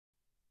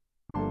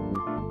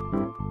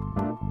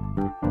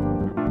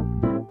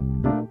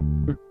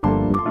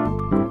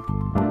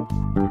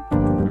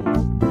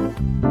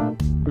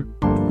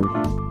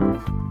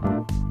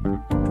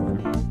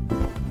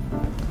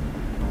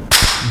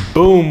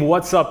Boom,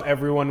 what's up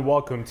everyone?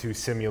 Welcome to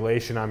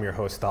Simulation. I'm your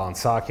host, Alan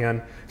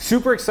Sakyan.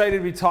 Super excited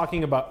to be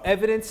talking about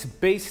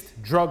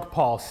evidence-based drug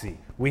policy.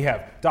 We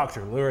have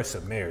Dr. Larissa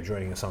Maier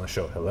joining us on the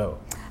show. Hello.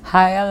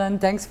 Hi Alan,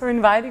 thanks for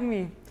inviting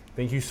me.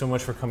 Thank you so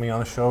much for coming on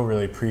the show,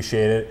 really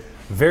appreciate it.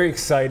 Very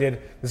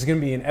excited. This is going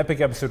to be an epic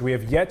episode. We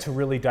have yet to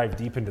really dive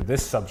deep into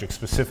this subject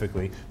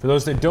specifically. For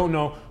those that don't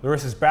know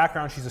Larissa's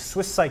background, she's a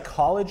Swiss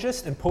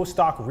psychologist and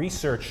postdoc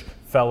research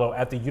fellow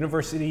at the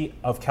University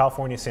of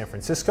California, San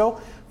Francisco,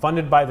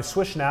 funded by the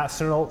Swiss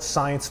National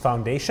Science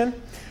Foundation.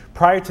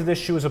 Prior to this,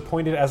 she was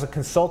appointed as a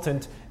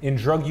consultant in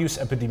drug use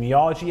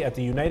epidemiology at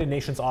the United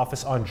Nations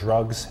Office on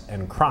Drugs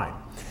and Crime.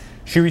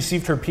 She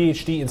received her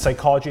PhD in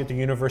psychology at the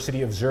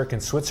University of Zurich in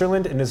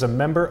Switzerland and is a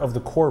member of the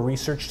core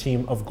research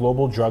team of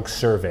Global Drug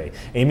Survey,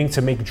 aiming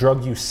to make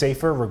drug use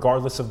safer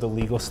regardless of the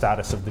legal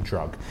status of the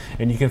drug.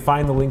 And you can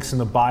find the links in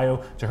the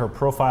bio to her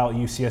profile at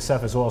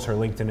UCSF, as well as her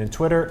LinkedIn and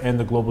Twitter and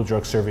the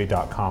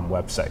globaldrugsurvey.com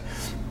website.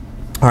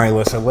 All right,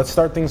 Larissa, let's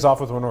start things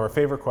off with one of our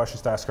favorite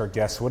questions to ask our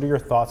guests. What are your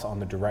thoughts on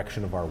the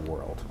direction of our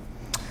world?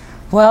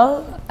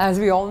 Well, as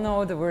we all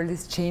know, the world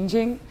is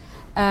changing,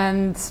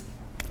 and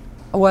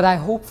what I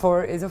hope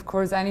for is, of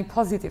course, any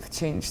positive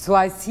change. So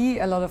I see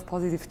a lot of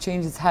positive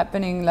changes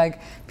happening, like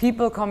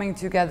people coming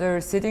together,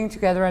 sitting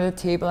together at a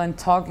table and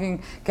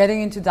talking,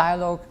 getting into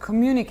dialogue,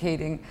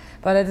 communicating.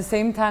 But at the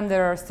same time,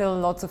 there are still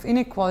lots of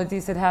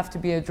inequalities that have to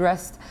be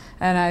addressed.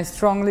 And I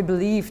strongly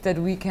believe that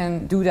we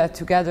can do that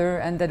together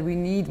and that we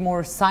need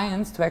more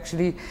science to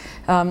actually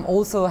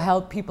also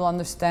help people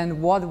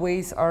understand what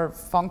ways are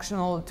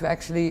functional to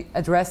actually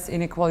address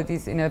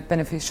inequalities in a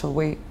beneficial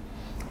way.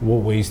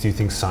 What ways do you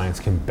think science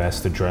can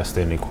best address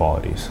the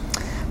inequalities?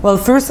 Well,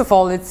 first of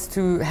all, it's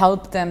to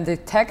help them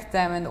detect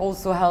them and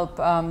also help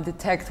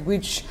detect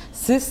which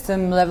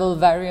system level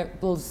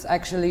variables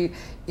actually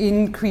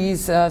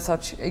increase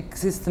such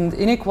existent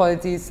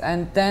inequalities,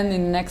 and then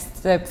in the next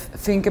step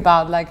think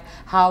about like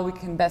how we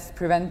can best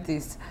prevent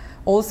this.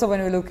 Also,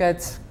 when we look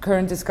at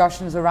current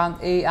discussions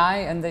around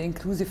AI and the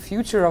inclusive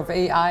future of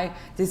AI,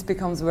 this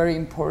becomes very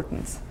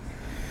important.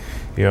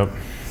 Yep.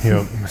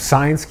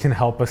 Science can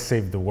help us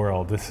save the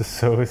world. This is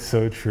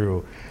so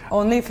true.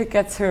 Only if it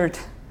gets heard.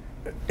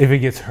 If it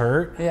gets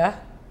hurt? Yeah.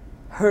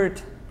 Heard.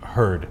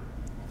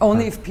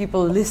 Only if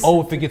people listen.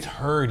 Oh, if it gets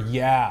heard,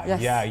 yeah.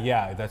 Yes.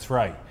 Yeah, that's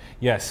right.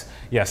 Yes,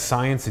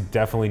 science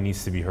definitely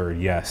needs to be heard.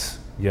 Yes.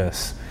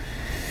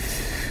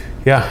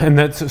 Yeah, and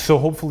that's so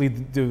hopefully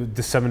the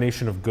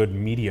dissemination of good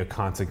media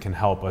content can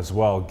help as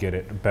well get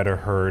it better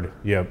heard.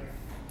 Yep.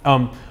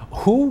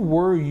 Who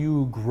were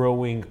you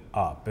growing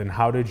up and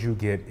how did you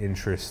get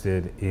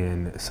interested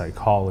in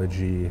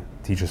psychology?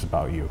 Teach us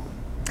about you.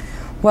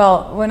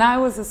 Well, when I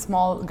was a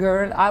small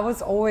girl, I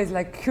was always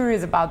like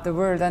curious about the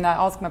world, and I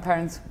asked my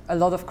parents a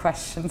lot of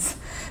questions.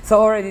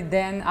 So already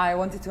then I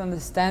wanted to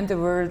understand the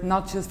world,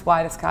 not just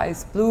why the sky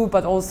is blue,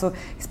 but also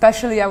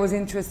especially I was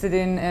interested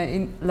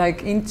in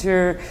like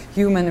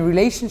interhuman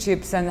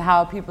relationships and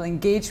how people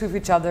engage with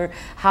each other,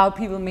 how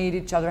people made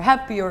each other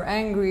happy or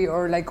angry,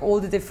 or like all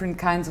the different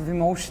kinds of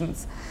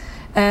emotions.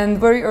 And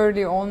very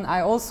early on,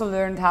 I also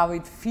learned how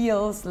it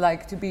feels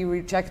like to be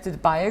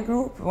rejected by a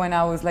group. When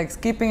I was like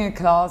skipping a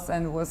class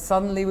and was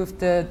suddenly with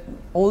the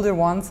older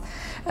ones,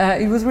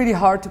 it was really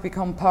hard to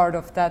become part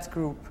of that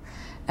group.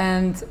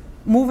 And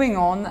moving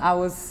on, I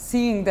was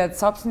seeing that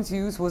substance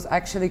use was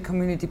actually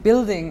community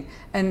building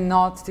and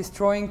not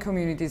destroying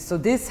communities. So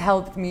this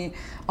helped me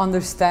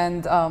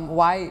understand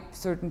why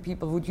certain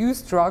people would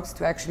use drugs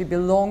to actually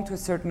belong to a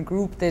certain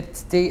group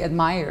that they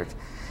admired.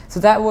 So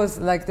that was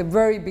like the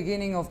very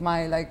beginning of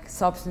my like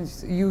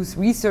substance use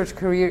research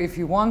career, if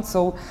you want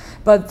so.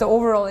 But the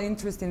overall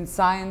interest in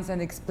science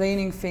and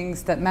explaining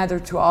things that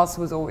matter to us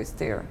was always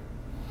there.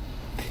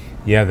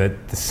 Yeah,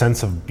 that the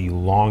sense of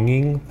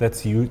belonging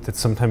that's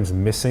sometimes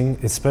missing,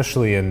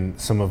 especially in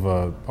some of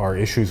our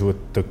issues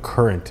with the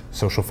current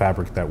social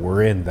fabric that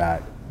we're in,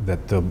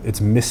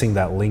 it's missing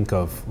that link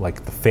of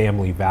like the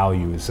family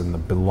values and the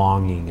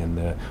belonging and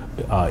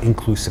the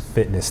inclusive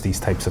fitness,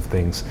 these types of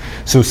things.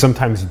 So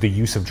sometimes the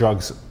use of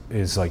drugs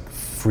is like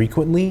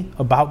frequently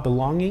about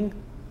belonging.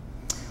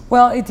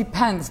 Well, it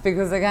depends,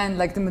 because again,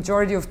 like the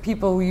majority of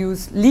people who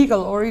use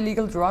legal or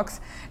illegal drugs,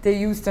 they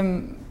use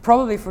them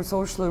probably for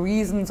social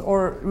reasons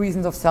or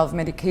reasons of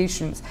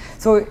self-medications.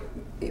 So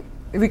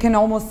we can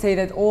almost say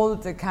that all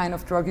the kind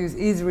of drug use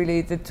is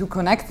related to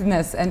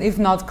connectedness, and if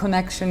not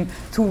connection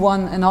to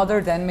one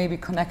another, then maybe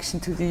connection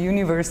to the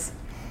universe.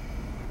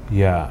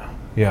 Yeah,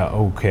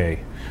 okay.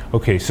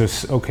 So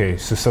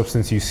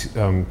substance use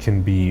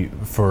can be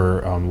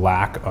for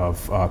lack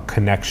of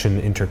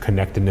connection,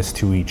 interconnectedness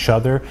to each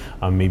other,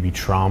 maybe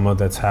trauma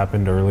that's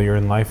happened earlier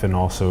in life, and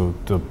also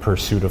the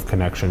pursuit of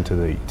connection to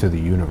the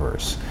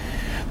universe.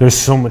 There's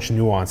so much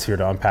nuance here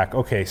to unpack.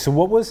 Okay, so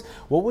what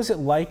was it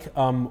like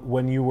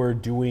when you were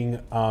doing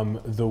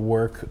the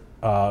work,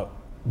 the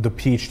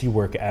PhD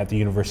work at the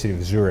University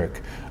of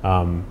Zurich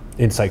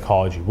in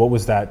psychology? What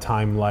was that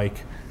time like?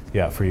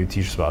 Yeah, for you,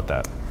 teach us about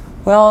that.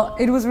 Well,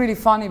 it was really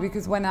funny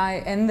because when I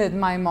ended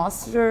my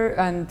master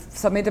and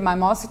submitted my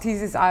master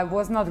thesis, I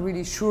was not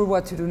really sure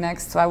what to do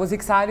next. So I was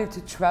excited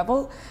to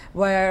travel,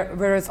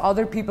 whereas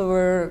other people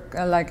were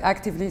like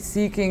actively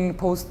seeking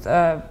post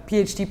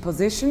PhD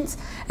positions,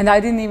 and I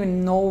didn't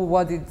even know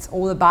what it's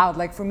all about.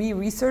 Like for me,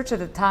 research at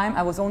the time,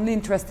 I was only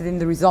interested in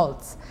the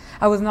results.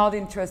 I was not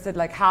interested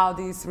like how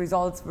these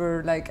results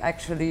were like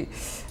actually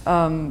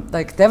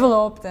like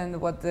developed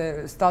and what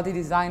the study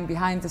design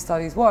behind the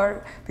studies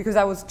were, because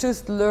I was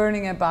just learning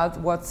about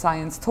what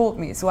science told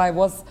me. So I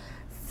was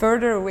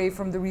further away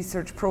from the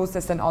research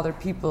process than other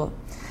people.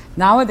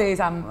 Nowadays,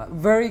 I'm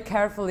very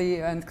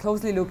carefully and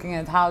closely looking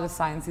at how the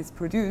science is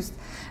produced.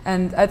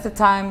 And at the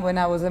time when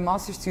I was a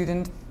master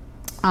student,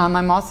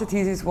 my master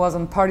thesis was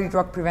on party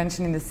drug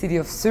prevention in the city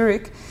of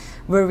Zurich,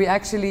 where we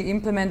actually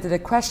implemented a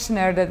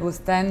questionnaire that was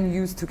then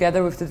used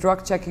together with the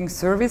drug checking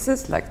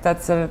services. Like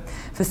that's a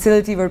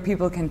facility where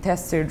people can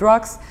test their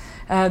drugs,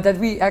 that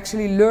we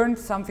actually learned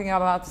something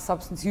about the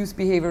substance use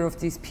behavior of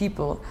these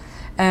people.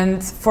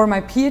 And for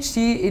my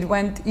PhD, it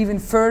went even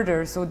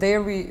further. So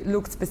there we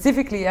looked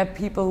specifically at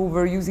people who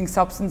were using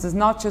substances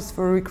not just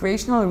for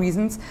recreational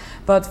reasons,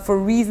 but for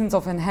reasons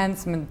of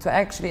enhancement, to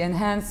actually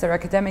enhance their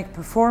academic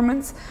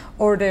performance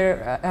or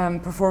their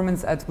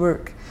performance at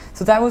work.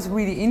 So that was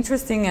really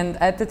interesting, and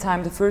at the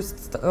time the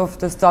first of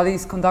the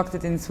studies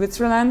conducted in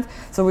Switzerland.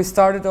 So we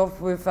started off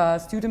with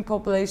student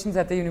populations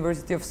at the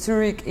University of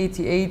Zurich,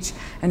 ETH,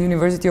 and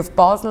University of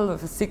Basel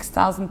with a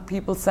 6,000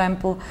 people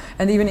sample,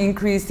 and even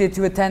increased it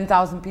to a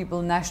 10,000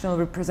 people national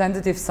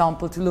representative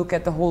sample to look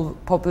at the whole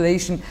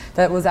population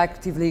that was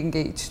actively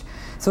engaged.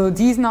 So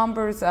these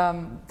numbers,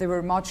 they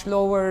were much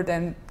lower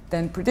than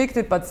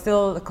predicted, but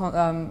still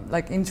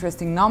like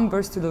interesting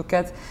numbers to look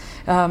at,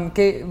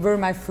 were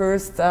my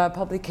first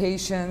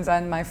publications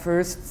and my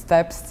first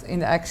steps in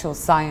the actual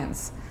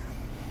science.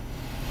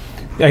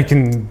 I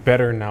can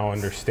better now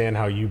understand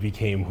how you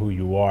became who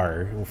you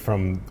are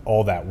from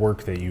all that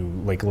work that you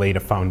like laid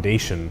a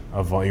foundation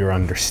of all your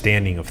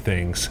understanding of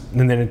things.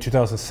 And then in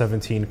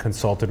 2017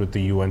 consulted with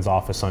the UN's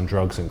Office on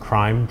Drugs and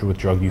Crime with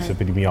drug use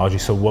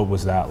epidemiology. So what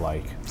was that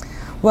like?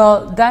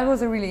 Well, that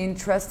was a really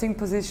interesting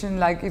position,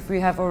 like if we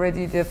have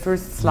already the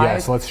first slide. Yeah,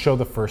 so let's show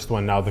the first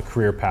one now, the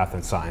career path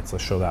in science.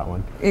 Let's show that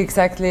one.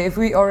 Exactly. If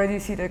we already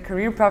see the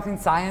career path in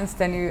science,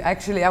 then you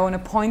actually, I want to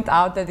point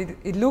out that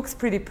it looks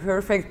pretty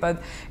perfect,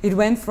 but it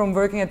went from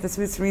working at the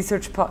Swiss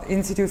Research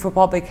Institute for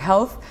Public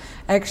Health,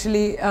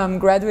 actually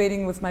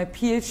graduating with my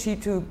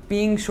PhD, to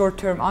being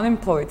short-term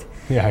unemployed.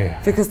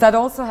 Yeah. Because that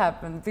also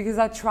happened, because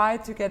I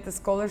tried to get the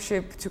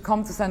scholarship to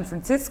come to San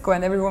Francisco,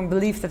 and everyone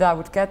believed that I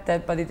would get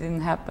that, but it didn't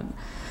happen.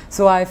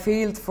 So I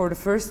failed for the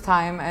first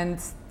time,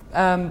 and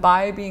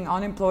by being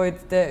unemployed,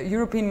 the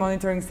European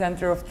Monitoring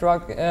Center of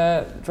Drug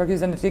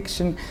Use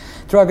and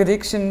Drug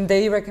Addiction,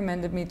 they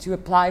recommended me to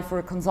apply for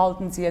a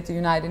consultancy at the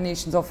United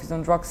Nations Office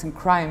on Drugs and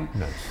Crime.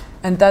 Nice.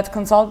 And that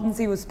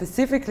consultancy was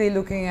specifically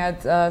looking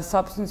at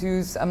substance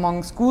use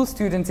among school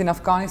students in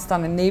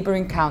Afghanistan and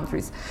neighboring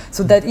countries.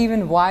 So that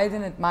even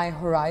widened my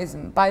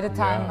horizon. By the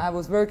time I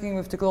was working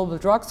with the Global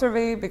Drug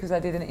Survey, because I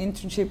did an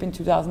internship in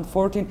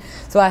 2014,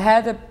 so I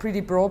had a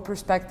pretty broad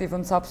perspective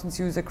on substance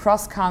use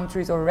across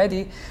countries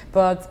already.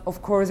 But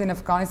of course, in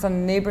Afghanistan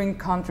and neighboring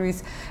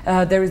countries,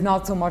 there is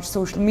not so much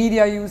social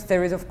media use.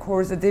 There is, of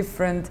course, a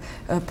different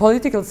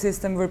political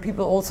system where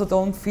people also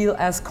don't feel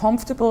as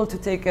comfortable to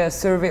take a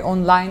survey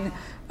online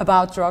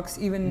about drugs,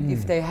 even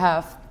if they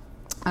have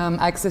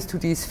access to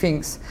these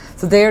things.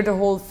 So there, the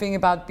whole thing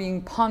about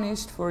being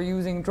punished for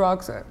using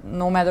drugs,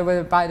 no matter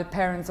whether by the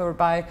parents or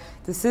by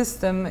the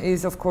system,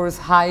 is of course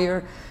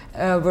higher,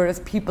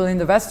 whereas people in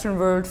the Western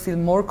world feel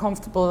more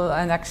comfortable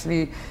and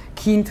actually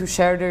keen to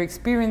share their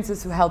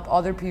experiences to help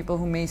other people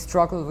who may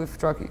struggle with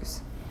drug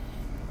use.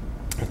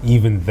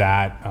 Even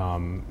that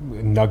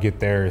nugget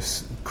there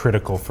is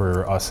critical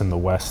for us in the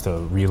West to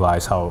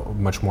realize how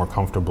much more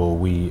comfortable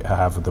we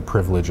have the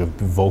privilege of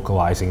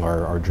vocalizing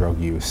our drug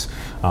use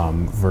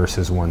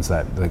versus ones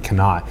that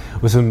cannot.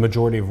 Was the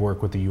majority of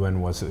work with the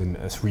UN was in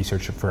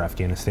research for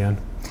Afghanistan?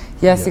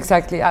 Yes,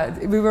 exactly.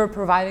 We were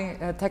providing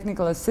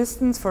technical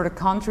assistance for the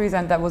countries,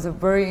 and that was a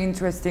very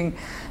interesting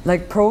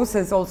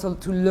process also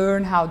to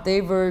learn how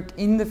they work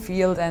in the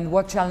field and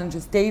what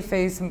challenges they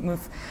face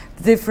with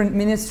different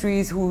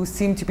ministries who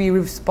seem to be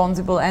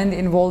responsible and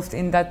involved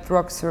in that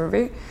drug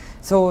survey.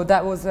 So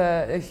that was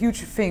a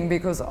huge thing,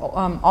 because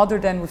other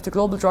than with the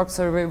Global Drug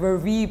Survey, where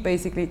we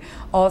basically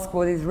ask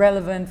what is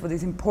relevant, what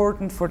is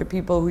important for the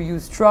people who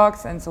use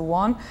drugs and so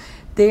on,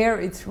 there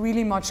it's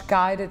really much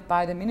guided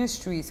by the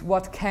ministries,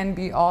 what can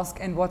be asked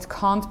and what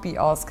can't be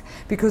asked,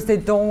 because they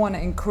don't want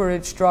to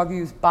encourage drug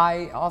use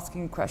by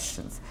asking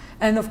questions.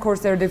 And of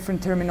course there are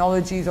different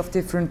terminologies of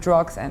different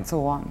drugs and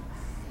so on.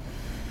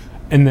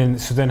 And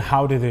then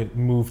how did it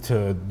move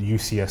to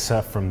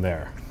UCSF from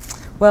there?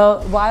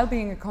 Well, while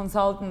being a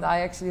consultant,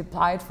 I actually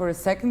applied for a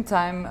second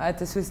time at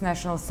the Swiss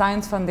National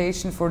Science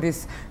Foundation for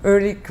this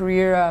early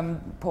career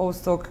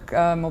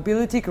postdoc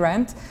mobility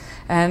grant.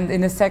 And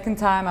in the second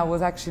time, I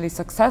was actually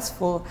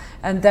successful,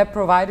 and that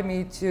provided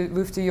me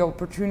with the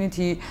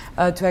opportunity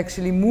to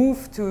actually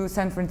move to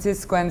San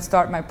Francisco and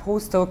start my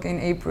postdoc in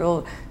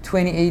April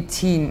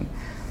 2018.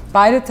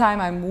 By the time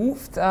I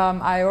moved,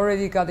 I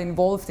already got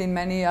involved in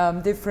many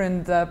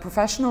different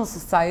professional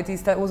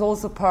societies. That was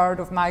also part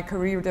of my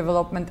career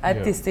development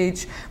at this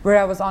stage, where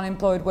I was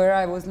unemployed, where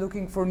I was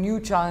looking for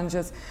new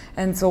challenges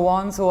and so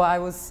on. So I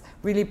was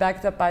really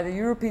backed up by the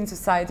European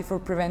Society for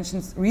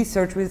Prevention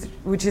Research,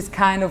 which is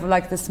kind of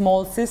like the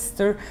small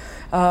sister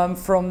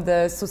from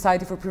the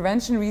Society for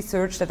Prevention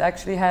Research that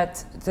actually had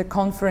the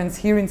conference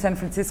here in San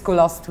Francisco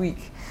last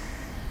week.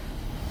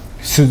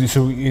 So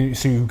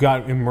you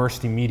got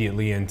immersed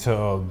immediately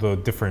into the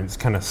different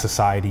kind of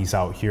societies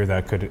out here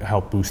that could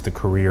help boost the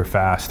career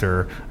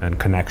faster and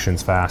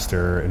connections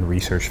faster and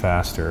research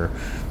faster.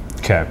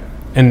 Okay.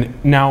 And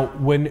now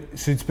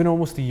so it's been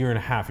almost a year and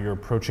a half. You're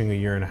approaching a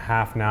year and a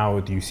half now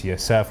with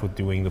UCSF, with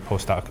doing the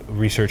postdoc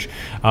research.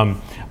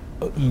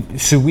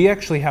 So we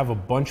actually have a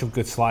bunch of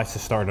good slides to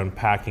start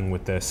unpacking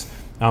with this.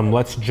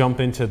 Let's jump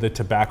into the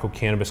tobacco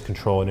cannabis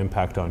control and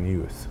impact on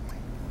youth.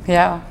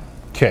 Yeah.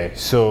 Okay,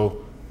 so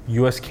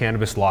U.S.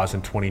 cannabis laws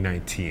in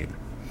 2019.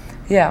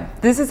 Yeah,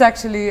 this is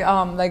actually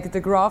like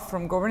the graph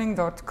from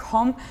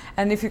governing.com,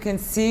 and if you can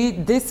see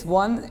this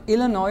one,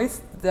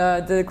 Illinois,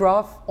 the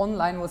graph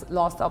online was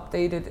last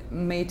updated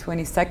May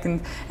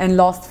 22nd, and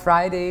last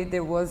Friday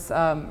there was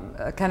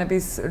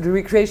the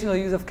recreational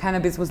use of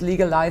cannabis was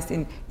legalized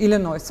in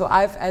Illinois. So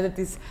I've added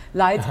this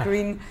light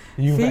green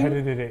You've thing.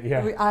 edited it,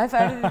 yeah. I've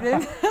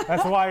edited it.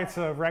 That's why it's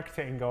a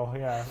rectangle,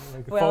 yeah,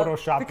 like well,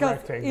 Photoshop because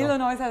rectangle.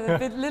 Illinois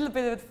has a little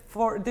bit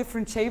of a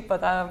different shape,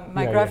 but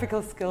my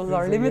graphical skills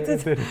are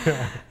limited.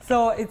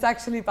 So it's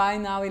actually by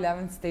now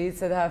 11 states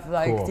that have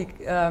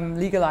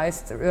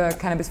legalized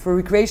cannabis for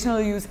recreational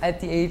use at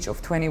the age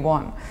of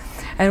 21.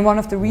 And one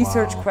of the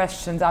research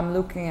questions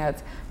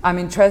I'm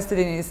interested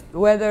in is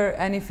whether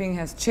anything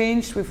has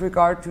changed with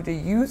regard to the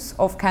use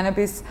of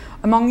cannabis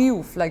among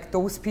youth, like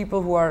those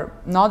people who are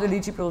not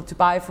eligible to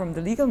buy from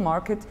the legal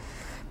market.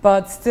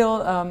 But still,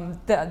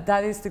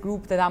 that is the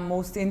group that I'm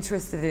most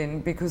interested in,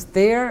 because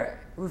there,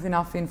 with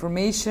enough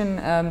information,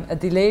 a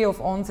delay of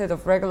onset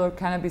of regular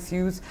cannabis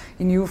use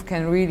in youth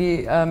can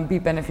really be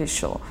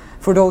beneficial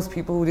for those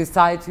people who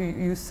decide to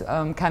use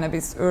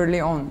cannabis early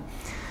on.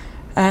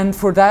 And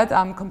for that,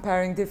 I'm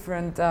comparing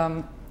different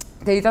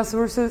data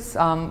sources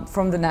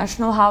from the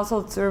national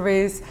household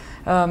surveys,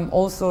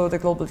 also the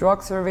global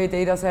drug survey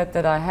data set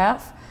that I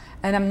have.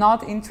 And I'm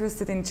not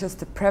interested in just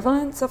the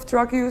prevalence of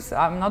drug use.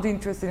 I'm not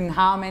interested in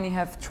how many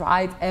have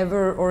tried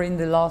ever or in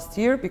the last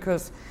year,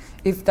 because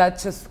if that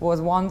just was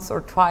once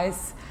or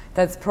twice,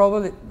 that's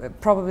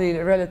probably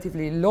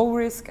relatively low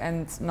risk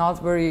and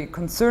not very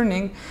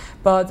concerning.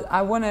 But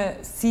I want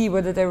to see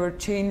whether there were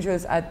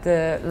changes at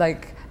the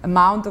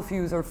amount of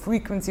use or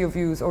frequency of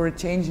use, or a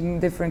change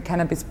in different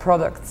cannabis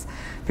products.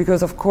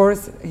 Because of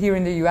course, here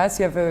in the US,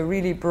 you have a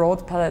really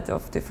broad palette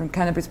of different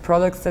cannabis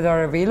products that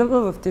are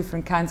available with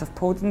different kinds of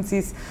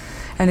potencies.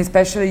 And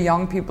especially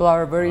young people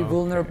are very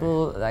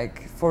vulnerable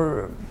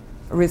for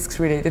risks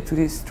related to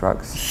these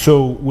drugs.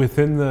 So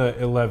within the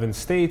 11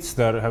 states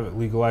that have it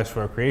legalized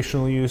for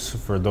recreational use,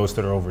 for those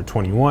that are over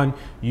 21,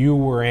 you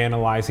were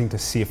analyzing to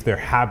see if their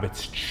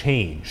habits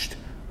changed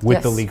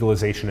with the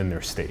legalization in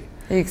their state.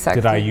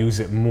 Exactly. Did I use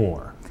it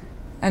more?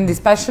 And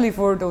especially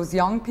for those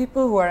young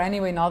people who are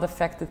anyway not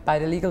affected by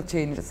the legal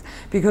changes.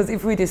 Because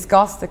if we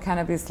discuss the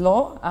cannabis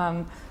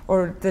law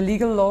or the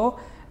legal law,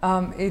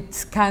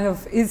 it kind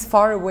of is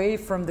far away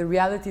from the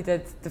reality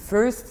that the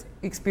first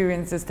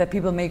experiences that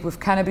people make with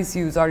cannabis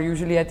use are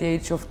usually at the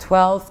age of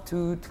 12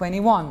 to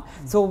 21.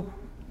 So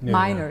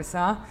minors,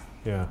 huh?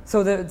 Yeah.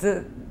 So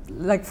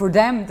for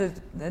them,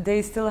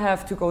 they still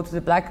have to go to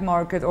the black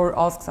market or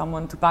ask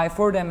someone to buy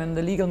for them in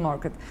the legal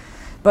market.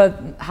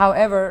 But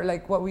however,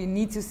 what we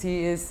need to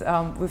see is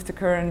with the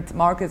current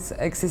markets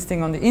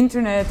existing on the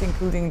internet,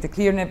 including the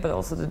clearnet, but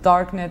also the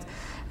darknet,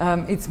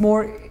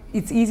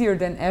 it's easier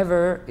than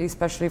ever,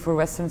 especially for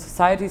Western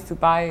societies, to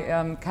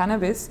buy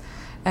cannabis.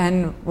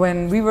 And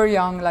when we were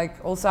young,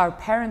 also our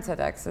parents had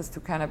access to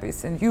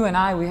cannabis, and you and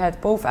I, we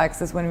had both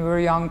access when we were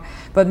young,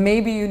 but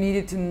maybe you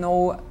needed to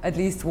know at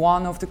least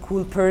one of the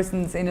cool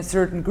persons in a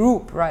certain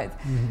group, right?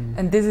 Mm-hmm.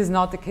 And this is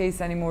not the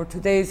case anymore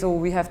today, so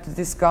we have to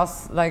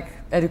discuss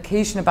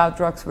education about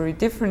drugs very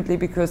differently,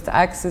 because the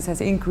access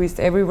has increased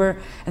everywhere,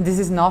 and this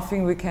is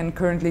nothing we can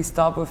currently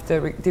stop with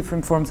the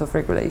different forms of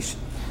regulation.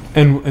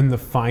 And the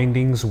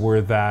findings were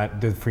that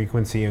the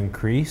frequency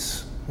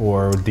increase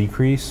or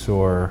decrease,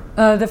 or?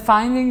 The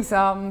findings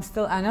I'm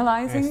still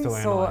analyzing,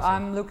 so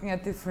I'm looking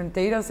at different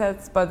data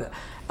sets, but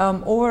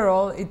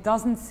overall it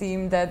doesn't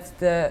seem that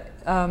the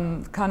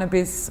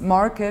cannabis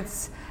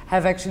markets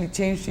have actually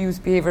changed use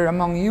behavior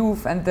among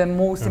youth, and the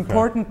most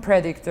important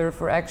predictor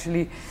for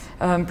actually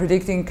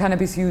predicting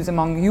cannabis use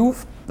among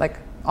youth,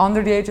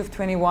 under the age of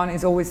 21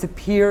 is always the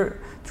peer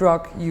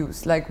drug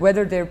use, like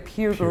whether their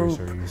peer group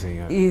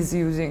is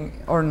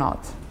using or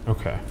not.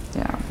 Okay.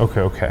 Yeah.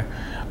 Okay.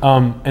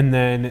 And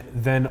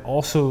then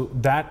also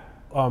that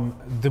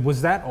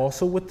was that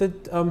also with the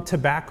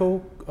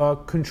tobacco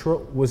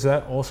control? Was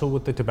that also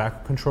with the tobacco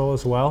control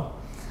as well?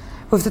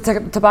 With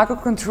the tobacco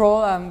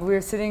control,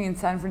 we're sitting in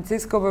San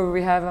Francisco, where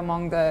we have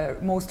among the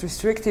most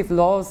restrictive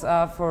laws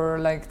for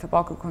like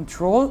tobacco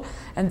control,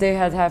 and they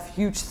have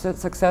huge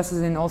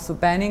successes in also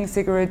banning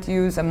cigarette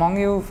use among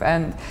youth,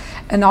 and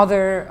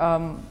another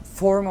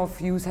form of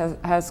use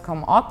has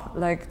come up,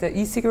 like the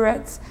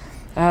e-cigarettes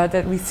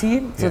that we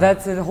see. So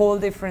that's a whole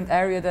different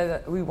area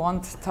that we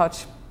won't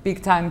touch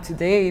big time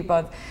today,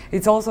 but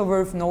it's also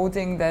worth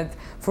noting that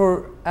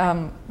for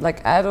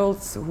like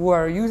adults who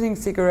are using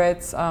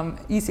cigarettes,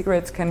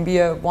 e-cigarettes can be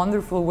a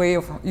wonderful way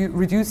of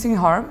reducing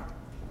harm,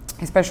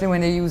 especially when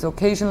they use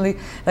occasionally.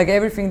 Like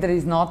everything that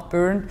is not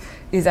burned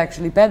is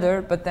actually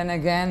better, but then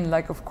again,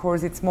 like of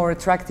course it's more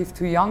attractive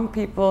to young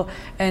people,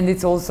 and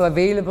it's also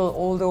available,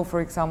 although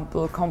for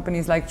example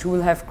companies like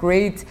Juul have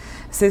great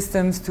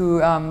systems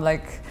to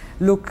like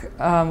look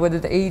whether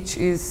the age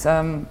is,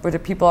 whether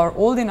people are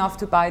old enough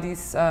to buy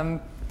these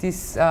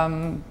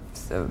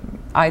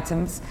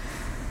items.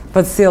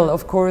 But still,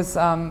 of course,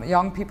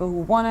 young people who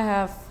want to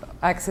have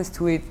access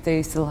to it,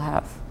 they still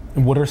have.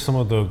 And what are some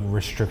of the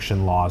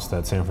restriction laws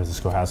that San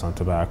Francisco has on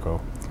tobacco?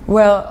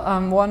 Well,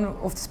 one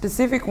of the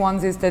specific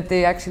ones is that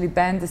they actually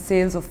ban the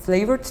sales of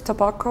flavored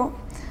tobacco.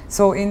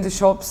 So in the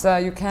shops,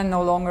 you can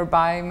no longer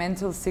buy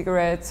menthol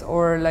cigarettes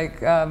or like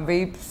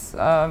vapes,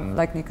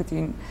 like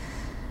nicotine.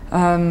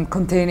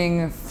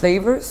 Containing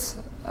flavors.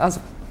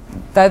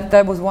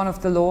 That was one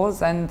of the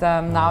laws, and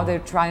now they're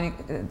trying.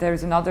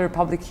 There's another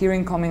public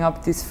hearing coming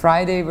up this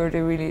Friday where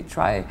they really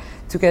try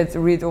to get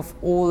rid of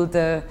all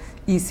the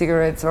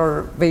e-cigarettes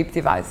or vape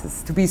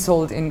devices to be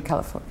sold in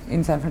California,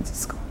 in San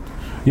Francisco.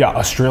 Yeah,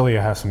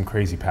 Australia has some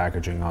crazy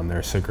packaging on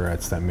their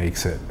cigarettes that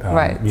makes it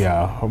right.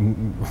 Yeah,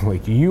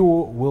 like you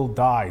will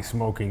die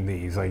smoking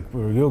these, like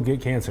you'll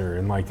get cancer,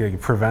 and like it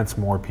prevents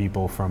more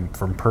people from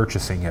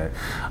purchasing it.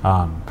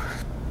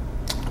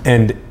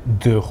 And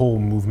the whole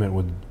movement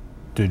with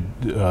the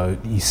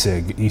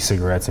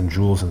e-cigarettes and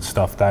Juuls and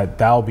stuff,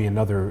 that'll be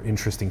another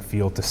interesting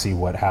field to see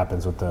what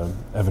happens with the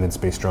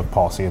evidence-based drug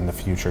policy in the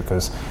future,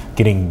 because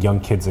getting young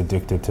kids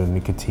addicted to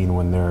nicotine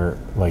when they're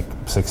like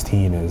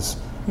 16 is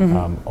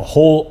a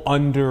whole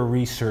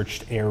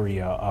under-researched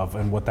area of,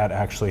 and what that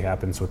actually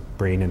happens with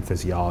brain and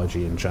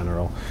physiology in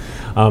general.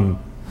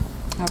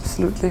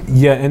 Absolutely.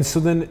 Yeah, and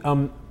so then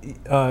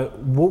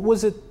what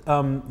was it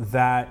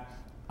that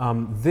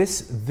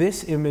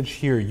this image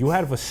here, you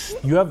have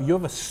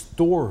a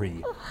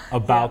story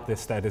about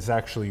this that is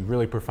actually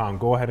really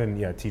profound. Go ahead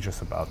and teach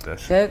us about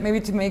this. Yeah,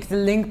 maybe to make the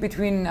link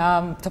between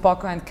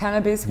tobacco and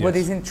cannabis. Yes. What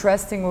is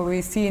interesting, what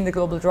we see in the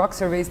global drug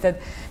survey, is that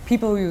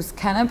people who use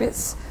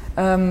cannabis,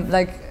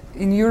 like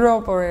in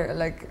Europe, or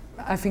like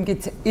I think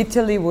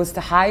Italy was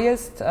the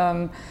highest.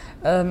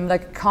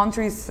 Like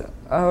countries,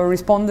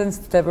 respondents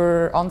that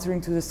were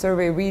answering to the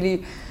survey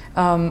really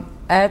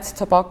add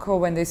tobacco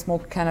when they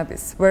smoke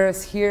cannabis,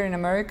 whereas here in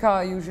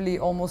America usually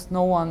almost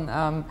no one,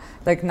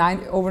 like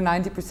over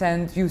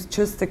 90% use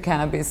just the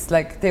cannabis.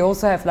 Like they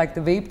also have like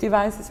the vape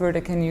devices where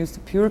they can use the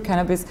pure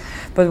cannabis,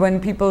 but when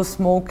people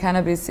smoke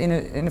cannabis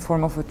in the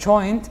form of a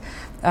joint,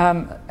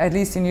 at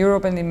least in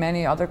Europe and in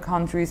many other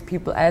countries,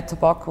 people add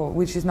tobacco,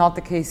 which is not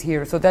the case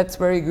here. So that's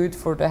very good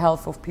for the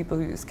health of people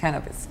who use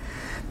cannabis.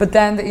 But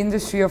then the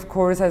industry, of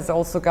course, has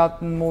also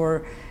gotten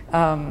more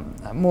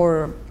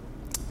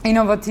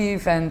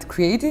innovative and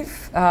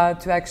creative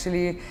to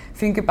actually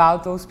think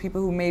about those people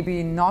who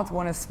maybe not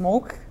want to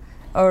smoke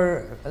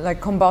or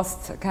like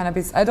combust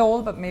cannabis at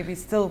all, but maybe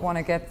still want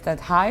to get that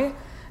high.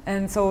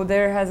 And so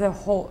there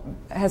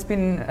has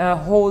been a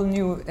whole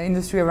new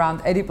industry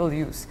around edible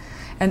use.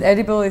 And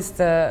edible is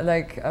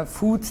the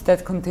food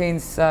that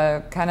contains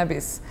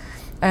cannabis.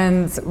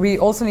 And we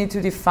also need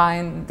to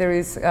define, there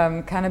is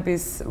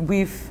cannabis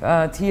with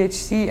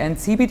THC and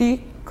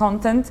CBD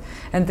content,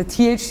 and the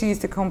THC is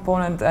the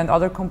component and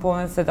other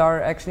components that are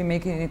actually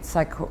making it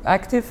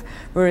psychoactive,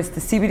 whereas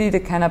the CBD, the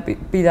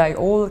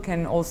cannabidiol,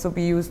 can also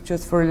be used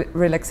just for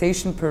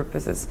relaxation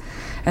purposes.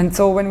 And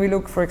so when we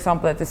look, for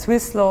example, at the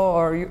Swiss law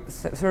or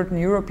certain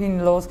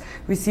European laws,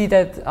 we see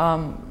that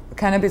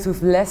cannabis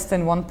with less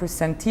than 1%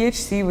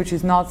 THC, which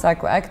is not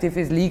psychoactive,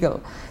 is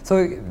legal.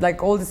 So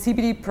like all the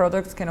CBD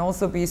products can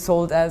also be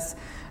sold as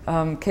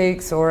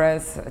cakes or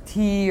as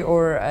tea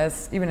or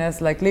even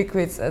as like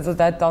liquids, so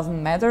that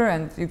doesn't matter,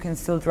 and you can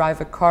still drive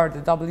a car.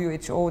 The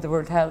WHO, the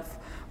World Health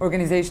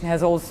Organization,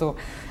 has also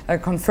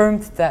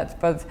confirmed that.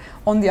 But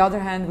on the other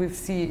hand, we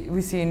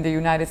see in the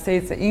United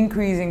States the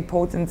increased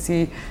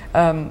potency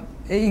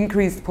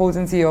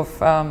of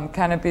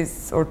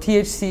cannabis or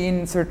THC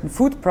in certain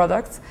food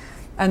products.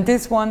 And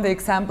this one, the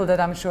example that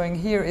I'm showing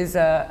here, is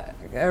a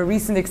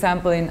recent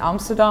example in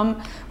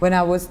Amsterdam when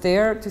I was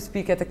there to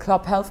speak at the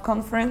Club Health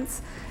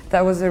conference.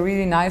 That was a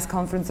really nice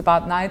conference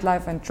about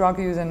nightlife and drug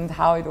use and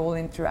how it all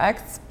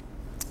interacts.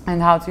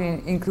 and how to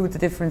include the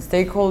different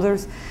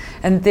stakeholders.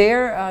 And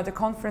there, the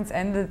conference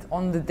ended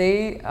on the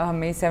day,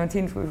 May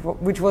 17th,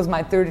 which was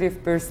my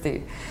 30th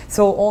birthday.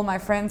 So all my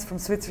friends from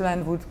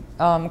Switzerland would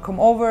come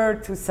over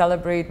to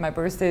celebrate my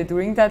birthday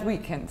during that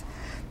weekend.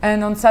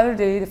 And on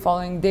Saturday, the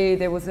following day,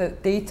 there was a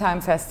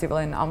daytime festival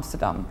in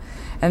Amsterdam.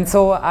 And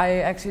so I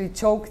actually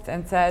joked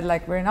and said,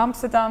 like, we're in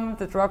Amsterdam,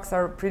 the drugs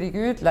are pretty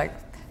good. Like,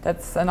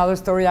 that's another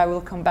story I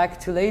will come back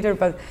to later.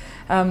 But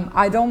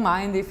I don't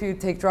mind if you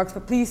take drugs,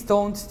 but please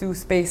don't do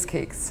space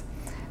cakes.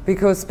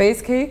 Because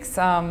space cakes,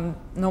 no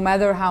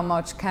matter how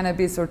much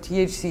cannabis or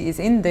THC is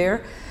in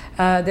there,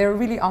 they're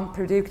really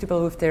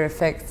unpredictable with their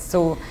effects.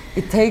 So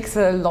it takes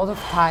a lot of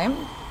time,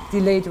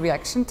 delayed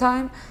reaction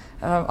time,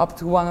 up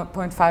to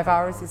 1.5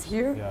 hours is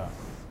here. Yeah.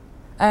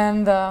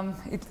 And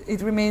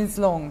it remains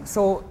long.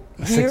 So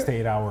here, 6 to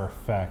 8 hour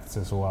effects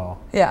as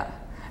well. Yeah.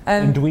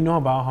 And do we know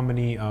about how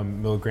many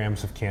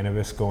milligrams of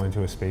cannabis go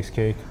into a space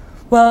cake?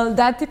 Well,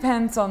 that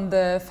depends on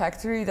the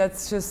factory.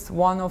 That's just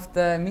one of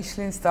the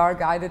Michelin star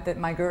guided that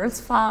my girls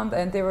found,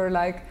 and they were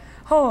like,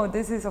 oh,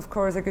 this is of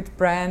course a good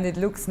brand, it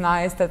looks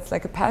nice, that's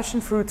like a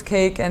passion fruit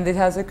cake, and it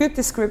has a good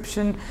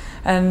description,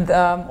 and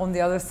on the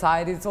other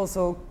side it's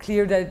also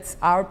clear that it's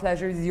our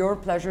pleasure is your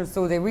pleasure,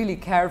 so they really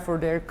care for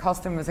their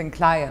customers and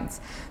clients.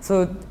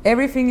 So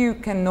everything you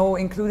can know,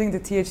 including the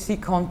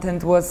THC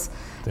content, was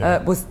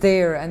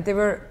there, and they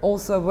were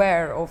also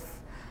aware of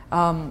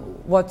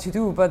what to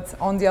do. But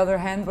on the other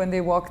hand, when they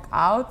walked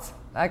out,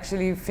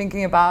 actually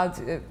thinking about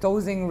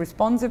dosing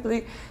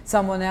responsibly,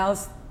 someone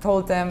else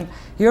told them,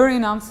 you're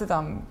in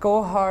Amsterdam,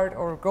 go hard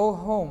or go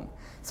home.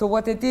 So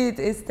what they did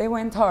is they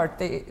went hard.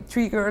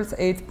 3 girls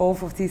ate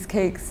both of these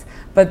cakes,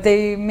 but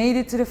they made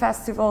it to the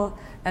festival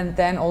and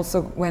then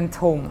also went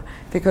home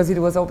because it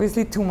was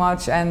obviously too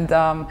much, and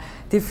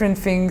different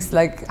things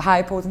like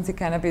high potency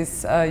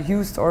cannabis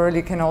used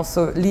orally can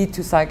also lead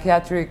to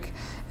psychiatric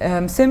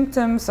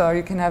symptoms, or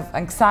you can have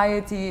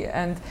anxiety,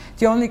 and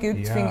the only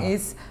good thing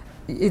is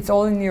it's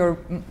all in your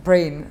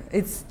brain.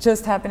 It's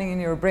just happening in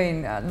your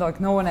brain.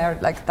 Like no one ever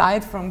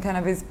died from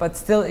cannabis, but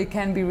still it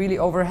can be really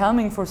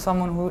overwhelming for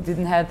someone who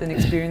didn't have an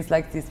experience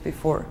like this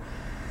before.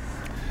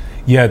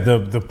 Yeah,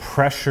 the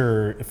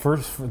pressure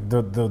first,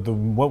 the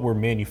what we're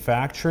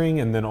manufacturing,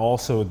 and then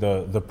also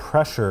the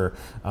pressure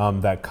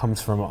that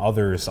comes from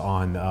others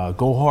on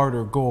go hard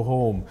or go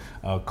home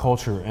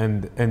culture,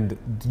 and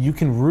you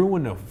can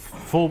ruin a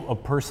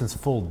person's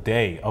full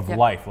day of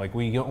life. Like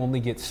we only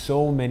get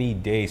so many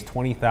days,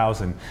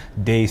 20,000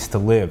 days to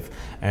live,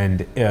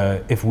 and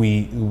if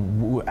we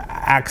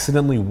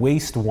accidentally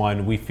waste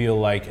one, we feel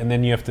like, and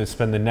then you have to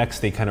spend the next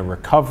day kind of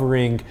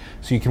recovering,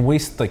 so you can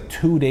waste like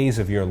 2 days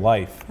of your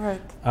life. Right.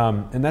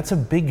 And that's a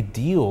big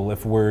deal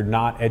if we're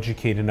not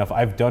educated enough.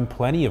 I've done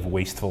plenty of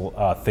wasteful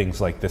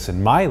things like this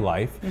in my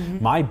life,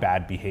 my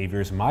bad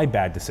behaviors, my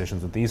bad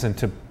decisions with these, and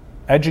to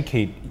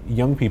educate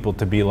young people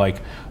to be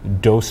like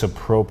dose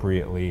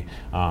appropriately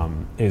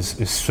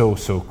is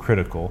so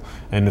critical.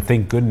 And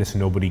thank goodness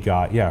nobody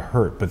got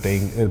hurt, but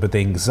the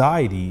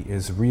anxiety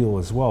is real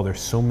as well.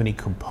 There's so many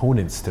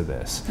components to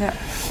this. Yeah.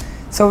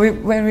 So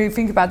when we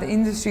think about the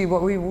industry,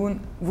 what we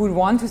would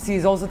want to see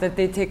is also that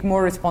they take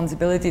more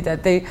responsibility,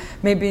 that they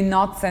maybe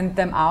not send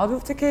them out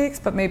of the cakes,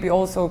 but maybe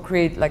also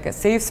create like a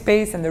safe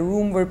space and a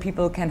room where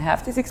people can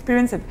have this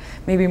experience, and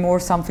maybe more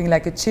something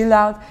like a chill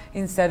out,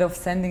 instead of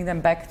sending them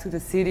back to the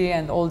city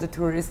and all the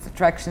tourist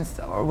attractions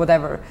or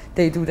whatever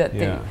they do that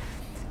day.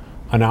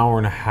 An hour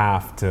and a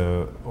half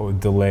to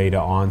delay to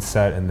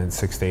onset, and then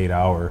 6 to 8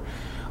 hour.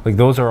 Like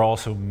those are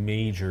also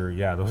major,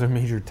 those are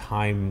major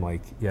time,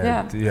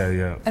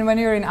 And when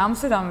you're in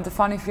Amsterdam, the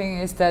funny thing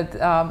is that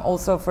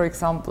also, for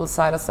example,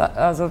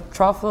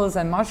 truffles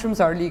and mushrooms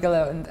are legal,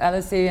 and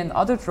LSD and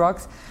other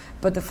drugs.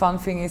 But the fun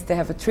thing is they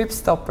have a trip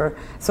stopper.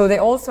 So they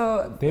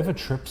have a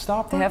trip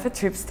stopper? They have a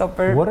trip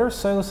stopper. What are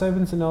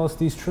psilocybins and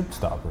LSD's trip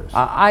stoppers?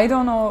 I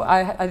don't know.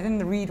 I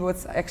didn't read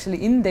what's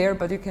actually in there,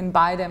 but you can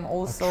buy them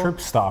also. A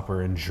trip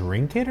stopper, and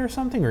drink it or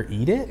something, or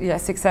eat it?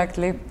 Yes,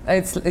 exactly.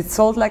 It's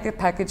sold like a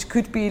package.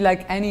 Could be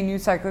like any new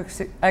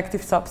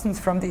psychoactive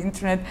substance from the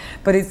internet,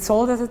 but it's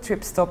sold as a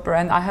trip stopper,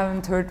 and I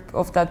haven't heard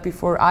of that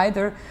before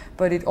either.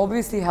 But it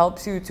obviously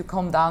helps you to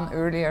calm down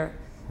earlier.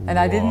 And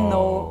I didn't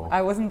know,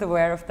 I wasn't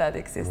aware of that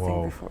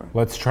existing before.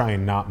 Let's try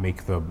and not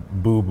make the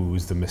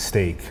boo-boos the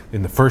mistake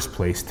in the first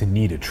place to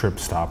need a trip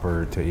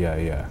stopper to,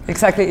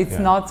 Exactly, it's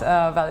not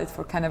valid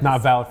for cannabis.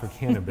 Not valid for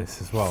cannabis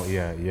as well,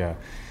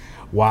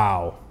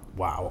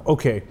 Wow,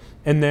 okay.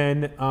 And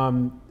then,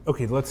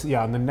 let's,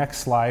 on the next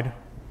slide,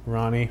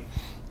 Ronnie.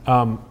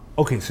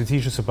 Okay, so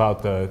teach us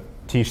about the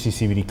THC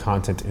CBD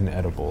content in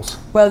edibles.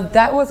 Well,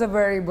 that was a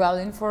very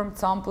well-informed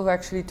sample who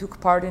actually took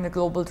part in the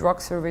Global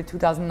Drug Survey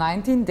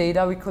 2019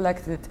 data we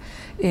collected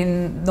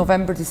in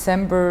November,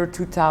 December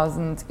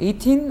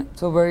 2018,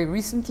 so very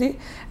recently.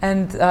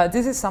 And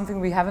this is something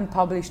we haven't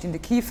published in the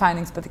key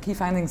findings, but the key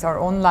findings are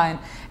online.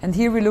 And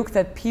here we looked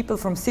at people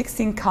from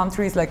 16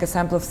 countries, like a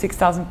sample of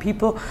 6,000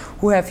 people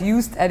who have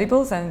used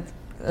edibles and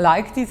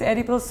like these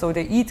edibles, so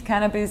they eat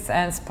cannabis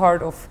as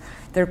part of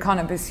their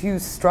cannabis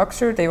use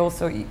structure. They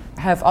also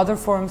have other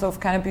forms of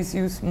cannabis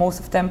use, most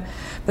of them.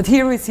 But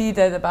here we see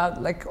that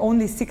about like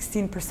only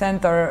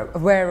 16% are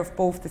aware of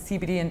both the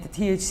CBD and the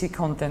THC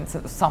contents,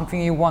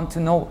 something you want to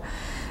know.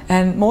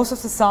 And most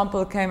of the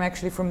sample came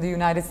actually from the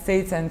United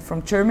States and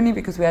from Germany,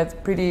 because we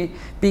had pretty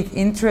big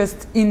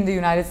interest in the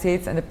United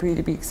States and a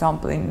pretty big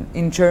sample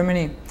in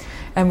Germany.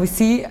 And we've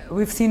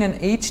seen an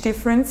age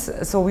difference.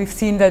 So we've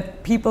seen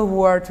that people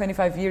who are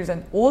 25 years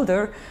and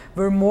older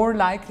were more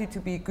likely to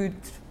be good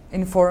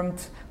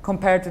informed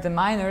compared to the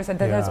minors, and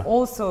that has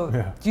also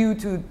due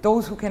to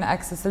those who can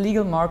access the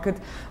legal market,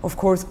 of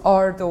course,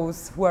 are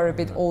those who are a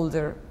bit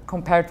older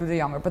compared to the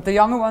younger. But the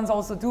younger ones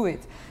also do it.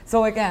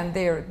 So again,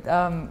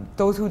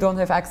 those who don't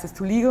have access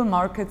to legal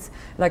markets,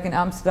 like in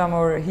Amsterdam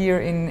or here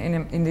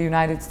in the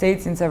United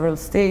States, in several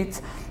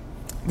states,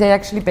 they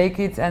actually bake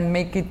it and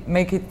make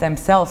it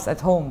themselves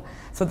at home.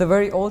 So the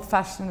very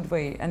old-fashioned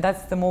way, and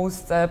that's the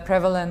most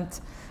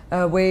prevalent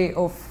way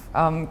of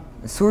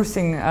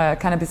sourcing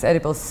cannabis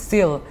edibles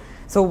still.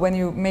 So when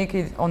you make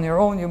it on your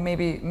own, you may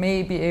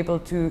be able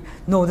to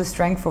know the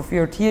strength of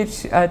your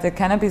the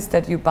cannabis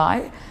that you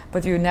buy,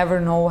 but you never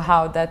know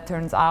how that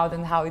turns out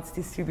and how it's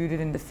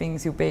distributed in the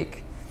things you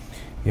bake.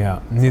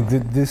 Yeah,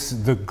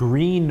 the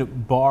green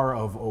bar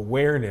of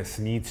awareness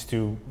needs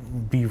to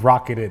be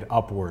rocketed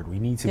upward. We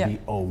need to be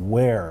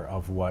aware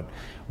of what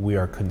we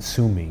are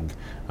consuming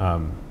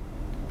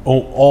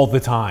all the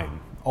time.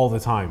 All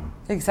the time.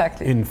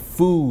 Exactly. In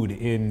food,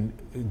 in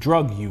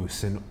drug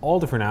use, in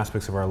all different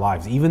aspects of our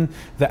lives. Even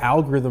the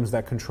algorithms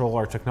that control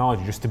our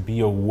technology, just to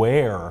be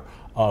aware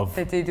of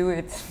that they do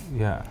it.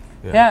 Yeah.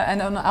 Yeah,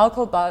 and on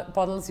alcohol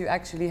bottles you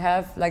actually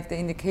have like the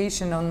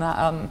indication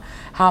on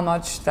how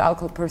much the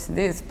alcohol percent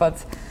is,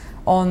 but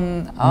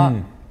on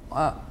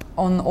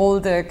all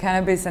the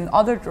cannabis and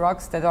other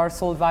drugs that are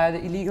sold via the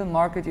illegal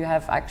market, you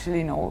have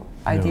actually no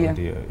idea. No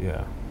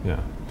idea. Yeah.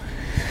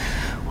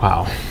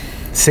 Wow.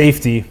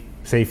 Safety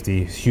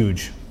is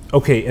huge.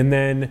 Okay, and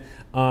then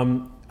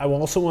I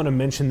also want to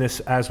mention this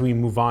as we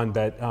move on,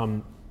 that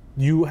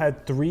you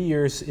had 3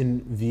 years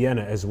in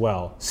Vienna as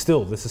well.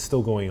 This is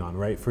still going on,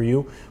 right, for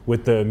you,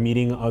 with the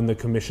meeting on the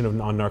Commission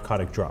on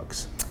Narcotic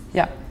Drugs?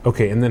 Yeah.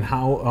 Okay, and then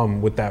how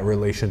with that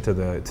relation to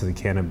the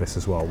cannabis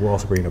as well? We'll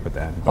also bring it up at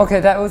the end. Okay,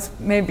 that was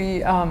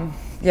maybe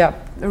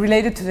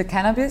related to the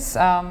cannabis.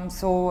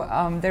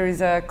 There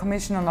is a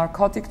Commission on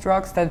Narcotic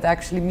Drugs that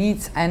actually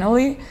meets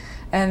annually.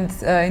 And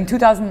in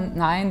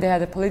 2009, they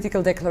had a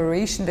political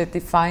declaration that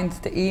defined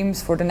the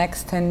aims for the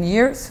next 10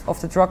 years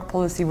of the drug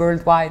policy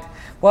worldwide.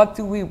 What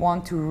do we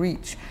want to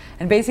reach?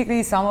 And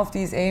basically, some of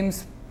these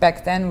aims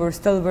back then were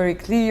still very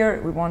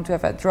clear. We want to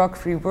have a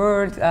drug-free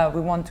world. We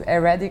want to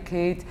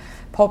eradicate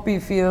poppy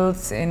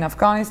fields in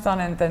Afghanistan,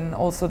 and then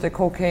also the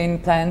cocaine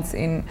plants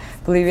in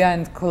Bolivia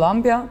and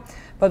Colombia.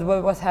 But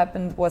what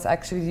happened was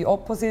actually the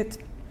opposite.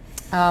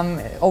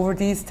 Over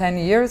these 10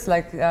 years,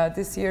 like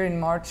this year in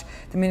March,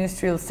 the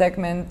ministerial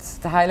segment,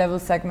 the high-level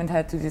segment,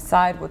 had to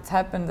decide what's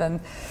happened, and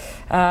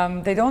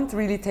they don't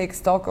really take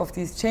stock of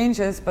these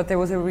changes, but there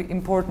was an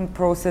important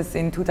process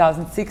in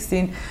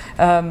 2016,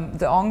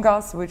 the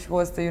UNGAS, which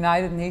was the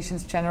United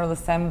Nations General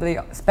Assembly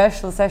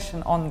special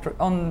session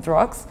on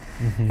drugs,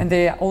 and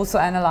they also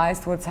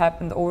analyzed what's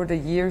happened over the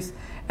years,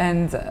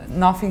 and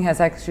nothing has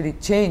actually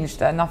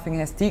changed, nothing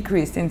has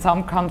decreased. In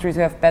some countries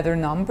we have better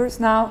numbers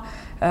now,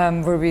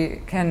 where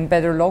we can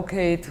better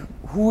locate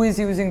who is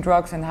using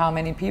drugs and how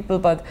many people,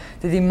 but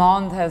the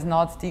demand has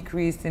not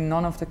decreased in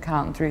none of the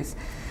countries.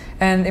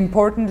 And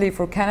importantly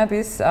for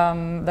cannabis,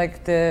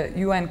 like the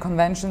UN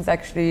conventions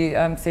actually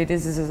say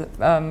this is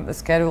a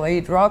Schedule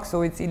A drug,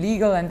 so it's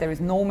illegal and there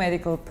is no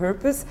medical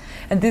purpose.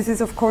 And this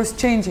is of course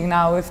changing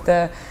now with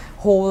the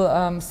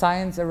whole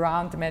science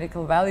around the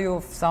medical value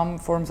of some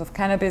forms of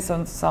cannabis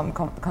and some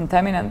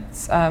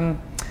contaminants,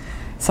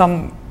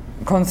 some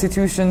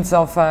constitutions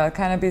of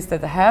cannabis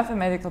that have a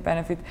medical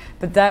benefit,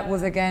 but that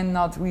was again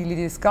not really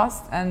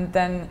discussed. And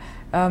then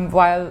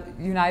while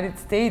United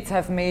States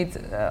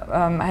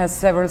has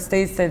several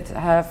states that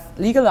have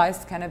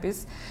legalized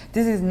cannabis,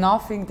 this is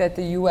nothing that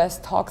the US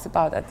talks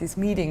about at this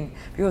meeting,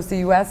 because the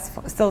US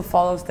still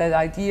follows that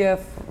idea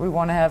we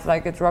want to have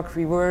like a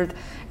drug-free world,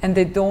 and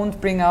they don't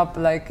bring up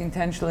like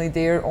intentionally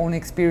their own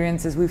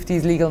experiences with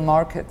these legal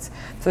markets,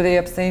 so they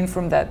abstain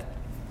from that.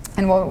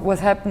 And what was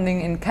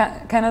happening in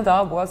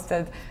Canada was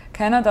that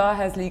Canada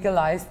has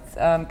legalized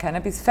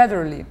cannabis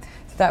federally.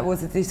 So that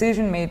was a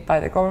decision made by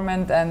the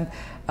government, and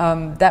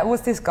that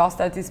was discussed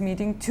at this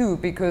meeting too,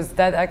 because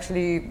that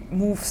actually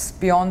moves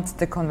beyond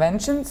the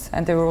conventions,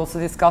 and they were also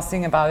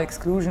discussing about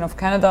exclusion of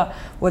Canada,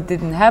 what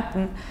didn't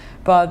happen.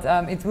 But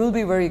it will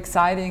be very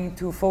exciting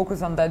to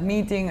focus on that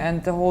meeting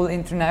and the whole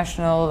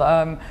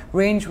international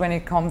range when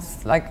it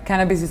comes, like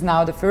cannabis is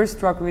now the first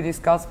drug we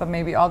discussed, but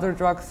maybe other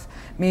drugs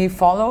may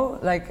follow,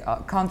 like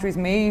countries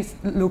may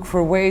look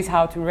for ways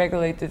how to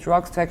regulate the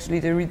drugs to actually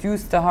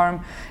reduce the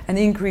harm and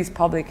increase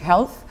public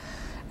health.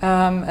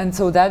 And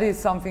so that is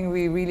something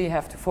we really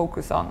have to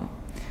focus on.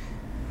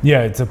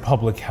 Yeah, it's a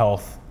public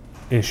health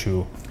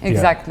issue.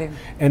 Exactly.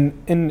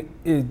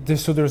 Yeah.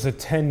 So there's a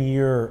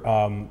 10-year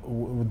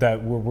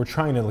that we're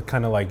trying to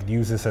kind of like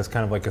use this as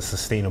kind of like a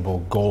sustainable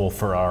goal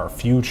for our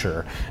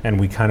future, and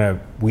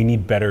we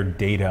need better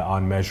data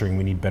on measuring.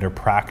 We need better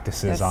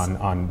practices Yes.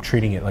 on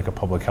treating it like a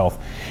public health.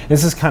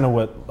 This is kind of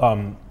what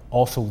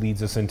also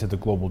leads us into the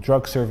global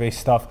drug survey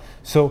stuff.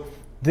 So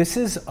this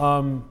is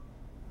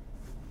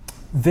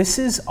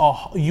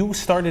you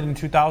started in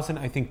 2000,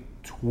 I think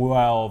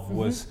 12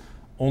 was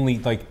only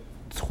like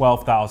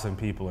 12,000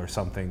 people or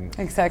something.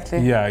 Exactly.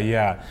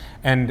 Yeah.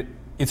 And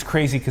it's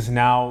crazy because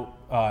now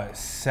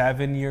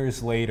 7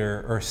 years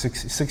later, or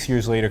six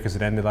years later, because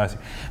it ended last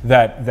year,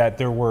 that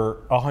there were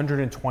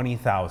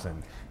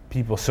 120,000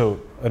 people. So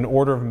an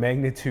order of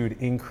magnitude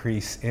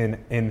increase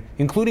in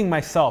including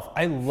myself.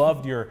 I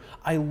loved your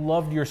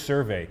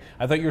survey.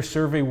 I thought your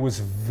survey was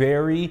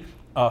very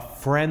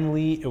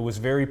friendly. It was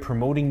very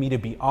promoting me to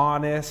be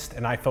honest,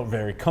 and I felt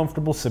very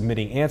comfortable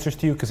submitting answers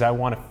to you because I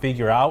want to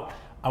figure out.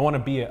 I want to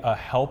be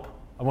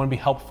I want to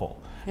be helpful.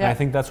 Yeah. And I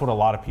think that's what a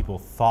lot of people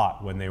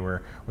thought when they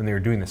were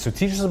doing this. So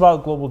teach us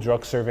about global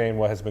drug survey and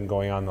what has been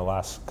going on the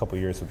last couple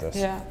of years with this.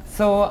 Yeah.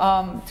 So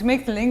to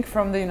make the link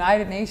from the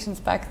United Nations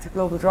back to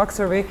global drug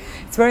survey,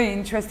 it's very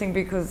interesting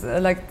because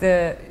like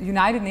the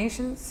United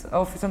Nations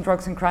Office on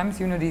Drugs and Crimes,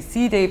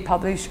 UNODC, they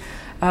publish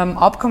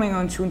upcoming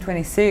on June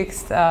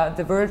 26th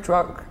the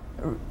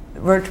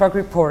World Drug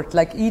Report.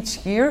 Like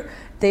each year,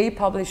 they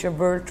publish a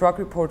World Drug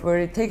Report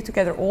where they take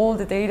together all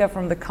the data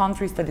from the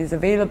countries that is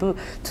available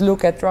to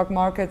look at drug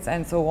markets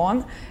and so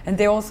on. And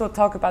they also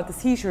talk about the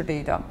seizure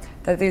data.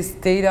 That is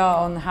data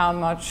on how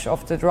much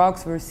of the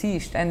drugs were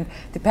seized. And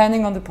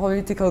depending on the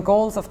political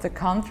goals of the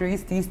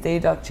countries, these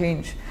data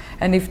change.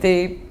 And if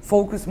they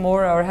focus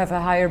more or have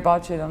a higher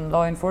budget on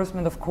law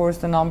enforcement, of course,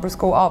 the numbers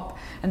go up.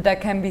 And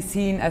that can be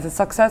seen as a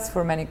success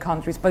for many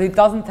countries. But it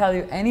doesn't tell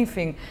you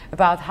anything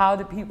about how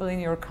the people in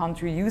your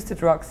country use the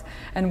drugs.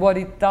 And what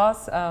it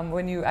does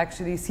when you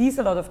actually seize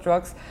a lot of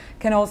drugs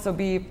can also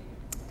be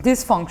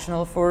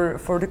dysfunctional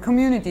for the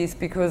communities,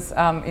 because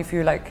if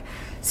you like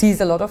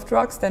seize a lot of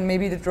drugs, then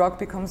maybe the drug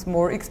becomes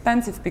more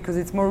expensive because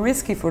it's more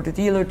risky for the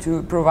dealer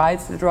to provide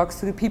the drugs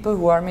to the people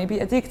who are maybe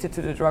addicted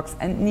to the drugs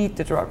and need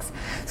the drugs.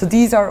 So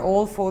these are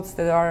all thoughts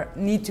that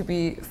need to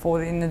be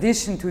thought in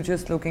addition to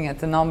just looking at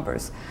the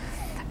numbers.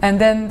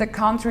 And then the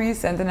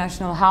countries and the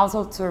national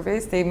household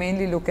surveys, they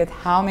mainly look at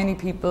how many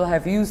people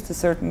have used a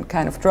certain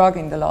kind of drug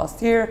in the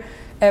last year,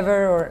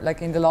 ever, or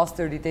like in the last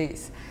 30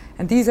 days.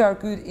 And these are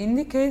good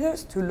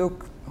indicators to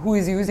look who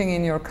is using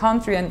in your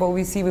country. And what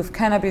we see with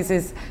cannabis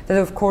is that,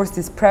 of course,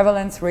 these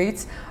prevalence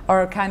rates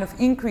are kind of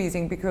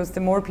increasing because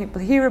the more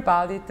people hear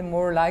about it, the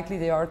more likely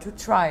they are to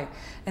try.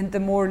 And the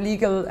more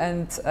legal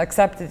and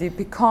accepted it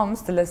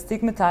becomes, the less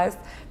stigmatized,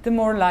 the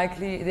more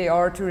likely they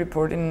are to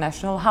report in a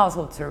national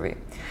household survey.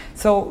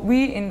 So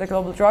we, in the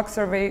Global Drug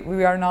Survey,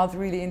 we are not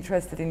really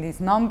interested in these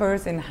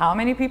numbers, in how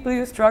many people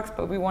use drugs,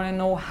 but we want to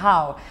know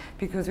how,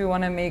 because we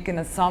want to make an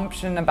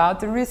assumption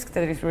about the risk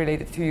that is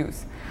related to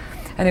use.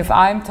 And if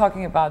I'm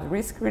talking about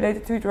risk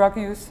related to drug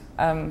use,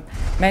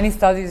 many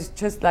studies,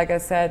 just like I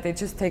said, they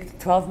just take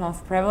the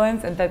 12-month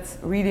prevalence, and that's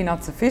really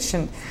not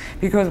sufficient,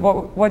 because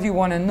what you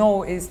want to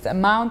know is the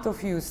amount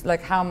of use,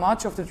 like how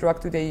much of the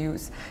drug do they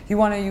use. You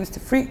want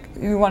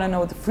to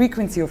know the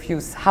frequency of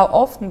use. How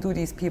often do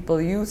these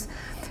people use?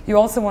 You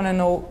also want to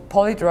know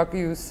polydrug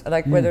use,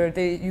 like whether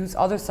they use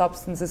other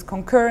substances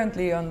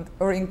concurrently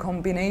or in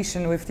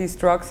combination with these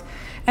drugs.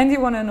 And you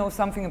want to know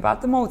something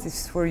about the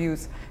motives for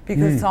use,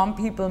 because some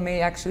people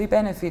may actually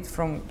benefit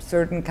from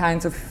certain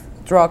kinds of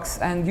drugs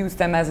and use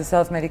them as a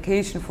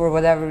self-medication for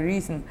whatever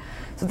reason.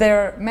 So there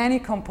are many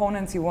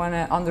components you want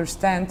to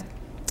understand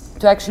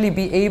to actually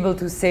be able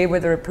to say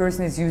whether a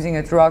person is using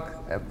a drug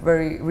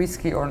very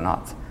risky or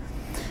not.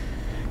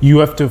 You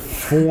have to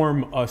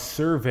form a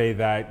survey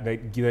that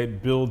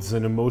builds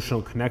an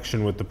emotional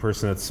connection with the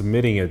person that's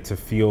submitting it to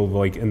feel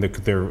like in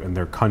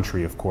their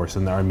country, of course,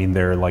 and I mean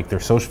their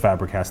social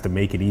fabric has to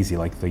make it easy.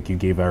 Like you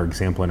gave our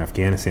example in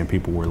Afghanistan,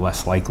 people were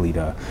less likely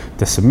to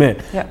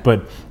submit. Yeah.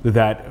 But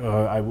that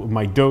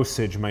my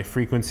dosage, my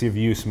frequency of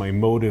use, my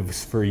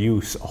motives for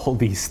use, all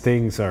these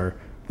things are.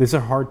 These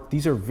are hard.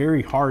 These are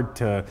very hard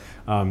to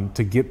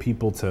get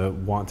people to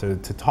want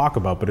to talk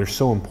about, but are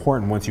so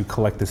important once you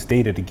collect this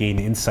data to gain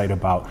insight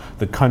about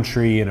the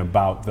country and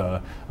about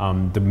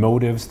the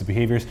motives, the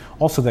behaviors.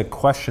 Also, that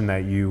question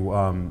that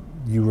you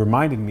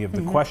reminded me of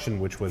the question,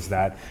 which was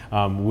that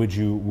would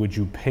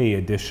you pay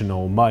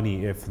additional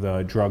money if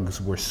the drugs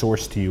were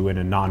sourced to you in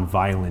a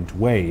non-violent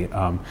way?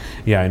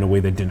 In a way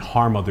that didn't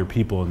harm other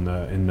people in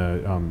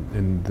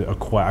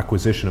the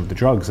acquisition of the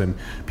drugs. And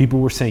people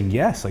were saying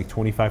yes, like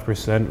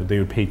 25%. They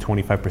would pay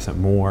 25%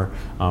 more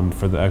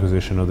for the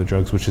acquisition of the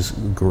drugs, which is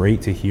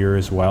great to hear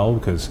as well,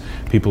 because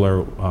people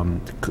are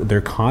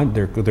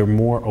they're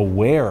more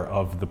aware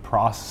of the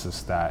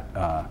processes that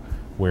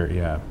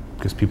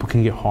because people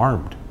can get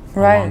harmed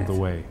along the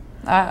way.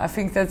 I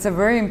think that's a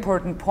very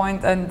important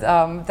point, and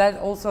that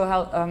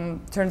also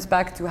turns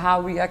back to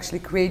how we actually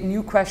create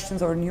new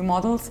questions or new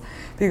models,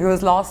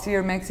 because last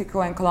year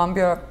Mexico and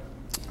Colombia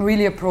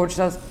really approached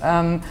us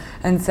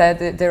and said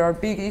that there are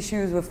big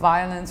issues with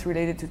violence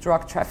related to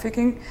drug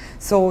trafficking.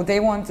 So they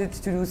wanted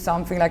to do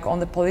something like on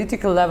the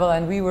political level,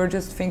 and we were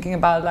just thinking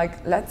about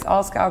like, let's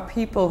ask our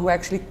people who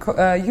actually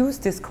use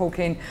this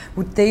cocaine,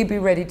 would they be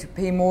ready to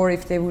pay more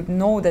if they would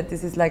know that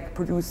this is like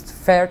produced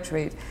fair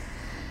trade?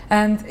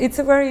 And it's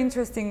a very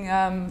interesting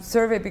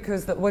survey,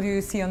 because what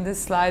you see on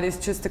this slide is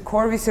just the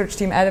core research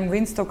team, Adam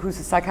Winstock, who's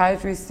a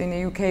psychiatrist in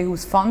the UK,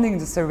 who's funding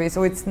the survey.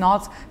 So it's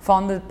not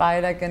funded by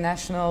like a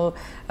national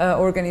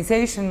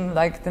organization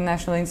like the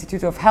National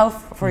Institute of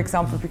Health, for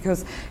example,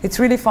 because it's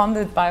really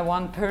funded by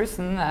one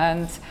person.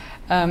 And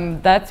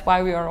that's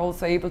why we are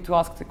also able to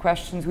ask the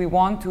questions we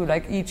want to,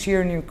 like each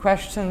year new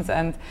questions.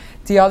 And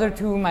the other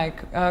two, my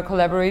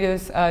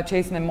collaborators,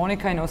 Jason and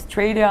Monica in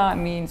Australia,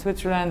 me in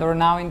Switzerland, or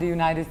now in the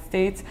United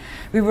States,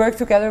 we work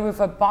together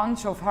with a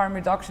bunch of harm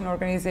reduction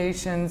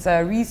organizations,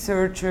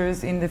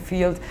 researchers in the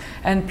field,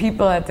 and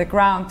people at the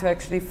ground to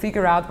actually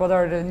figure out what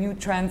are the new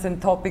trends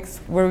and topics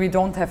where we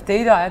don't have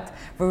data at,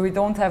 where we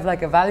don't have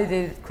like a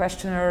validated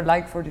questionnaire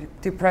like for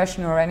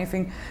depression or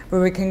anything,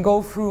 where we can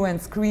go through and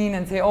screen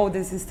and say, oh,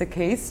 this is the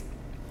case.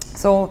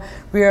 So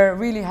we are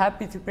really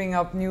happy to bring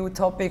up new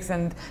topics,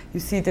 and you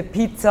see the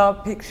pizza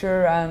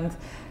picture, and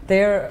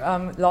there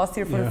last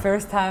year for the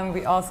first time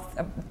we asked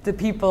the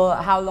people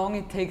how long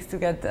it takes to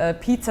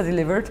get pizza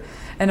delivered,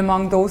 and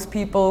among those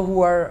people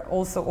who are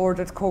also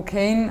ordered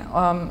cocaine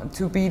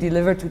to be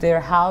delivered to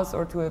their house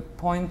or to a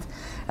point,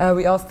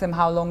 we asked them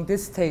how long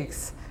this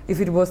takes if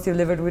it was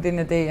delivered within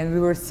a day. And we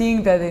were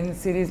seeing that in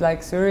cities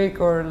like Zurich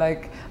or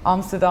like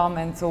Amsterdam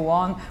and so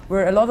on,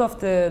 where a lot of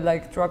the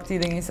like drug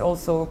dealing is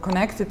also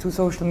connected to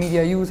social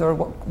media use or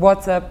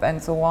WhatsApp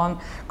and so on,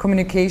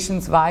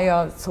 communications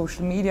via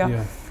social media.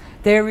 Yeah.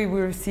 There we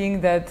were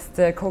seeing that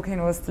the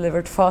cocaine was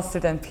delivered faster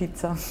than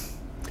pizza.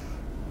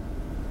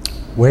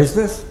 Where's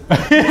this?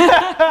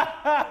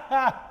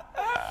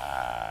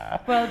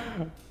 Well,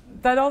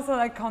 that also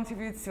like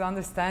contributes to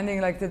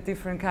understanding like the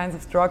different kinds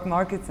of drug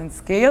markets and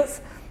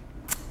scales.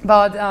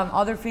 But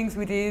other things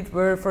we did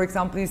were, for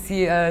example, you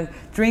see a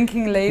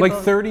drinking label.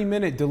 Like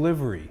 30-minute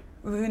delivery.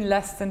 Within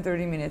less than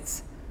 30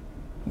 minutes.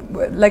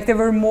 Like there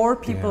were more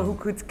people who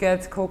could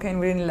get cocaine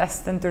within less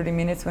than 30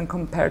 minutes when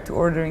compared to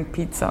ordering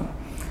pizza.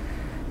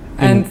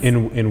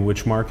 In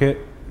which market?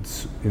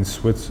 In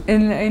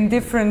Switzerland? In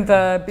different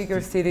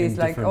bigger cities,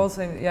 like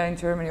also in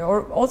Germany,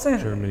 or also in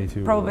Germany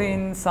too, probably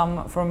in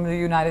some from the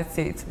United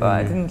States, but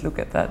I didn't look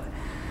at that.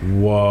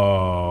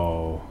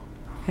 Whoa.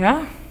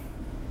 Yeah.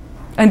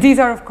 And these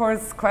are, of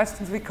course,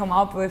 questions we come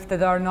up with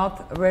that are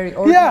not very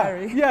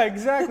ordinary. Yeah,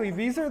 exactly.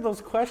 These are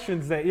those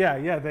questions that,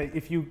 that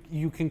if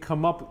you can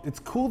come up, it's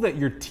cool that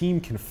your team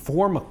can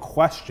form a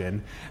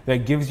question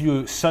that gives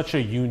you such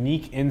a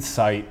unique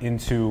insight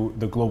into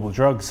the global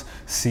drugs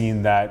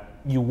scene that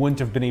you wouldn't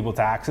have been able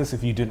to access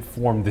if you didn't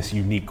form this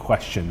unique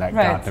question that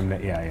got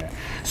them.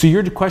 So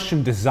your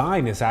question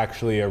design is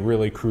actually a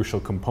really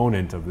crucial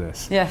component of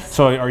this. Yes.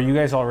 So are you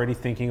guys already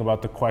thinking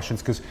about the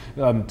questions? Because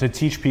to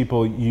teach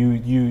people,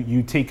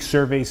 you take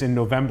surveys in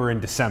November and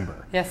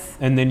December. Yes.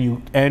 And then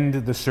you end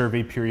the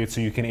survey period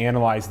so you can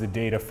analyze the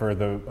data for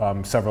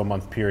the several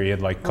month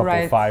period, like couple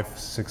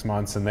 5-6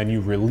 months, and then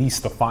you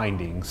release the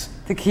findings.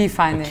 The key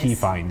findings. The key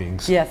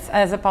findings. Yes,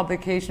 as a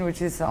publication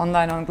which is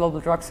online on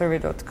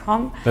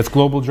globaldrugsurvey.com. That's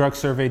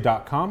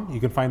globaldrugsurvey.com. You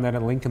can find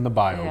that link in the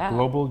bio. Yeah.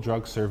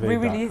 Globaldrugsurvey.com. We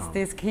released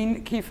these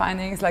key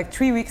findings like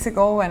 3 weeks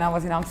ago when I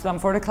was in Amsterdam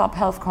for the Club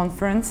Health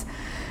Conference.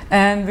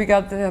 And we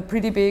got a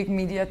pretty big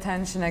media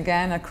attention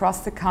again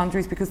across the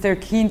countries because they're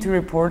keen to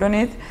report on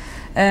it.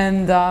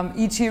 And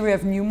each year we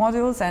have new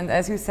modules, and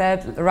as you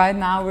said, right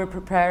now we're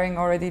preparing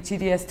already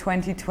GDS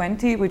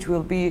 2020, which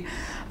will be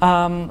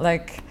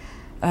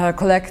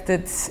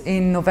collected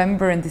in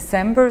November and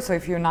December. So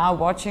if you're now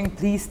watching,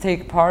 please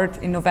take part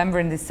in November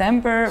and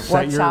December.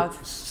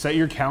 Set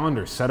your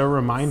calendar, set a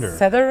reminder.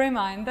 Set a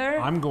reminder.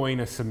 I'm going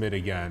to submit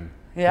again.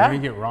 Yeah. We're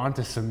going to get Ron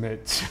to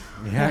submit.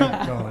 You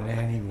ain't going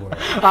anywhere.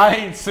 I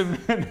ain't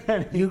submitting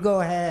anything. You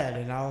go ahead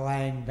and I'll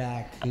line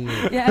back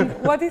here. Yeah,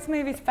 and what is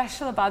maybe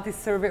special about this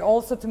survey,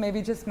 also to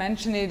maybe just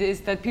mention it,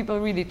 is that people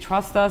really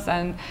trust us,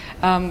 and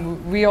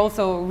we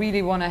also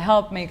really want to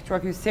help make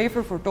drug use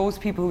safer for those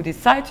people who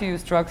decide to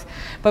use drugs.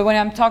 But when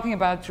I'm talking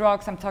about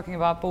drugs, I'm talking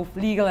about both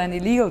legal and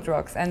illegal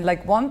drugs. And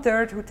like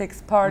 1/3 who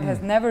takes part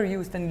has never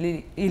used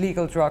an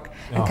illegal drug.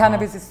 And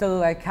cannabis is still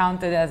like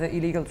counted as an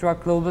illegal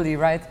drug globally,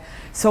 right?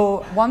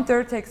 So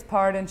 1/3 takes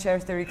part and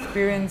shares their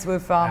experience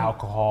with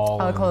alcohol,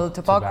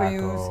 tobacco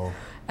use,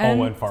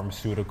 and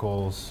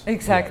pharmaceuticals.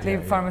 Exactly,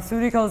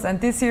 pharmaceuticals. And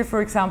this year,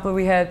 for example,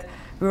 we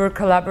were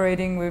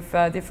collaborating with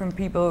different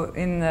people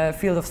in the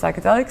field of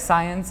psychedelic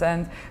science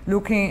and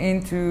looking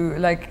into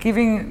like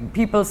giving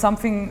people some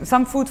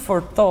food for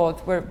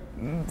thought. Where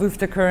with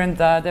the current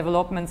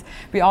developments,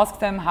 we asked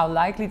them how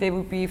likely they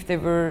would be if they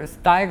were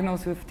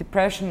diagnosed with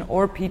depression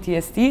or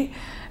PTSD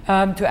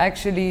to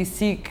actually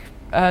seek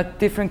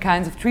different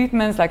kinds of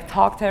treatments like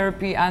talk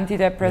therapy,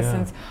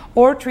 antidepressants,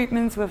 or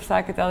treatments with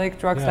psychedelic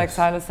drugs like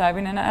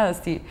psilocybin and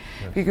LSD.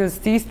 Because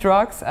these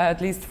drugs,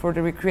 at least for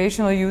the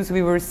recreational use,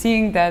 we were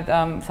seeing that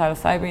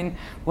psilocybin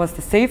was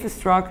the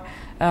safest drug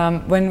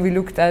when we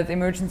looked at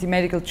emergency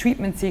medical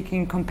treatment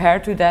seeking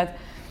compared to that.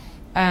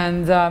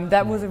 And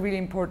that was a really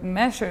important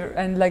measure.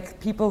 And like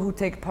people who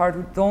take part,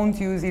 who don't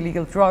use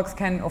illegal drugs,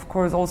 can of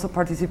course also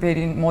participate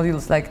in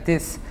modules like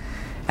this.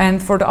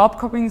 And for the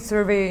upcoming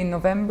survey in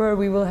November,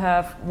 we will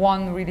have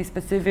one really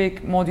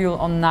specific module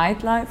on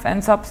nightlife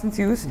and substance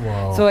use.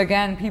 Wow. So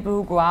again, people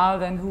who go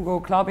out and who go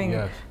clubbing,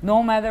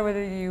 no matter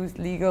whether you use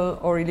legal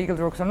or illegal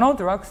drugs or no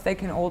drugs, they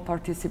can all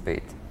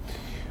participate.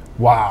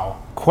 Wow.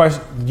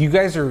 You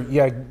guys are,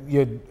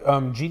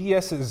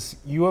 GDS is,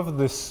 you have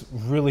this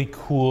really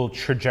cool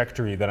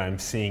trajectory that I'm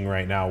seeing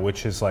right now,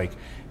 which is like,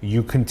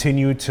 you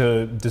continue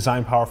to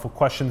design powerful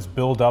questions,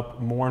 build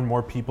up more and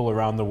more people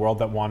around the world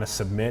that want to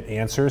submit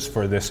answers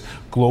for this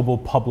global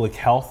public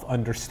health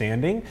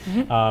understanding.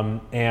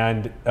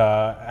 And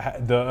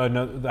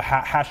the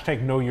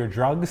hashtag Know Your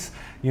Drugs,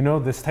 you know,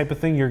 this type of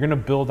thing, you're going to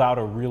build out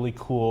a really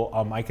cool,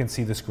 I can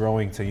see this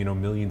growing to, you know,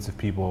 millions of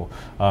people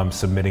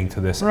submitting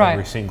to this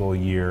every single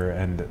year.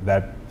 And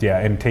that,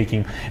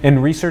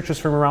 and researchers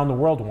from around the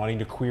world wanting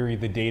to query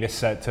the data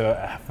set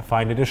to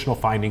find additional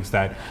findings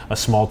that a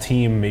small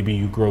team, maybe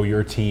you grow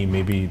your team,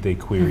 maybe they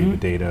query the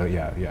data.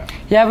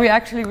 Yeah, we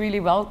actually really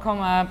welcome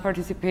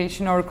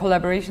participation or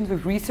collaborations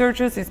with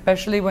researchers,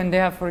 especially when they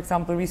have, for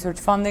example, research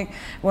funding,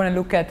 want to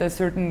look at a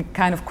certain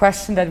kind of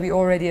question that we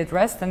already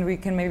addressed, and we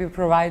can maybe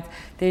provide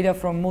data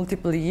from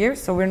multiple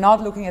years. So we're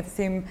not looking at the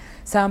same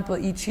sample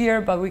each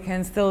year, but we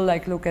can still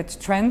like look at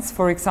trends.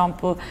 For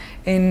example,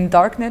 in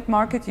darknet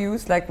market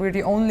use, like we're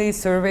the only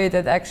survey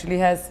that actually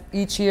has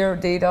each year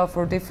data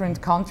for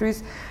different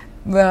countries,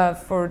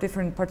 for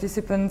different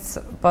participants,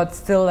 but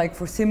still like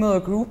for similar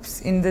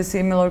groups in the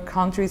similar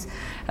countries,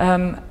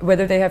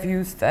 whether they have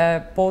used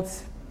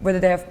whether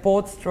they have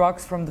bought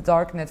drugs from the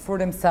darknet for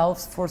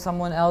themselves, for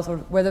someone else, or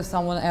whether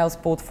someone else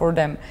bought for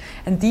them.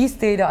 And these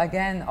data,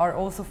 again, are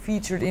also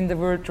featured in the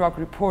World Drug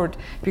Report,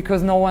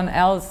 because no one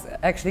else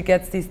actually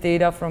gets these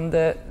data from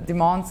the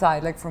demand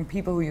side, like from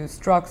people who use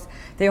drugs.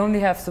 They only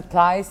have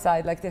supply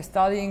side, like they're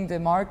studying the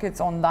markets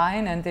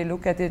online, and they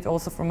look at it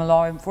also from a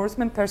law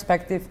enforcement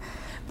perspective.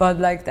 But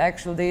like the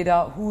actual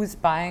data, who is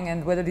buying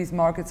and whether these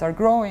markets are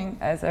growing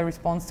as a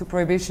response to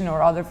prohibition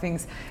or other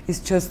things, is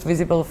just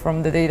visible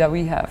from the data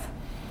we have.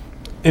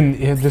 And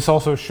this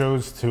also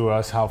shows to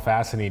us how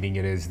fascinating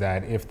it is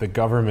that if the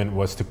government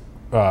was to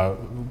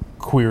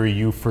query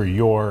you for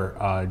your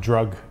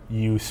drug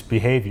use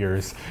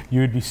behaviors, you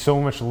would be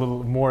so much a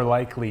little more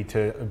likely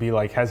to be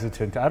like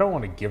hesitant. I don't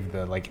want to give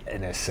the like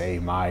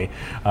NSA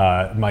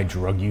my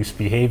drug use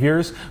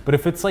behaviors, but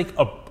if it's like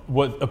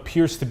what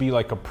appears to be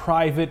like a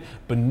private,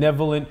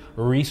 benevolent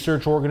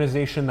research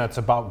organization that's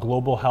about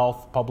global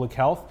health, public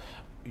health,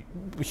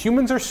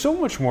 humans are so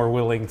much more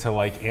willing to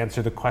like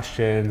answer the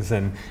questions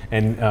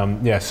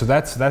so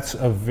that's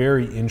a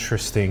very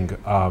interesting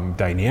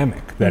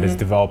dynamic that is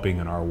developing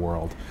in our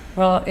world.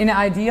 Well, in an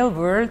ideal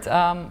world,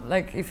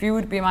 like if you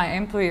would be my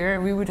employer,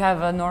 we would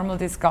have a normal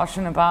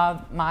discussion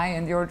about my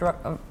and your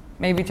drug,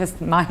 maybe just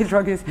my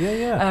drug use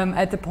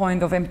at the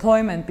point of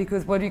employment,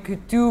 because what you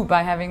could do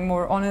by having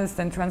more honest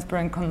and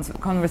transparent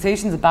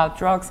conversations about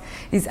drugs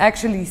is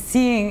actually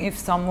seeing if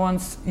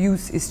someone's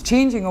use is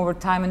changing over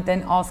time, and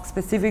then ask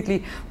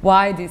specifically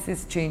why this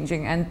is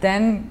changing, and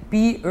then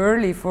be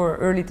early for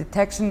early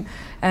detection,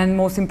 and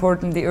most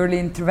importantly early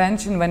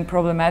intervention when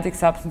problematic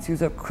substance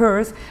use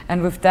occurs.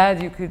 And with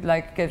that you could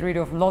like get rid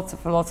of lots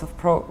of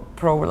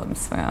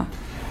problems.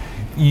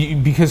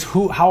 Because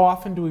how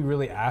often do we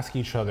really ask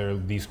each other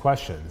these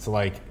questions?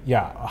 Like,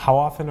 how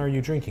often are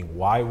you drinking?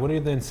 Why? What are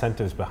the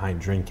incentives behind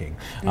drinking?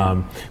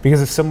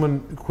 Because if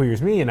someone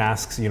queries me and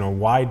asks, you know,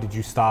 why did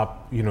you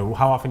stop? You know,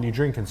 how often do you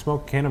drink and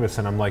smoke cannabis?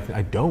 And I'm like,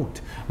 I don't.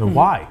 And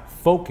why?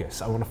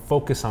 Focus. I want to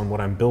focus on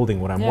what I'm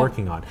building, what I'm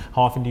working on.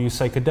 How often do you use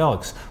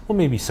psychedelics? Well,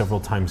 maybe several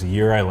times a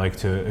year. I like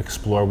to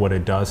explore what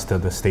it does to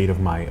the state of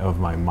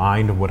my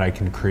mind, what I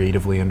can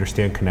creatively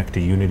understand, connect to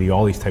unity,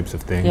 all these types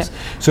of things.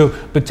 So,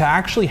 but to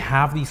actually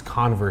have these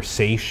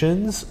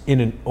conversations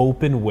in an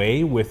open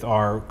way with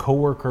our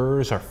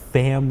coworkers, our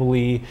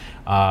family,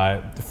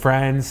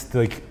 friends,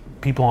 like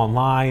people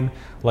online,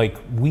 like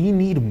we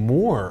need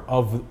more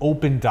of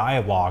open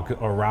dialogue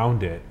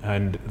around it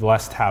and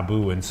less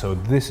taboo. And so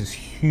this is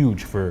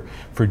huge for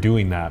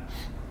doing that.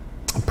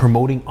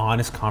 Promoting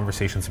honest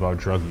conversations about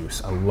drug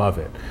use. I love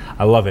it.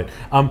 I love it.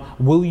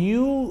 Will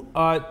you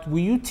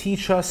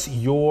teach us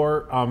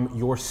your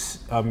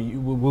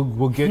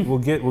we'll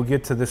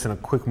get to this in a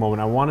quick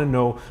moment. I want to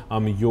know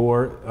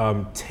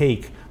your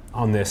take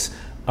on this.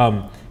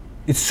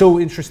 It's so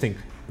interesting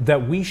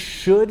that we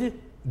should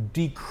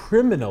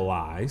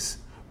decriminalize,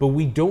 but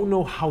we don't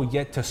know how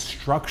yet to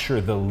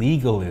structure the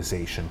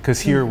legalization, because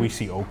here we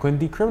see Oakland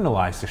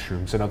decriminalize the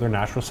shrooms and other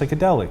natural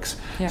psychedelics.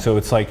 So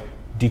it's like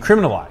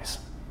decriminalize,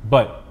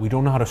 but we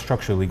don't know how to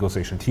structure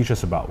legalization. Teach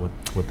us about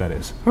what that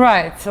is.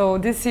 Right. So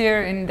this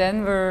year in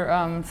Denver,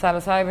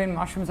 psilocybin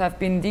mushrooms have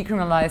been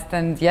decriminalized,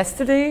 and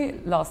yesterday,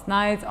 last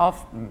night,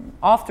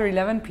 after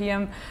 11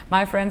 p.m.,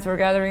 my friends were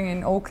gathering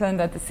in Oakland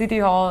at the City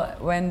Hall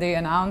when they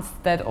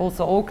announced that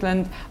also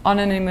Oakland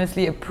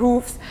unanimously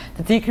approves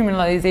the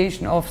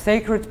decriminalization of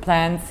sacred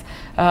plants,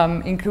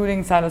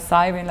 including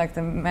psilocybin, like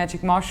the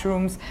magic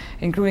mushrooms,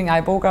 including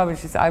iboga,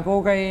 which is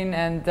ibogaine,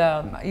 and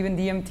even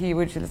DMT,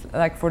 which is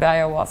like for the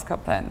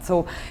ayahuasca plant.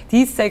 So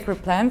these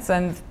sacred plants,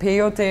 and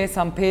peyote,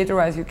 San Pedro,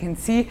 as you can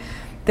see,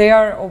 they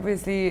are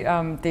obviously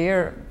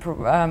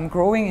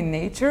growing in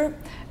nature,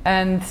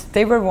 and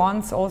they were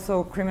once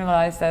also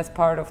criminalized as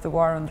part of the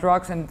war on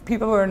drugs, and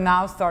people were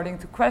now starting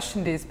to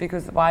question this,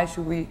 because why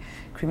should we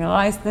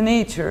criminalize the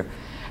nature?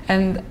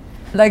 And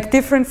like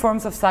different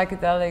forms of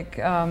psychedelic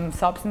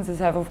substances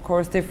have of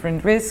course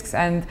different risks,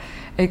 and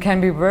it can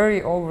be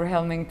very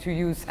overwhelming to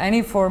use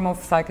any form of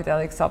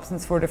psychedelic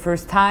substance for the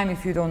first time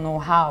if you don't know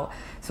how.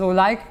 So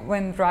like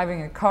when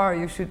driving a car,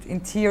 you should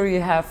in theory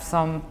have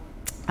some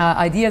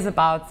ideas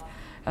about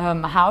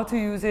how to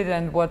use it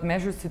and what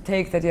measures to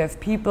take, that you have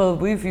people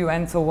with you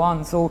and so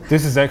on. So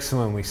this is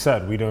excellently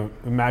said. We don't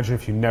imagine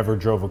if you never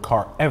drove a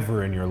car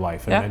ever in your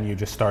life, and then you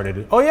just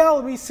started, oh yeah,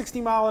 I'll be 60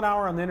 miles an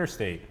hour on the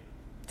interstate.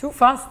 Too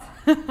fast.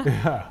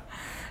 Yeah.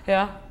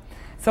 Yeah.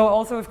 So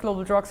also with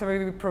Global Drug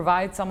Survey, we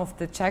provide some of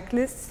the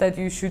checklists that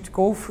you should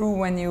go through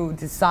when you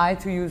decide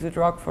to use a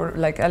drug for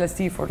like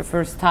LSD for the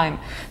first time.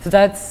 So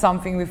that's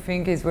something we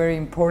think is very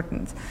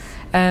important.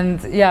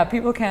 And yeah,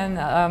 people can,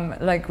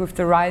 like with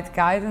the right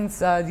guidance,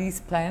 these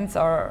plants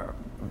are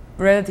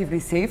relatively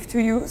safe to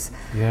use,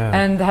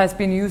 and has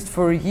been used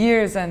for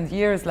years and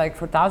years, like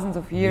for thousands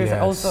of years,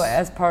 also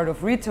as part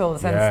of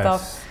rituals and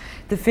stuff.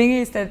 The thing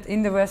is that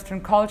in the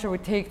Western culture, we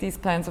take these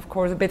plants, of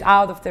course, a bit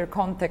out of their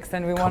context,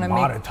 and we want to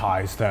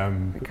commoditize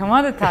them.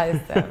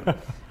 Commoditize them.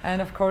 And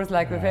of course,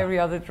 like with every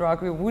other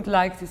drug, we would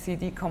like to see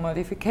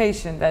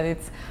decommodification, that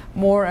it's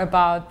more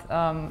about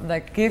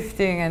like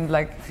gifting, and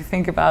like if you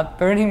think about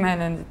Burning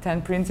Man and the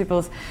 10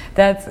 principles,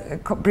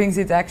 that brings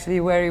it actually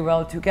very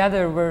well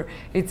together, where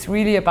it's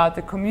really about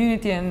the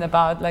community and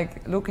about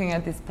like looking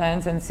at these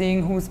plants and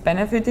seeing who's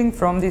benefiting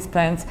from these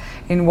plants,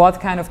 in what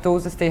kind of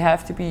doses they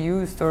have to be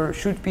used or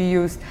should be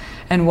used,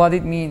 and what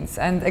it means.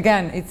 And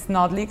again, it's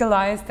not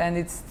legalized, and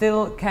it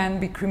still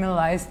can be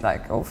criminalized,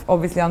 like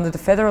obviously under the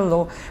federal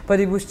law, but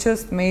it was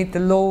just made the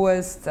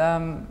lowest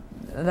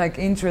like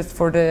interest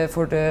for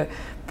the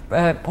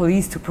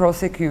police to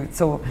prosecute.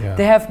 So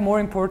they have more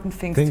important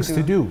things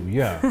to do.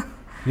 Yeah.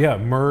 Yeah,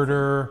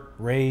 murder,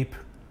 rape.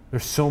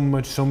 There's so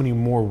many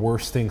more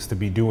worse things to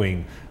be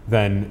doing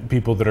than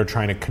people that are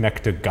trying to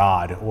connect to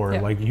God or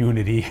like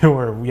unity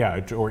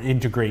or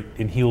integrate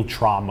and heal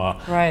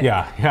trauma. Right.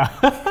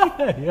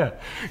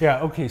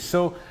 Okay.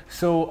 So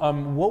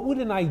what would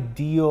an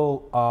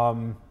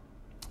ideal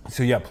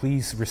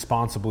please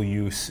responsible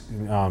use,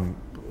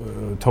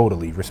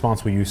 totally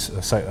responsible use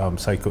with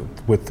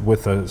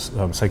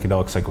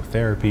psychedelic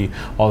psychotherapy,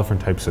 all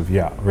different types of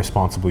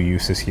responsible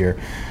uses here.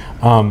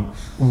 Give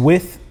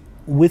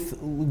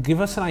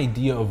us an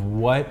idea of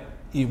what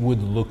it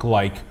would look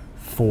like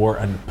for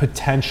a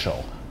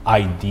potential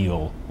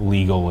ideal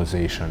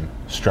legalization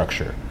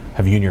structure.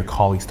 Have you and your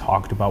colleagues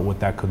talked about what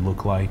that could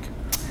look like?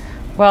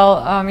 Well,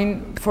 I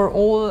mean, for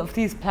all of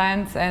these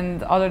plants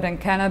and other than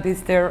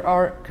cannabis, there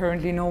are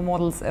currently no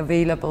models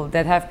available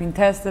that have been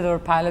tested or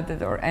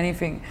piloted or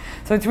anything.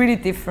 So it's really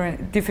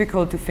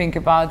difficult to think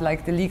about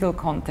like the legal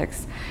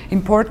context.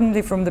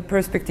 Importantly, from the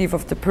perspective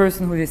of the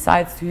person who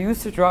decides to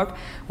use the drug,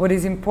 what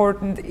is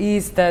important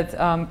is that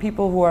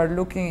people who are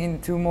looking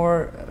into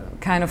more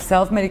kind of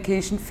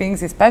self-medication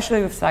things,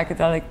 especially with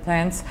psychedelic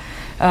plants,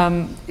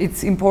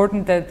 it's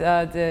important that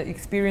the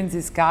experience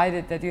is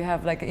guided, that you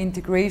have like an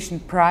integration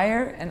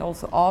prior and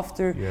also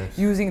after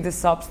using the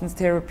substance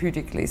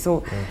therapeutically.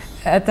 So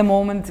at the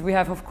moment we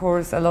have of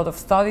course a lot of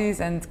studies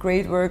and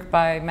great work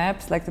by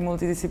MAPS, like the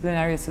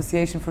Multidisciplinary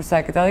Association for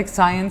Psychedelic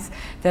Science,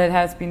 that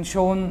has been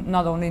shown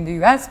not only in the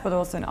US but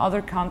also in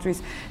other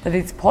countries that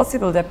it's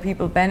possible that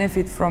people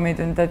benefit from it,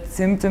 and that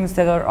symptoms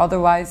that are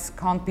otherwise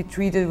can't be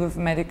treated with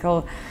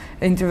medical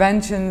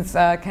interventions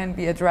can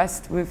be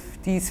addressed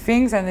with these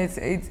things, and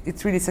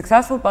it's really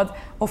successful, but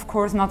of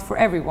course not for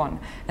everyone,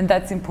 and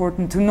that's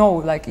important to know.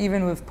 Like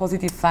even with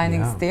positive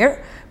findings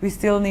there, we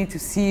still need to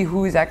see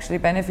who is actually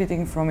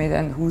benefiting from it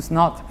and who's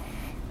not.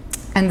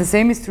 And the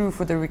same is true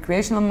for the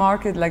recreational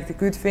market. Like the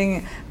good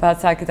thing about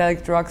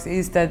psychedelic drugs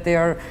is that they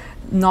are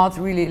not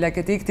really like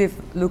addictive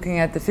looking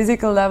at the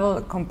physical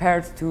level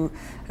compared to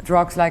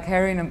drugs like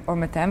heroin or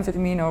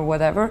methamphetamine or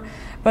whatever,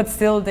 but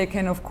still they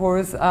can of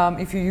course,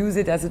 if you use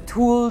it as a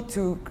tool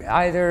to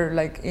either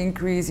like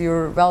increase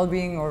your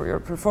well-being or your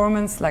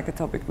performance, like a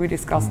topic we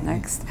discuss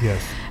next.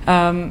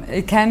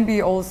 It can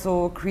be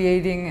also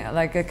creating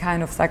like a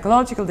kind of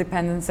psychological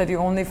dependence, that you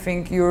only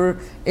think you're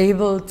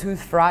able to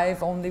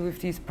thrive only with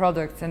these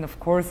products. And of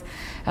course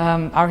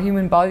our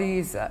human body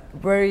is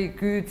very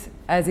good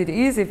as it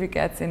is if it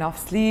gets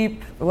enough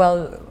sleep,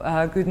 well,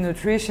 good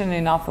nutrition,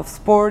 enough of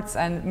sports,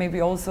 and maybe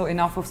also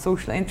enough of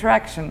social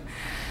interaction.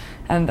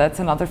 And that's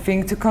another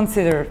thing to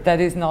consider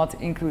that is not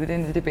included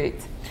in the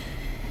debate.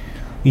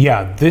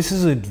 Yeah, this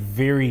is a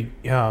very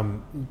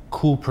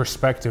cool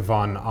perspective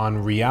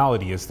on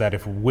reality, is that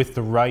if with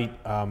the right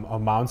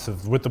amounts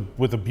of,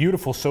 with a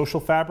beautiful social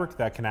fabric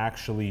that can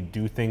actually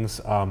do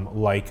things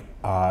like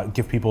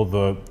give people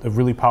the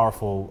really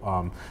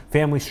powerful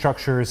family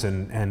structures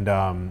and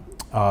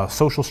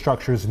social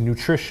structures,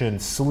 nutrition,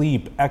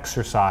 sleep,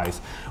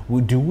 exercise,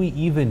 do we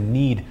even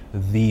need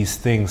these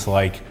things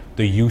like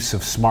the use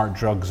of smart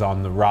drugs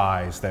on the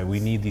rise, that we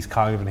need these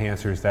cognitive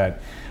enhancers,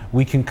 that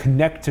we can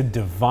connect to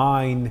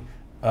divine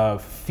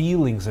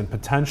feelings and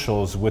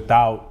potentials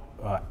without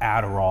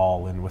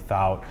Adderall and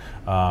without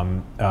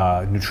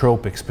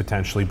nootropics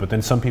potentially? But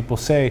then some people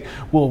say,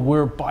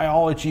 well,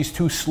 biology's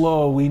too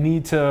slow. We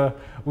need to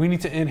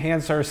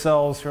enhance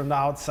ourselves from the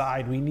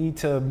outside. We need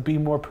to be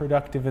more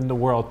productive in the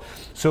world.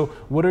 So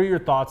what are your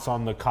thoughts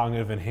on the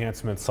cognitive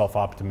enhancement,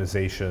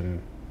 self-optimization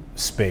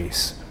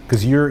space?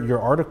 Because your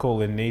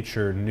article in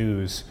Nature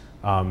News,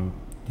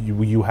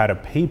 you had a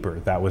paper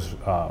that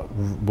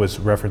was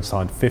referenced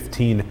on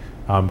 15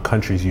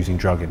 countries using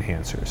drug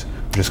enhancers,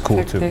 which is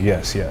cool too.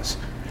 Yes, yes.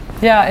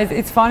 Yeah,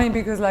 it's funny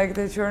because like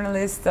the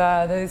journalist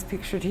that is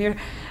pictured here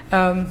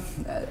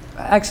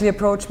actually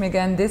approached me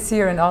again this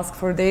year and asked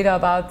for data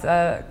about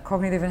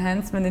cognitive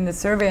enhancement in the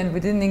survey, and we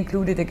didn't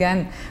include it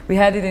again. We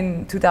had it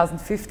in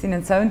 2015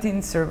 and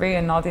 17 survey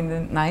and not in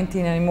the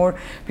 19 anymore,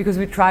 because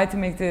we tried to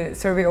make the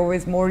survey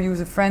always more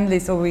user-friendly,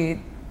 so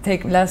we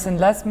take less and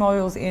less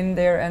modules in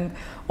there and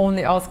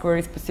only ask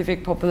very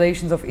specific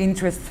populations of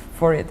interest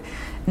for it.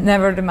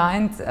 Never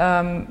mind,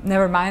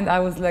 I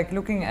was like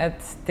looking at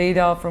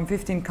data from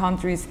 15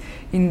 countries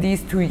in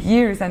these 2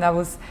 years, and I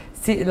was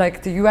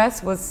like the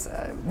US was,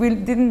 we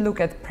didn't look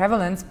at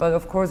prevalence, but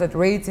of course at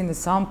rates in the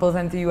samples,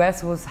 and the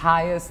US was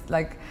highest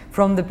like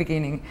from the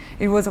beginning.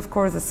 It was of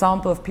course a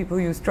sample of people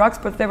who use drugs,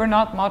 but they were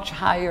not much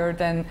higher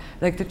than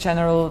like the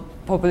general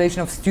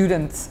population of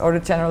students or the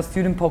general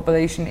student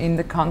population in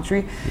the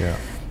country. Yeah.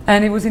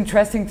 And it was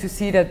interesting to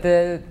see that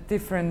the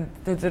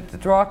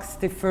drugs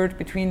differed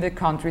between the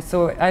countries.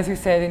 So as you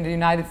said, in the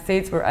United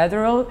States were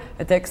Adderall,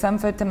 a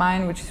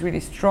dexamphetamine, which is really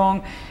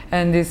strong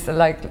and is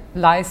like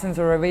licensed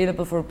or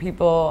available for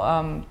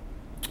people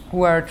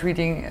who are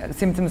treating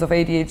symptoms of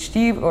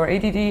ADHD or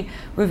ADD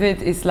with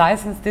it, is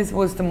licensed. This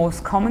was the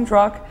most common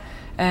drug.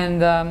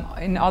 And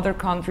in other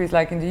countries,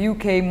 like in the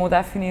UK,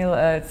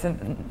 modafinil, it's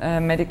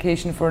a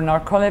medication for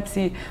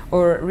narcolepsy,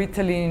 or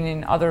Ritalin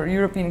in other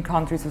European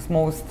countries was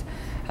most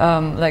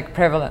like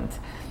prevalent.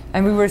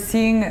 And we were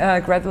seeing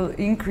a gradual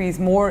increase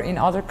more in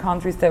other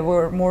countries that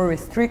were more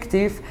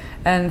restrictive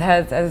and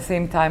had at the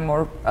same time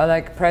more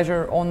like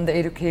pressure on the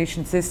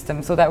education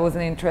system. So that was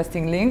an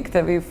interesting link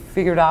that we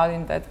figured out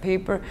in that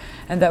paper,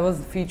 and that was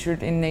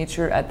featured in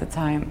Nature at the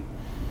time.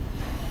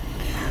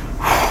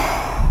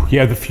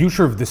 Yeah, the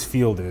future of this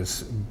field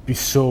is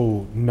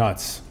so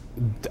nuts.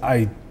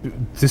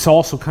 This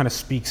also kind of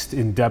speaks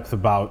in depth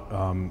about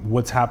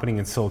what's happening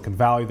in Silicon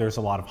Valley. There's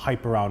a lot of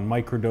hype around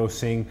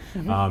microdosing.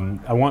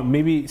 I want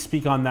maybe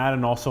speak on that,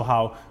 and also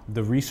how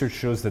the research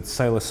shows that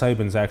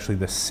psilocybin is actually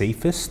the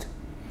safest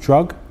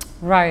drug.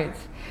 Right.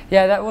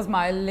 Yeah, that was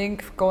my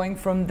link going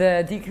from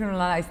the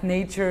decriminalized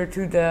nature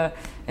to the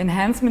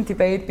enhancement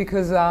debate,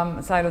 because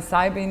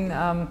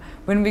psilocybin,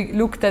 when we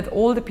looked at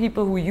all the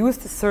people who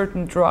used a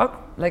certain drug,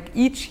 like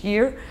each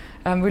year,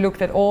 we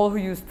looked at all who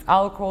used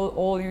alcohol,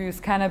 all who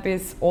used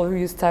cannabis, all who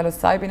used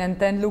psilocybin, and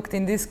then looked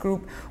in this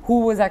group who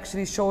was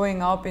actually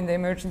showing up in the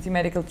emergency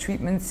medical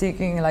treatment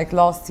seeking like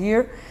last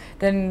year.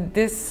 Then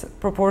this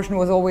proportion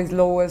was always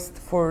lowest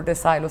for the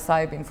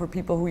psilocybin, for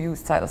people who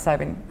used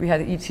psilocybin. We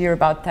had each year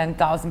about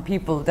 10,000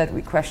 people that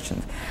we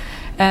questioned.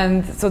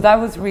 And so that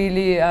was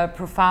really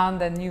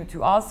profound and new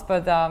to us,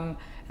 but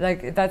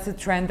like that's a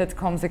trend that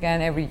comes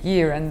again every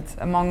year. And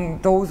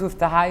among those with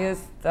the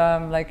highest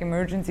like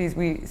emergencies,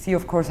 we see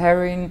of course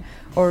heroin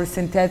or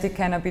synthetic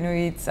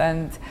cannabinoids,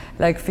 and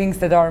like things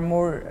that are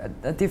more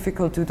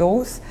difficult to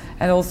dose,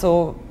 and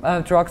also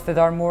drugs that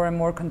are more and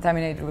more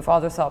contaminated with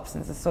other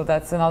substances. So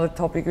that's another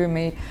topic we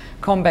may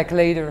come back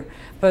later.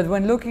 But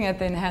when looking at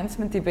the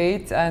enhancement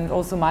debate and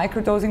also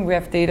microdosing, we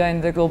have data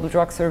in the Global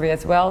Drug Survey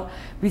as well.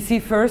 We see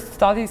first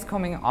studies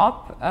coming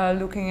up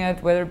looking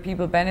at whether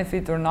people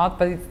benefit or not,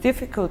 but it's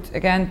difficult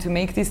again to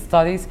make these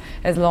studies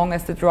as long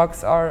as the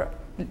drugs are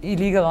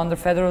illegal under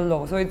federal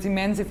law. So it's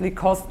immensely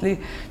costly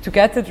to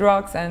get the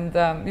drugs,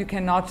 and you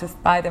cannot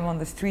just buy them on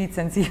the streets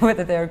and see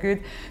whether they are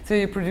good. So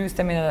you produce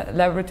them in a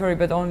laboratory,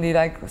 but only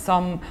like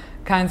some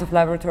kinds of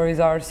laboratories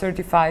are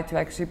certified to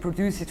actually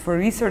produce it for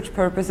research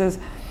purposes.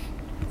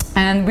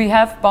 And we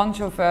have a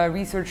bunch of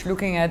research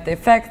looking at the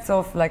effects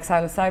of like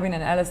psilocybin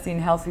and LSD in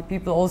healthy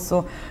people,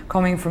 also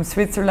coming from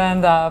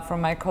Switzerland,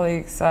 from my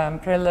colleagues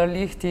Preller,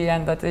 Lichti,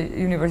 and at the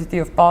University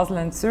of Basel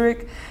and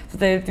Zurich. So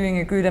they're doing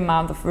a good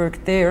amount of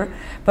work there.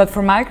 But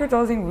for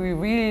microdosing, we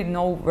really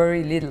know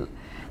very little.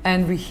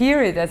 And we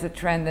hear it as a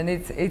trend, and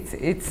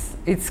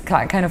it's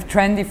kind of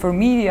trendy for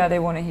media. They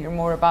want to hear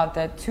more about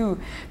that too.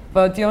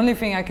 But the only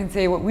thing I can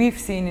say, what we've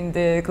seen in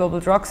the global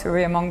drug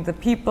survey among the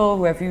people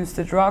who have used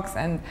the drugs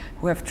and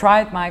who have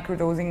tried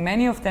microdosing,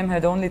 many of them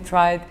had only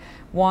tried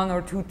 1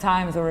 or 2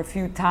 times or a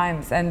few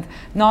times, and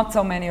not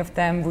so many of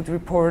them would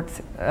report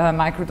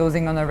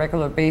microdosing on a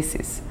regular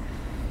basis.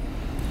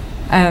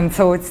 And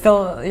so it's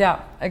still,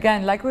 yeah,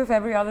 again, like with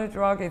every other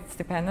drug, it's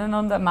dependent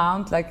on the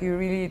amount. Like you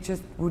really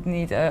just would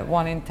need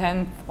 1 in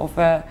 10 of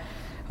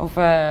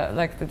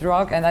like the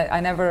drug, and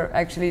I never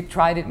actually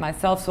tried it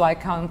myself, so I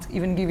can't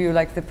even give you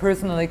like the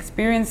personal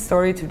experience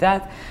story to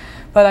that.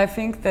 But I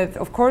think that,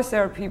 of course,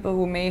 there are people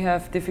who may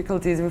have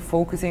difficulties with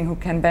focusing who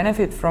can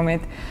benefit from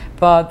it,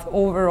 but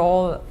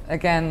overall,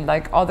 again,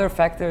 like other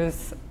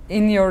factors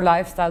in your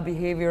lifestyle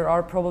behavior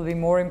are probably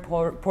more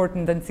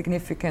important and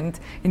significant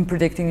in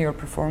predicting your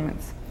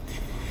performance.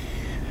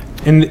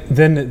 And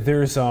then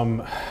there's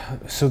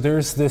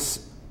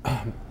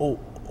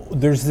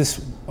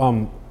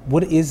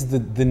what is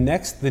the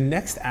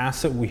next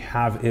asset we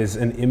have is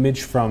an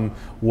image from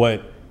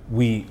what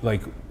we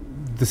like.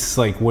 This is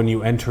like when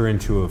you enter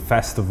into a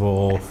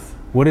festival. Yes.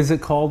 What is it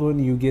called when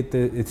you get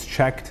it's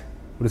checked?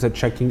 What is that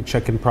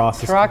check-in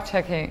process? Drug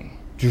checking.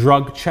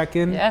 Drug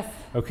check-in? Yes.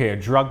 Okay, a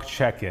drug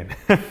check-in.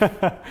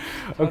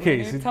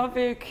 Okay, so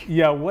topic.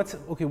 Yeah,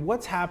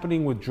 what's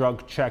happening with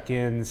drug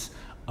check-ins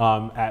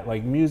at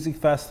like music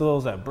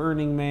festivals, at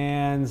Burning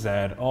Man's,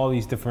 at all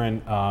these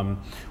different,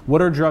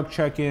 what are drug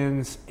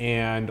check-ins,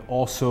 and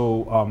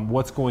also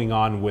what's going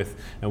on with,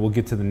 and we'll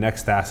get to the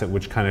next asset,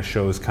 which kind of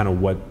shows kind of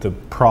what the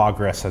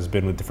progress has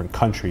been with different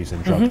countries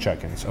in drug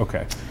check-ins.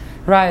 Okay.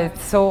 Right,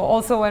 so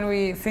also when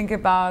we think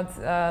about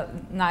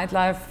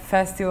nightlife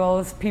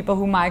festivals, people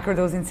who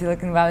microdose in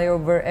Silicon Valley or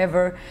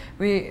wherever,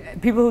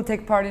 people who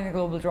take part in the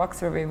global drug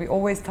survey, we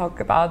always talk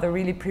about a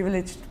really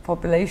privileged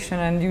population,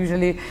 and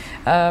usually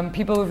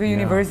people with a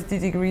university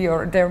degree,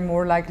 or they're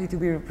more likely to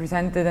be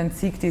represented and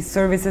seek these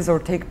services or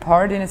take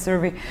part in a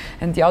survey,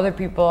 and the other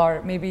people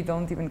are maybe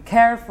don't even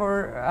care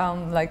for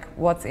like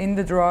what's in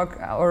the drug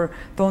or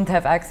don't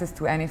have access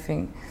to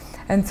anything.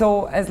 And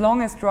so as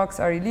long as drugs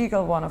are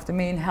illegal, one of the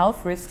main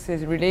health risks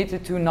is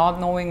related to not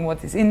knowing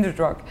what is in the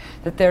drug,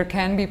 that there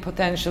can be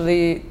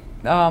potentially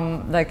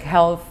like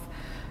health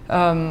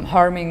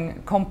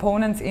harming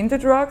components in the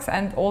drugs,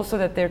 and also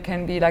that there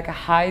can be like a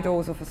high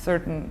dose of a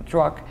certain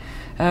drug,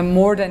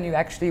 more than you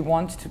actually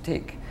want to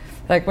take.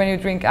 Like when you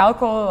drink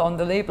alcohol, on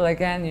the label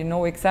again, you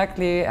know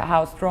exactly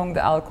how strong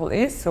the alcohol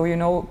is, so you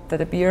know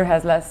that a beer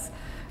has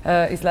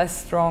is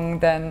less strong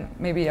than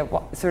maybe a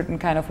certain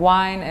kind of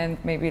wine, and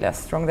maybe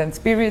less strong than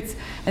spirits,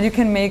 and you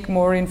can make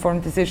more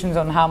informed decisions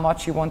on how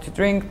much you want to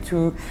drink.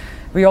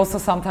 We also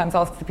sometimes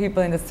ask the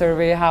people in the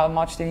survey how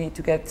much they need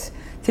to get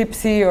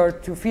tipsy or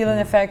to feel an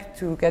effect,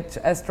 to get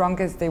as drunk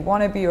as they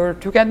want to be, or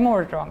to get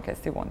more drunk as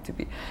they want to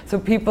be. So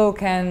people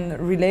can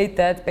relate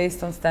that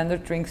based on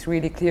standard drinks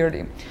really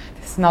clearly.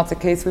 This is not the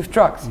case with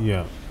drugs.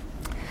 Yeah.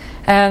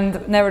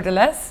 And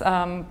nevertheless,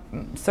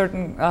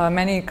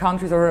 many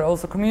countries or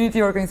also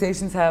community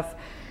organizations have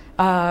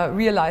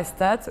realized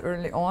that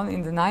early on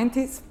in the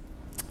 90s,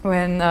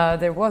 when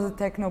there was a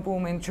techno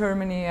boom in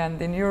Germany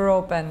and in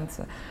Europe, and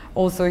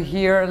also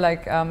here,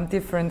 like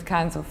different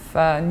kinds of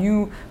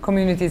new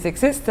communities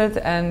existed,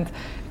 and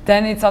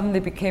then it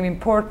suddenly became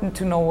important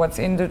to know what's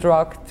in the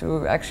drug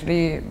to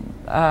actually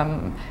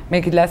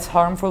make it less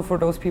harmful for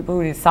those people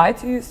who decide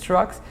to use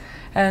drugs.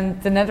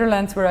 And the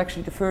Netherlands were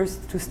actually the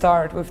first to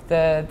start with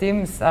the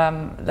DIMS,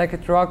 like a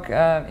drug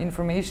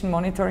information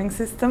monitoring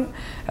system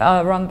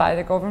run by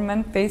the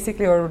government,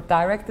 basically, or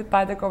directed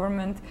by the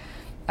government.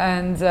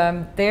 And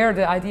there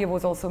the idea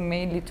was also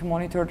mainly to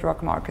monitor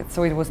drug markets.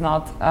 So it was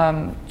not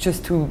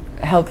just to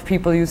help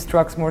people use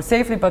drugs more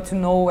safely, but to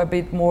know a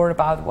bit more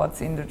about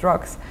what's in the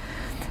drugs.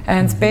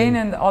 And Spain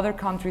and other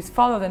countries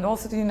followed, and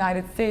also the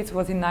United States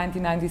was in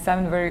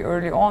 1997 very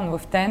early on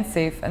with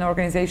DanceSafe, an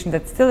organization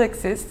that still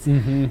exists.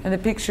 And the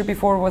picture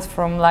before was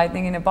from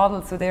Lightning in a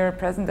Bottle, so they are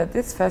present at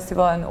this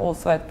festival and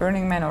also at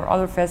Burning Man or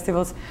other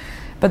festivals,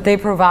 but they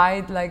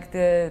provide like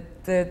the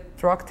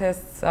drug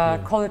tests,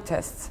 color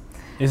tests.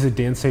 Is it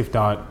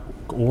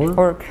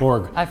dancesafe.org?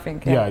 Org, I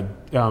think.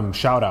 Yeah,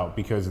 shout out,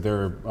 because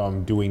they're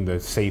doing the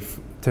safe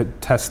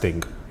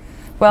testing.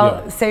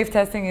 Well, safe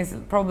testing is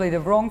probably the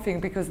wrong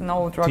thing, because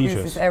no drug use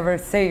is ever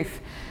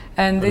safe.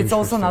 And it's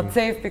also not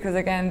safe because,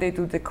 again, they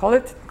do the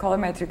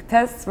colorimetric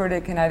tests where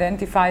they can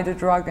identify the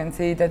drug and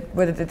say that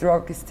whether the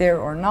drug is there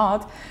or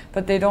not,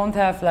 but they don't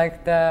have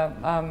like the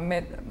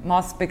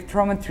mass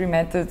spectrometry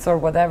methods or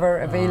whatever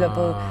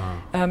available,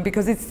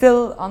 because it's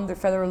still under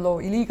federal law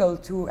illegal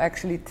to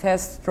actually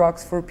test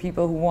drugs for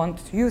people who want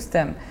to use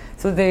them.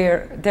 So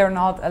they're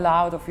not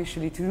allowed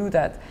officially to do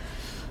that.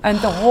 And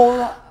the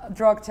whole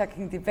drug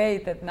checking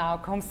debate that now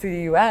comes to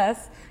the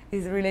US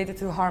is related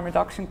to harm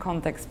reduction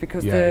context,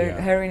 because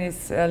heroin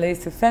is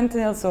laced with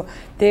fentanyl. So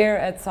there,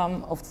 at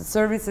some of the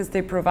services,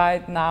 they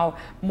provide now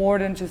more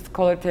than just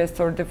color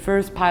tests, or the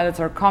first pilots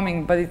are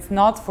coming, but it's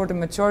not for the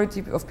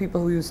majority of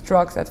people who use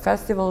drugs at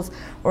festivals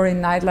or in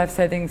nightlife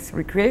settings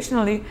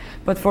recreationally,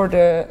 but for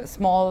the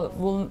small,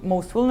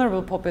 most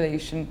vulnerable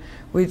population,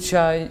 which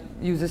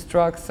uses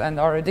drugs and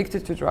are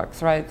addicted to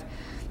drugs, right?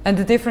 And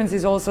the difference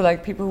is also,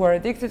 like, people who are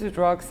addicted to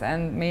drugs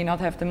and may not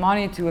have the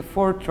money to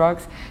afford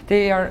drugs,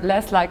 they are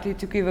less likely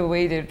to give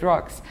away their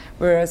drugs.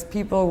 Whereas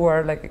people who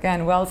are, like,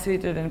 again,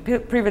 well-suited and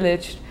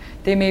privileged,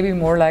 they may be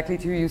more likely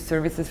to use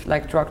services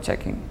like drug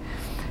checking.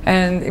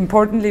 And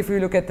importantly, if we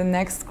look at the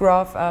next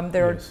graph,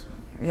 there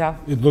are,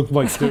 It looked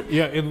like,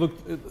 it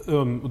looked,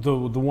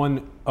 the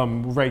one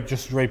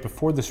right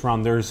before this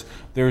round, there's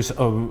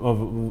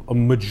a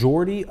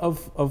majority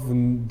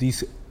of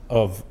these,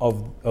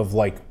 of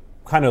like,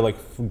 kind of like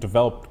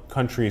developed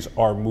countries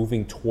are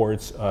moving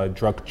towards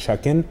drug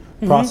check-in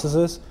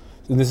processes,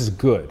 and this is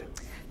good.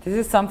 This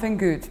is something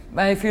good.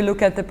 If you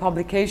look at the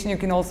publication, you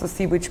can also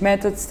see which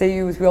methods they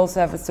use. We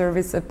also have a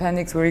service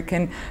appendix where you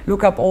can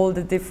look up all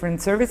the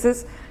different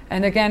services.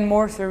 And again,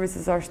 more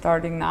services are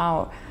starting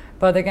now.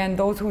 But again,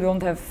 those who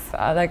don't have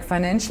like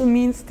financial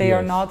means, they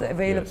are not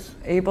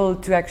able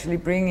to actually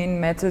bring in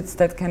methods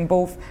that can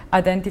both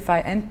identify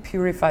and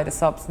purify the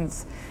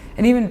substance.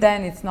 And even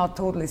then, it's not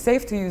totally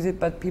safe to use it,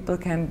 but people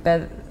can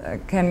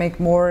make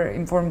more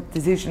informed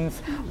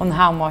decisions on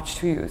how much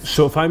to use.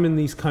 So if I'm in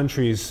these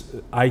countries,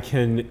 I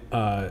can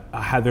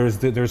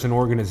there's an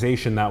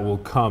organization that will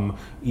come,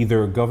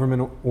 either a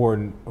government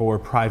or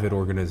private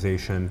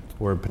organization,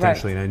 or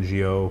potentially an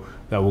NGO,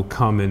 that will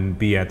come and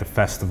be at the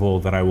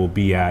festival that I will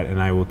be at,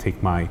 and I will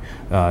take my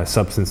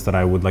substance that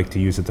I would like to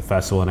use at the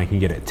festival, and I can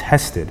get it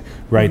tested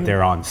right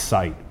there on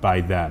site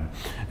by them.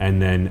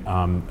 And then,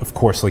 of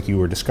course, like you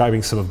were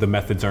describing, some of the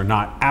methods are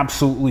not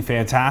absolutely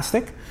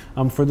fantastic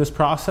for this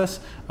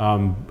process,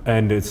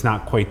 and it's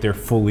not quite there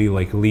fully,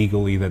 like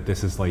legally, that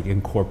this is like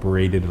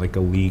incorporated like a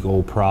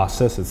legal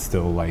process. It's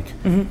still like,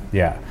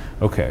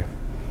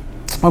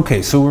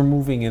 Okay, so we're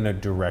moving in a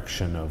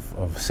direction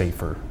of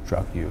safer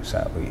drug use,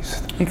 at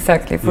least.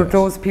 Exactly, for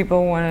those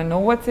people who want to know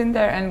what's in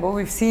there. And what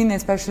we've seen,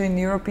 especially in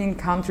European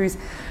countries,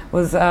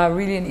 was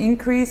really an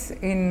increase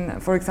in,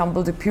 for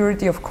example, the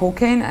purity of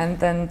cocaine, and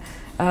then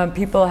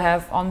people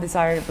have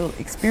undesirable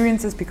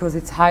experiences because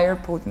it's higher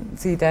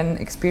potency than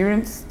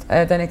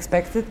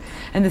expected.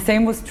 And the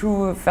same was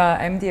true of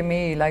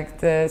MDMA, like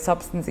the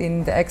substance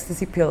in the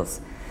ecstasy pills.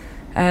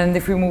 And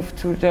if we move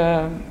to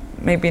the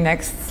maybe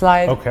next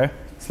slide. Okay.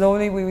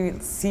 Slowly we will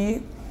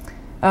see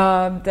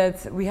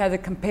that we had a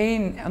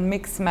campaign on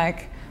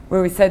Mixmag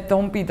where we said,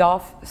 don't be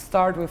daft,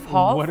 start with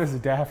half. What does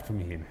daft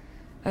mean?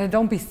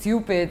 Don't be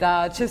stupid,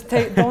 just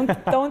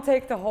don't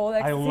take the whole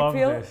ecstasy pill. I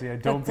love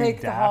this, don't be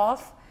take daft. The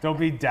half. Don't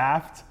be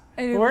daft.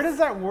 Where does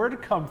that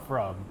word come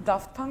from?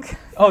 Daft Punk?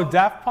 Oh,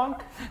 Daft Punk?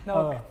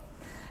 No,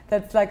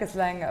 that's like a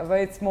slang, but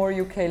it's more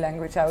UK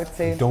language, I would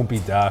say. Don't be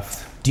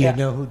daft. Do you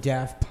know who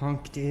Daft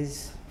Punk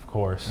is? Of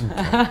course.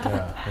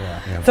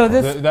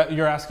 So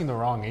you're asking the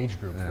wrong age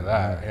group for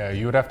that. Yeah,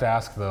 you would have to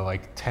ask the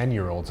like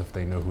 10-year-olds if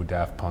they know who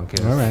Daft Punk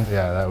is. All right.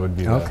 Yeah, that would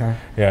be okay.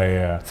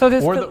 Yeah. So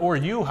or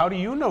you, how do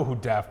you know who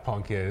Daft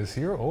Punk is?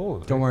 You're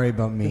old. Don't worry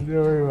about me. Don't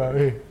worry about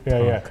me.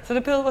 Yeah. So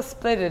the pill was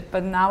splitted,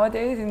 but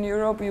nowadays in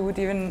Europe you would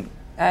even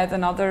add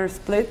another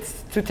split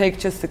to take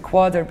just a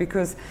quarter,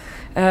 because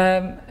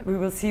we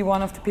will see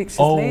one of the pictures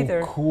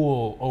later. Oh,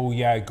 cool. Oh,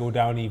 yeah, go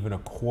down even a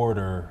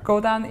quarter. Go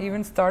down,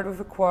 even start with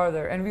a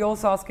quarter. And we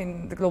also ask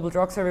in the Global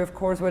Drug Survey, of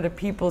course, whether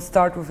people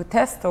start with a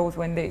test dose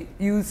when they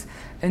use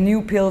a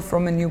new pill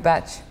from a new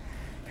batch,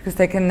 because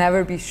they can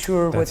never be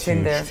sure what's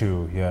in there. That's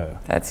huge too, yeah.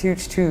 That's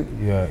huge too.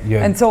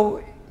 Yeah. And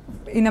so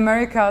in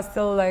America,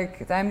 still, like,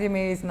 the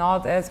MDMA is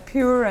not as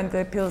pure and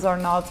the pills are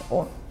not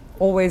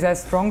always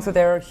as strong, so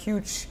there are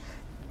huge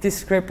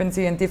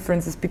discrepancy and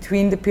differences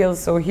between the pills.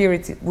 So here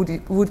it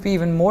would be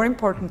even more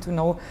important to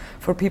know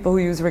for people who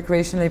use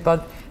recreationally.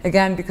 But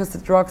again, because the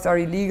drugs are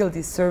illegal,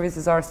 these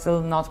services are still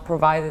not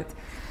provided,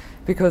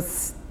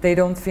 because they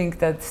don't think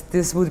that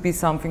this would be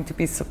something to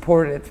be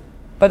supported.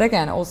 But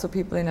again, also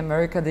people in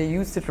America, they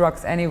use the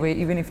drugs anyway,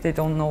 even if they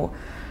don't know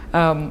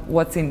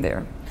what's in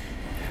there.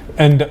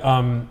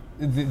 And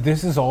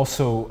this is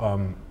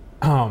also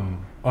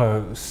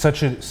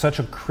such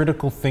a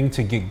critical thing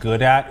to get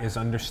good at, is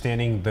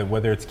understanding that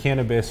whether it's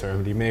cannabis or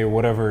MDMA or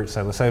whatever,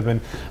 psilocybin,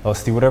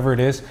 LSD, whatever it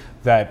is,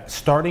 that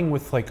starting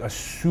with like a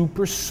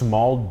super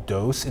small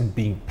dose and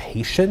being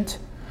patient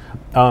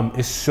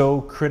is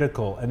so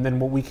critical. And then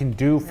what we can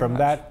do from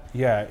that,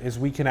 is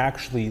we can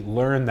actually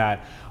learn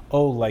that,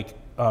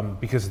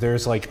 because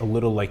there's like a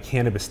little like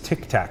cannabis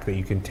Tic Tac that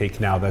you can take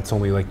now that's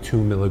only like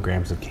 2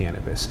 milligrams of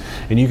cannabis.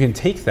 And you can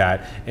take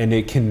that and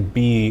it can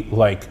be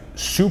like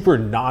super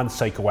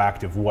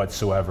non-psychoactive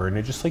whatsoever. And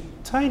it just like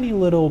tiny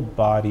little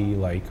body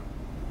like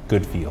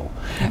good feel.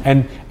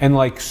 And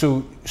like,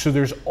 so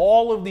there's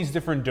all of these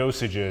different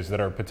dosages that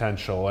are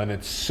potential, and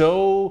it's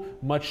so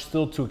much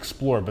still to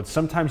explore, but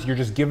sometimes you're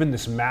just given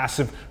this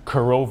massive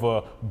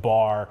Kurova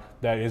bar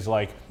that is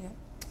like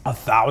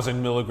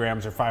 1,000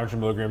 milligrams or 500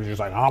 milligrams, you're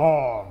just like,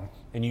 oh,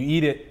 and you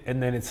eat it,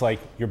 and then it's like,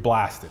 you're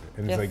blasted.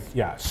 And it's like,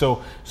 yeah,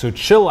 so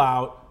chill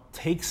out,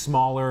 take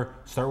smaller,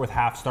 start with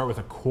half, start with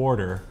a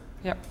quarter.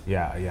 Yep.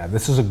 Yeah,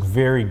 this is a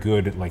very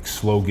good like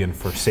slogan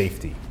for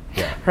safety.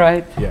 Yeah.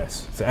 Right.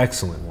 Yes, it's an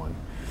excellent one.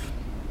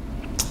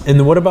 And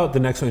then what about the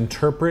next one?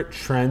 Interpret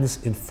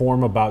trends,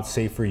 inform about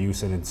safer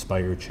use, and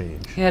inspire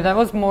change. Yeah, that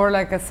was more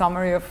like a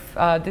summary of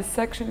this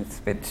section. It's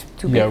a bit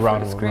too big for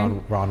the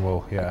screen. Ron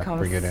will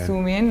bring it in.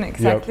 Zoom in,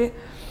 exactly. Yep.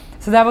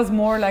 So that was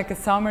more like a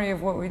summary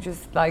of what we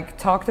just like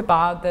talked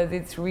about, that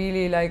it's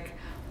really like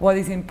what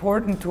is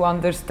important to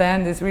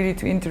understand is really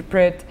to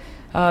interpret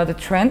the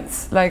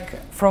trends, like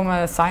from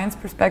a science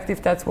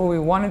perspective. That's what we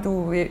want to do.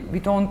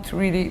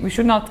 We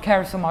should not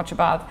care so much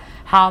about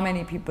how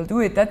many people do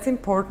it. That's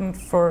important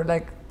for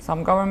like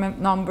some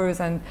government numbers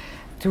and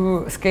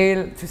to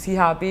scale to see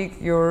how big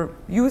your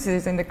use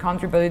is in the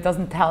country, but it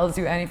doesn't tell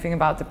you anything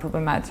about the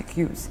problematic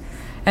use.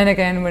 And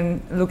again,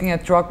 when looking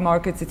at drug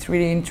markets, it's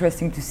really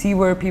interesting to see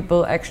where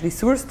people actually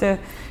source the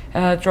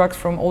drugs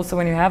from. Also,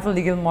 when you have a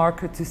legal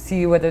market, to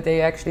see whether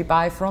they actually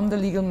buy from the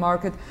legal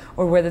market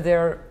or whether there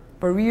are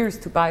barriers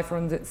to buy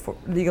from the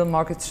legal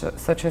markets,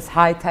 such as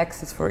high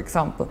taxes, for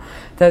example,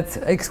 that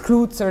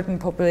exclude certain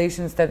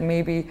populations that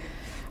maybe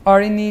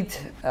are in need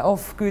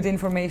of good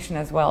information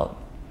as well.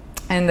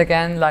 And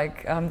again,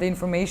 like the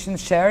information,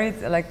 share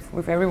it like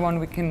with everyone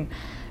we can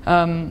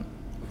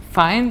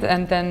find,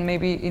 and then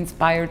maybe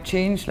inspire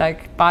change,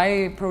 like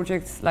by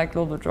projects like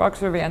Global Drug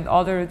Survey and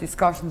other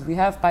discussions we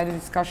have. By the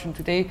discussion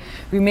today,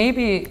 we may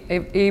be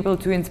able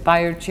to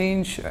inspire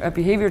change,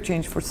 behavior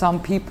change for some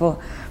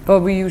people,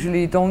 but we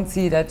usually don't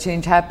see that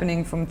change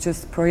happening from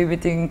just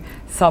prohibiting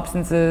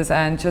substances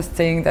and just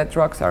saying that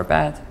drugs are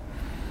bad.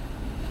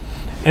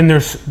 And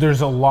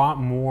there's a lot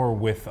more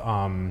with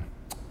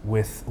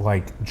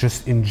like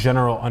just in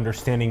general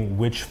understanding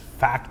which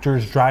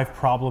factors drive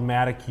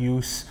problematic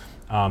use.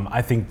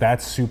 I think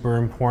that's super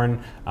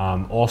important.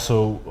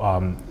 Also,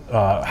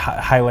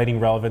 highlighting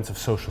relevance of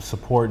social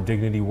support,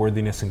 dignity,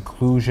 worthiness,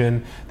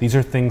 inclusion. These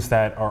are things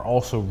that are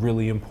also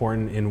really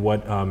important in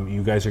what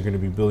you guys are going to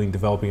be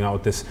developing out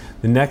with this.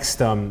 The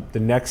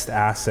next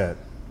asset.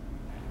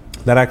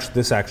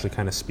 This actually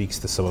kind of speaks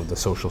to some of the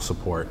social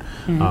support.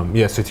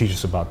 Mm-hmm. So teach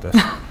us about this.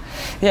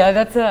 Yeah,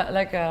 that's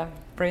like a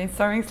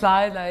brainstorming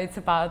slide. It's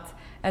about,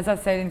 as I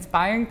said,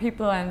 inspiring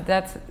people, and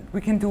that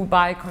we can do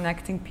by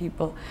connecting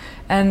people.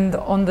 And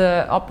on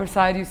the upper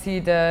side, you see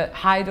the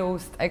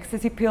high-dose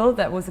ecstasy pill.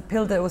 That was a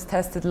pill that was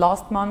tested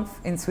last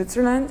month in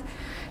Switzerland.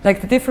 Like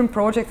the different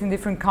projects in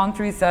different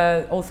countries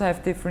also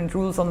have different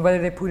rules on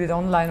whether they put it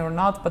online or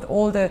not, but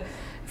all the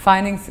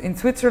findings in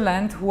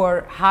Switzerland who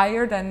are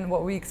higher than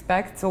what we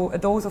expect. So a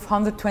dose of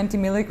 120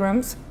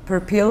 milligrams per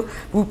pill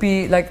would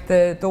be like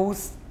the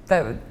dose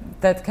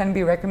that can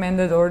be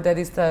recommended, or that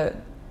is the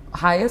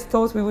highest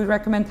dose we would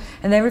recommend,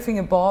 and everything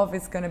above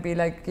is going to be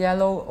like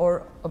yellow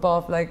or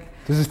above, like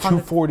this is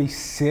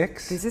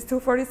 246. This is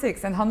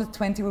 246, and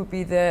 120 would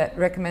be the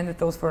recommended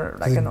dose for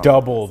like a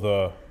double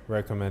the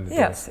recommended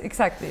yes dose.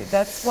 Exactly,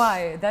 that's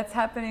why that's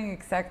happening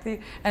exactly.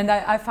 And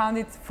I found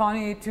it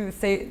funny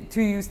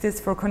to use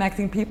this for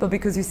connecting people,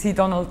 because you see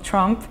Donald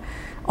Trump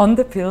on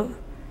the pill.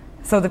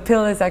 So the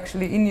pill is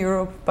actually in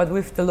Europe, but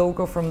with the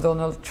logo from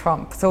Donald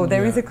Trump. So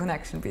there is a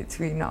connection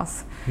between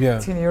us,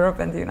 between Europe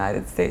and the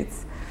United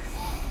States.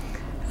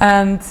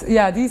 And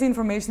yeah, these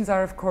informations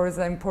are of course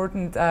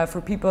important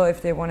for people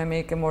if they want to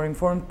make a more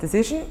informed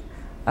decision.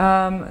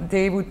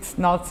 They would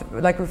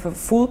not, like with a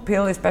full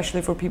pill,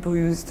 especially for people who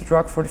use the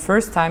drug for the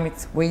first time,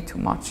 it's way too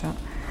much.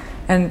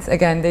 And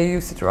again, they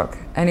use the drug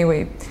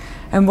anyway.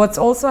 And what's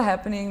also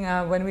happening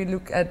when we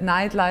look at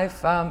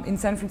nightlife, in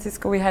San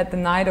Francisco we had the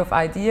Night of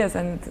Ideas,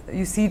 and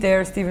you see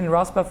there Stephen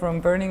Rospa from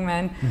Burning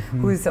Man,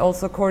 who is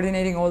also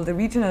coordinating all the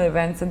regional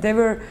events, and they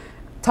were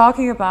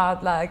talking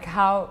about like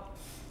how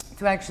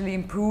to actually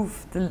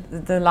improve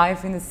the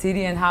life in the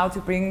city and how to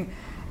bring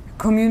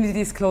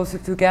communities closer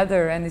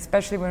together. And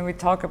especially when we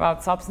talk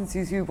about substance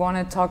use, we want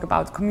to talk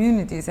about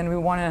communities, and we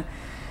want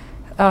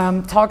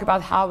to talk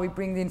about how we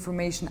bring the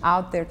information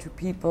out there to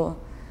people.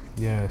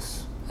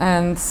 Yes.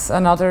 And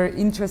another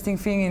interesting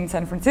thing in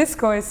San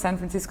Francisco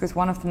is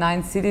one of the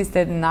 9 cities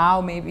that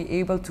now may be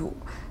able to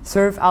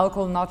serve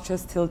alcohol not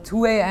just till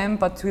 2 a.m.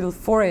 but till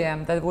 4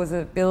 a.m. That was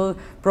a bill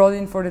brought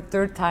in for the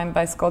 3rd time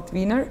by Scott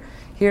Wiener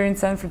here in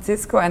San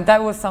Francisco, and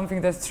that was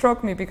something that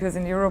struck me, because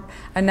in Europe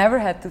I never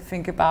had to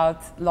think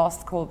about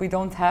lost call. We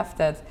don't have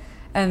that,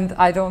 and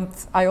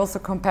I also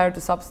compared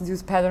the substance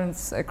use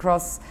patterns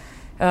across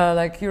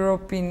like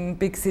Europe in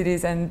big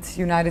cities and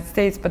United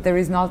States, but there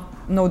is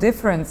no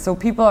difference. So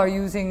people are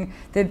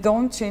they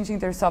don't changing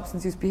their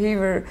substance use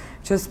behavior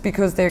just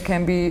because they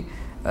can be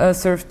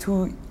served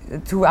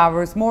 2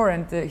 hours more.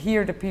 And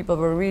here the people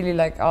were really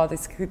like, oh,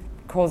 this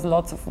cause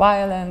lots of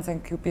violence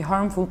and could be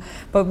harmful.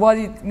 But what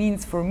it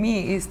means for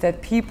me is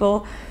that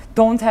people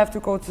don't have to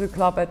go to the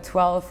club at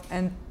 12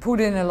 and put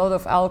in a lot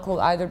of alcohol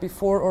either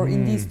before or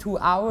in these 2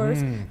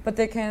 hours, but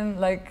they can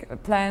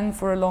like plan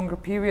for a longer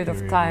period of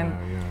time.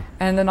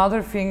 And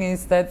another thing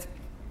is that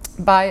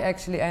by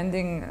actually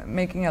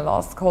making a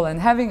last call and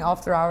having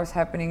after hours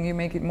happening, you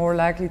make it more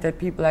likely that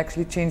people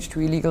actually change to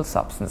illegal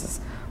substances,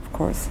 of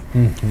course.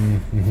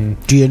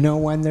 Do you know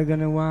when they're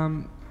going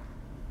to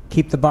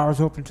keep the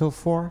bars open till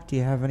 4? Do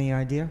you have any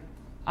idea?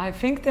 I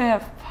think they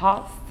have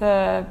passed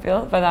the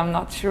bill, but I'm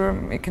not sure.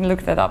 We can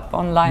look that up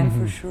online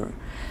for sure.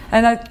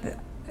 And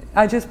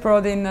I just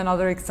brought in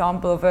another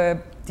example of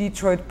a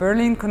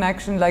Detroit-Berlin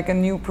connection, like a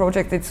new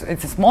project. It's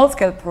a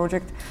small-scale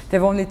project. They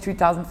have only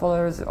 3,000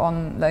 followers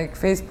on like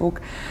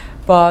Facebook,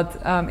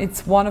 but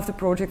it's one of the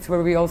projects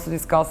where we also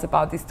discuss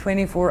about this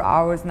 24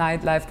 hours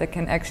nightlife that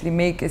can actually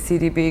make a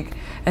city big,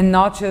 and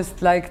not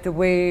just like the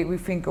way we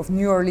think of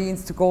New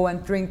Orleans to go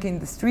and drink in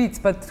the streets,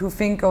 but to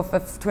think of a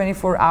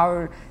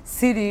 24-hour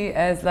city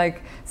as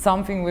like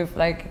something with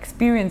like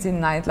experience in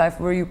nightlife,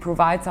 where you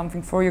provide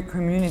something for your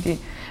community.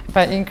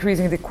 By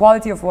increasing the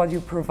quality of what you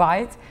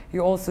provide,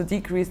 you also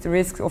decrease the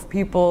risk of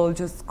people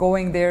just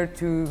going there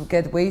to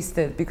get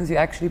wasted, because you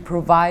actually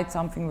provide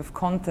something with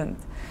content.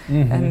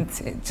 And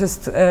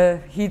just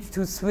heat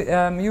to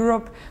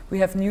Europe, we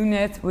have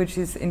NewNet, which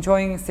is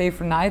enjoying a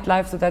safer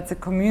nightlife. So that's a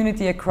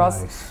community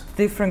across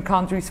different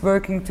countries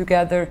working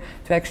together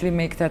to actually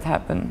make that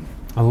happen.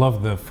 I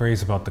love the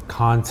phrase about the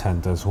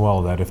content as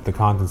well, that if the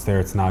content's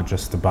there, it's not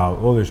just about,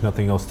 oh, there's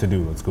nothing else to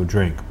do, let's go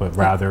drink, but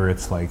rather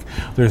it's like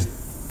there's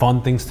fun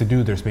things to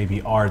do. There's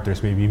maybe art,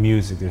 there's maybe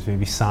music, there's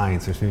maybe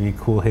science, there's maybe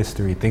cool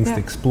history, things to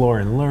explore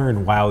and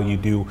learn while you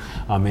do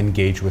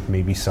engage with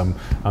maybe some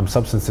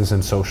substances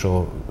and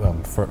social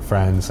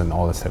friends and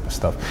all this type of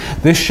stuff.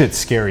 This shit's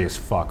scary as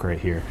fuck right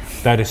here.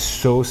 That is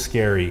so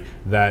scary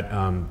that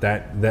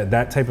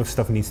that type of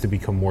stuff needs to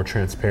become more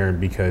transparent,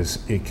 because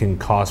it can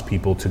cause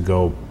people to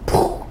go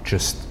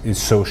just is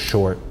so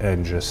short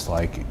and just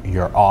like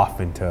you're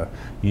off into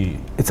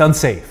it's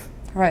unsafe.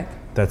 Right.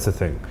 That's the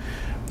thing.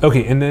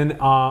 Okay, and then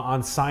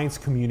on science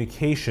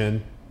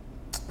communication,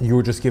 you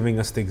were just giving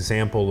us the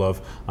example of,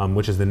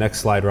 which is the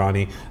next slide,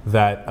 Ronnie,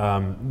 that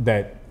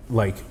that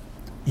like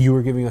you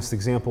were giving us the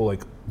example,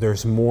 like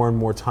there's more and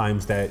more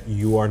times that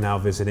you are now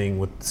visiting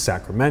with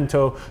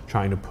Sacramento,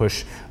 trying to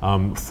push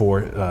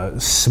for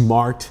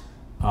smart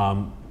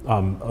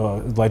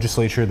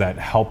legislature that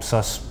helps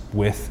us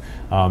with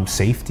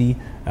safety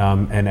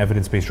and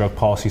evidence-based drug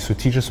policy. So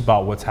teach us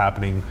about what's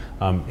happening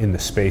in the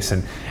space,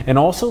 and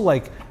also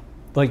like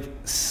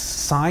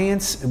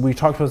science, we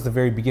talked about at the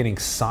very beginning,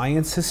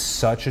 science is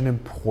such an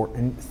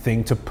important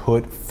thing to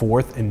put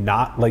forth and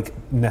not like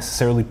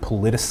necessarily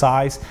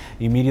politicize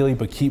immediately,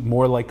 but keep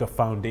more like a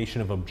foundation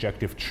of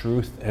objective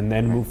truth and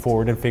then move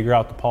forward and figure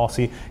out the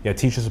policy. Yeah,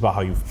 teach us about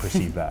how you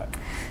perceive that.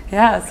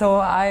 Yeah, so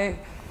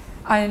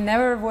I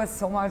never was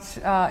so much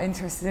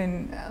interested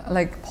in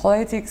like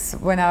politics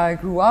when I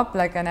grew up.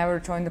 Like I never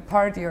joined the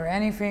party or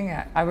anything.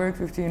 I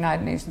worked with the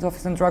United Nations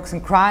Office on Drugs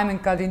and Crime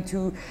and got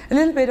into a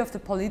little bit of the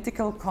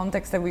political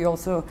context that we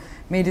also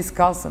may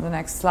discuss on the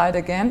next slide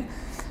again.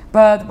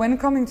 But when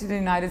coming to the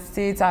United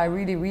States, I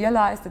really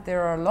realized that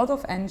there are a lot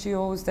of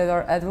NGOs that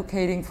are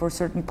advocating for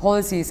certain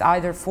policies,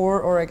 either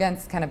for or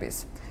against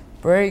cannabis,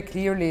 very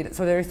clearly.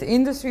 So there is the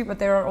industry, but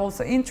there are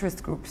also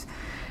interest groups.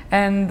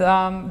 And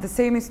the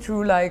same is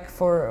true like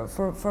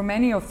for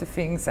many of the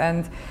things.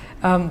 And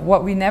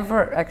what we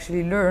never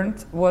actually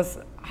learned was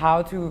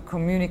how to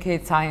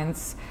communicate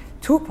science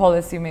to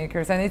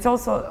policymakers. And it's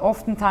also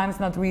oftentimes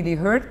not really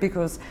heard,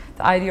 because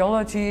the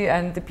ideology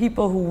and the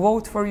people who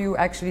vote for you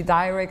actually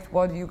direct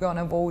what you're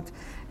gonna vote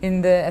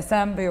in the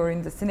assembly or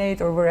in the Senate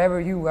or wherever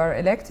you are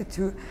elected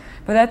to.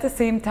 But at the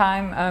same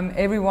time,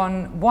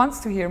 everyone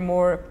wants to hear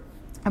more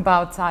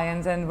about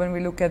science, and when we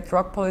look at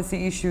drug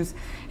policy issues,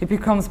 it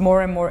becomes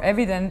more and more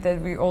evident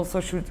that we also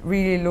should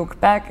really look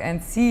back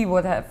and see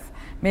what have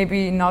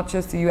maybe not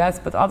just the US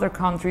but other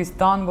countries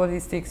done, what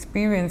is the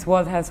experience,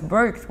 what has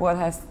worked, what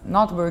has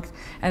not worked,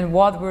 and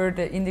what were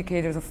the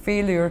indicators of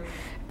failure,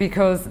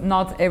 because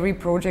not every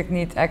project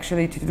needs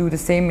actually to do the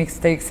same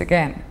mistakes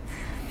again.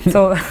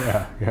 So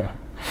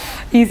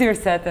easier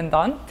said than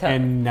done.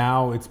 And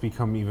now it's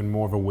become even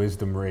more of a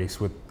wisdom race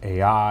with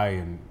AI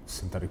and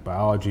synthetic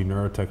biology,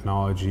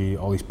 neurotechnology,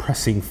 all these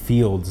pressing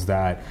fields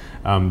that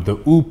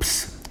the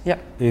oops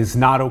is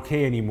not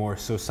okay anymore.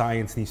 So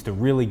science needs to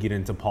really get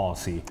into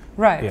policy.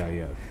 Right.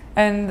 Yeah.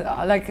 And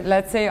like,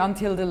 let's say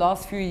until the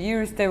last few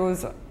years, there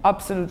was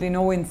absolutely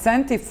no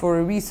incentive for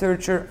a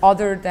researcher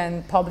other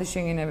than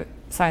publishing in a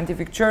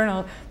scientific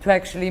journal to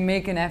actually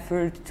make an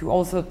effort to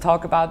also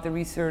talk about the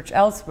research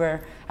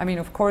elsewhere. I mean,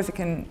 of course, it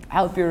can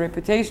help your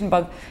reputation,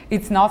 but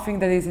it's nothing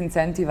that is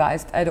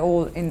incentivized at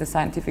all in the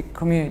scientific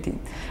community.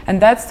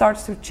 And that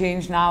starts to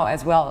change now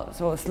as well.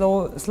 So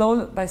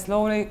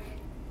slowly,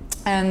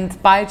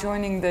 And by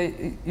joining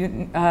the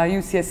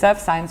UCSF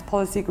Science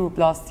Policy Group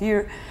last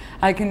year,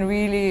 I could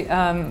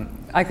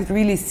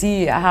really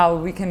see how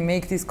we can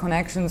make these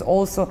connections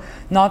also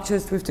not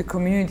just with the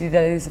community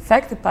that is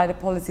affected by the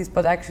policies,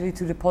 but actually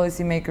to the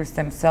policymakers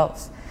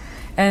themselves.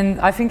 And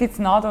I think it's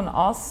not on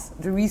us,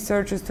 the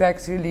researchers, to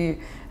actually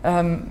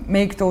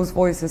make those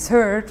voices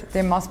heard.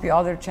 There must be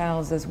other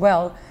channels as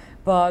well.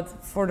 But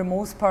for the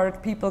most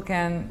part, people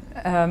can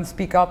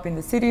speak up in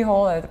the city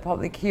hall at a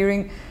public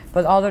hearing.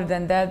 But other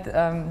than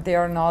that, they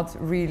are not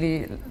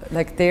really,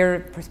 like, their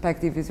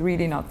perspective is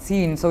really not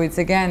seen. So it's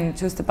again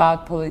just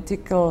about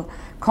political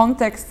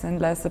context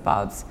and less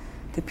about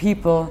the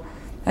people.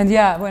 And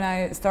yeah, when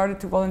I started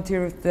to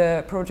volunteer with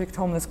the project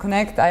Homeless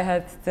Connect, I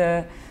had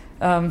the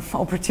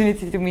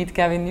opportunity to meet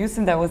Gavin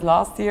Newsom. That was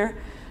last year.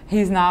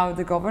 He's now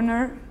the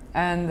governor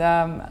and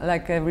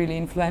like a really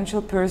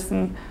influential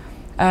person.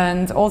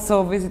 And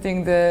also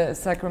visiting the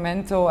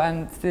Sacramento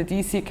and the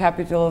DC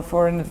Capitol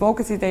for an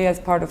advocacy day as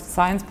part of the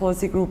Science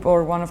Policy Group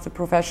or one of the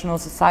professional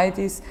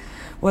societies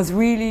was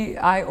really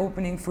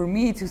eye-opening for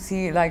me to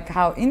see like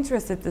how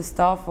interested the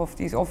staff of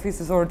these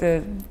offices or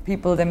the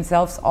people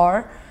themselves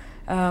are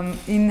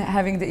in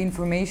having the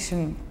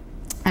information,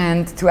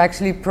 and to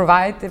actually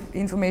provide the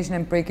information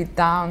and break it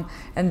down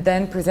and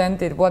then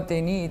present it what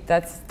they need.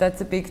 That's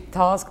a big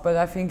task, but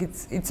I think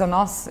it's on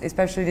us,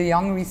 especially the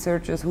young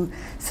researchers who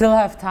still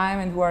have time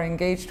and who are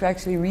engaged, to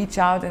actually reach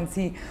out and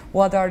see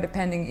what are the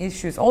pending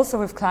issues. Also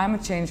with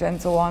climate change and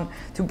so on,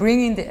 to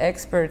bring in the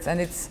experts. And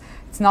it's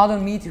not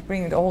on me to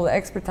bring the whole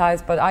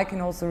expertise, but I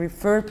can also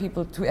refer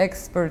people to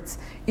experts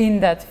in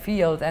that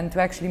field and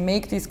to actually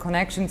make these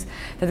connections,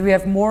 that we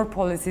have more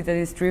policy that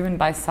is driven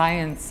by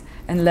science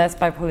and less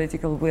by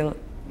political will.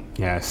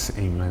 Yes,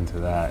 amen to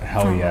that.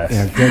 Hell yes.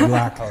 Yeah, good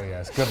luck. Hell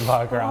yes. Good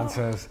luck, Ron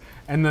says.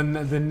 And then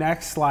the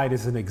next slide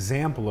is an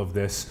example of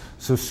this.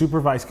 So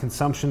supervised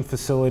consumption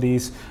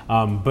facilities,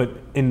 but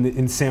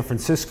in San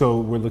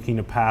Francisco, we're looking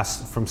to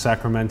pass from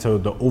Sacramento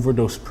the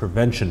overdose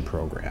prevention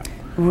program.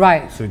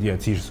 Right. So yeah,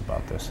 teach us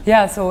about this.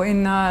 Yeah, so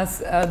in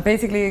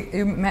basically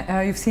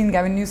you've seen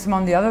Gavin Newsom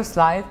on the other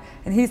slide,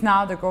 and he's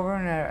now the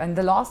governor. And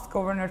the last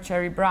governor,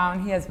 Jerry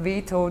Brown, he has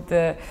vetoed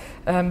the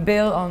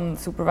bill on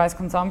supervised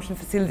consumption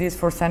facilities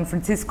for San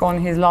Francisco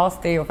on his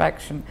last day of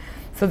action.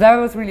 So that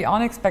was really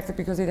unexpected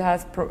because it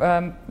has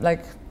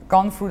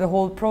gone through the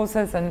whole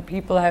process and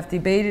people have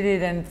debated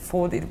it and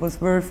thought it was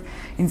worth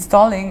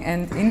installing.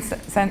 And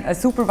a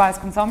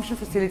supervised consumption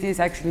facility is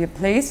actually a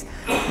place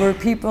where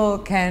people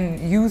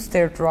can use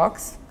their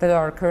drugs that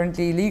are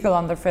currently illegal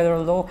under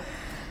federal law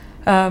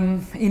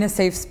in a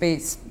safe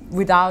space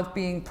without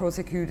being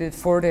prosecuted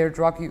for their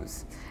drug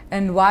use.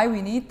 And why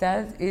we need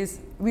that is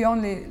we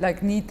only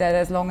need that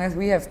as long as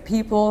we have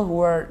people who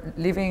are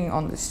living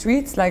on the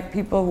streets, like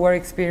people who are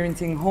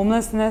experiencing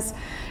homelessness,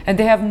 and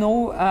they have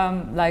no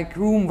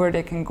room where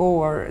they can go,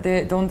 or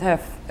they don't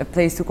have a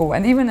place to go.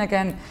 And even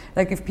again,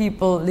 like if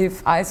people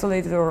live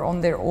isolated or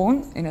on their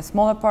own in a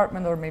small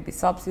apartment or maybe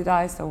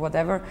subsidized or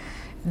whatever,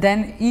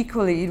 then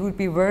equally it would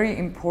be very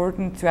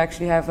important to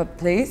actually have a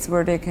place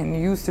where they can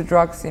use the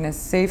drugs in a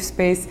safe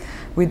space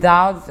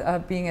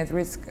without being at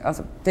risk.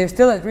 They're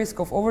still at risk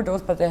of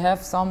overdose, but they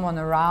have someone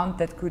around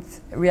that could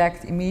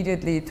react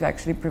immediately to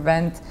actually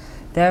prevent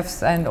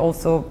deaths and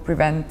also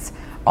prevent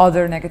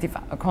other negative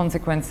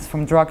consequences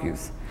from drug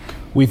use.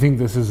 We think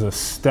this is a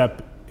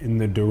step in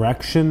the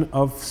direction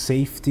of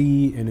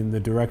safety and in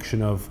the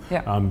direction of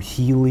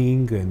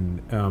healing,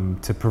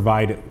 and to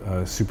provide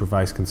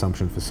supervised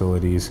consumption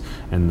facilities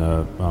and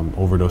the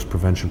overdose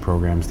prevention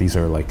programs. These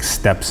are like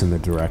steps in the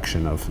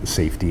direction of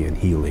safety and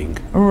healing.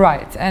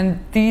 Right,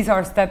 and these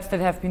are steps that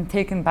have been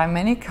taken by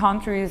many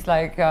countries,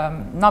 like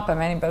not by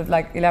many, but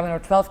like 11 or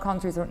 12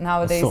 countries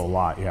nowadays. That's still a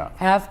lot, yeah.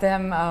 Have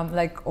them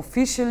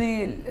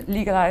officially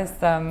legalized.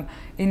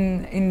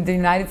 In the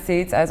United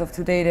States, as of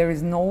today, there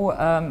is no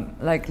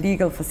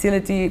legal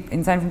facility.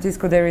 In San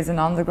Francisco, there is an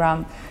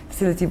underground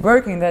facility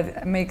working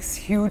that makes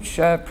huge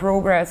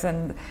progress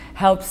and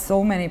helps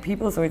so many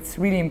people. So it's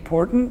really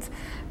important.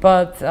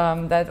 But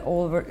that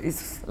all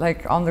is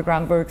like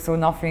underground work, so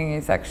nothing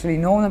is actually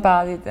known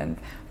about it. And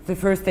the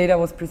first data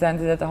was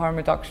presented at the Harm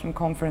Reduction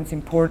Conference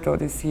in Porto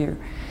this year.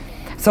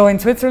 So in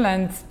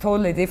Switzerland,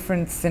 totally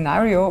different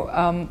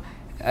scenario.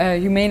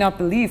 You may not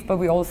believe, but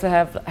we also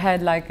have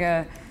had like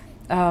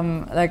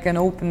an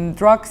open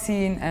drug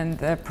scene and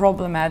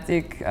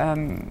problematic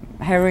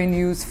heroin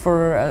use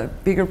for a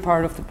bigger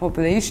part of the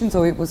population.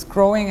 So it was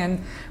growing,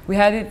 and we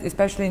had it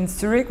especially in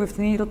Zurich with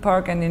the Needle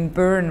Park and in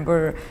Bern,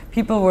 where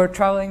people were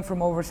traveling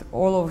from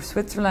all over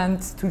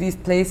Switzerland to these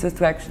places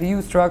to actually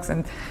use drugs,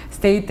 and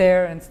stayed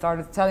there and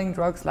started selling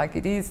drugs like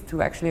it is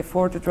to actually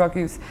afford the drug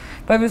use.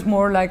 But it was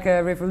more like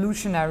a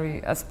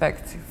revolutionary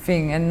aspect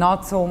thing, and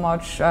not so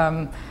much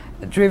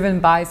driven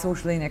by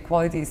social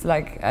inequalities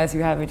like as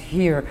you have it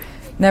here.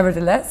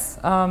 Nevertheless,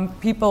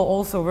 people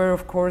also were,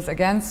 of course,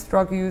 against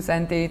drug use,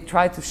 and they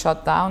tried to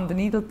shut down the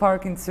needle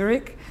park in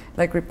Zurich,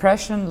 like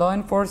repression, law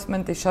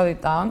enforcement, they shut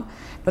it down.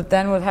 But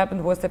then what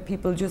happened was that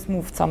people just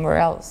moved somewhere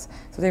else.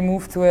 So they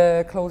moved to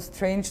a closed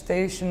train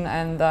station,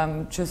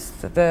 and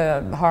just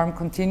the harm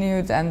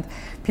continued, and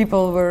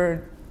people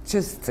were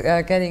just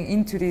getting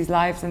into these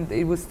lives, and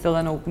it was still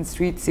an open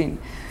street scene.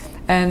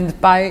 And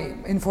by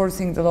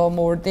enforcing the law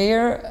more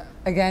there,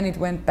 again, it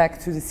went back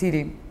to the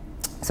city.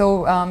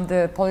 So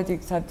the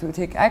politics had to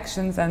take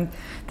actions, and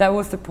that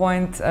was the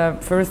point.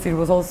 First, it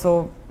was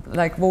also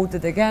like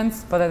voted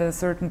against, but at a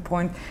certain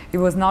point, it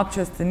was not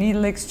just the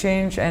needle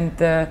exchange and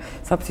the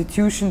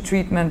substitution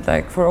treatment,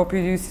 like for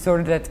opioid use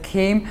disorder, that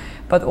came,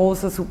 but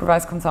also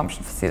supervised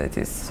consumption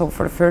facilities. So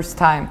for the first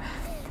time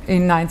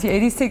in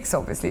 1986,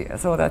 obviously.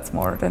 So that's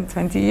more than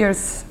 20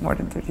 years, more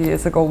than 30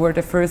 years ago, where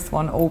the first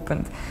one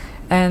opened.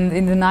 And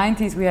in the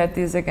 90s, we had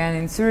this again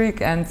in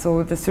Zurich, and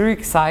so the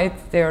Zurich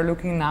site, they are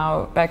looking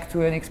now back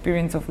to an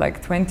experience of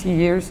like 20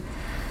 years,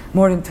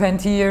 more than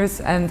 20 years,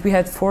 and we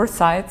had 4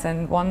 sites,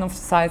 and one of the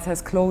sites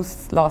has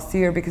closed last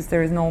year because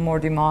there is no more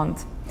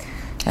demand.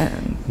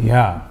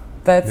 Yeah,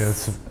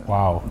 that's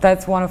wow.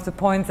 That's one of the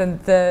points, and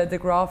the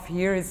graph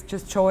here is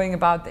just showing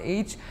about the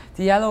age.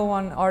 The yellow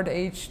one are the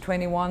age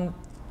 21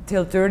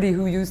 till 30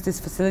 who use these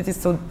facilities,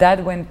 so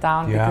that went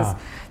down because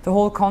the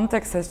whole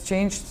context has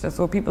changed.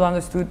 So people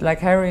understood like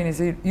heroin is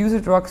a user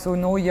drug, so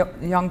no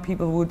young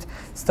people would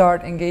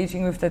start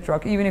engaging with that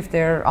drug, even if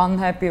they're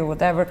unhappy or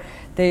whatever.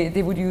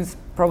 They would use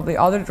probably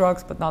other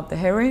drugs, but not the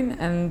heroin,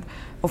 and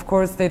of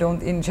course they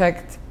don't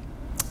inject.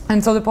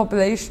 And so the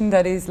population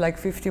that is like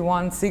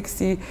 51,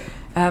 60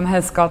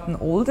 has gotten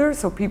older,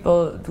 so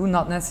people do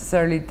not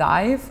necessarily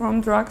die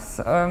from drugs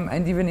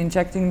and even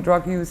injecting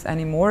drug use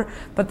anymore,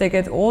 but they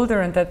get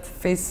older, and that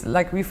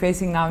we're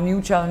facing now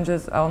new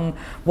challenges on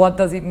what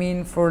does it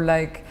mean for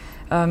like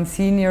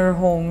senior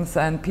homes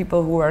and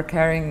people who are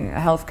carrying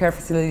healthcare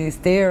facilities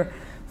there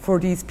for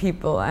these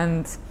people.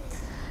 And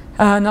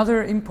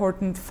another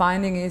important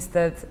finding is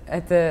that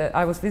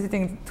I was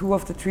visiting 2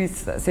 of the 3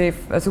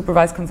 safe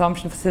supervised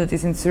consumption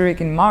facilities in Zurich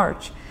in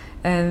March,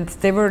 and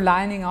they were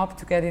lining up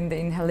to get in the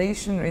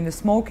inhalation, in the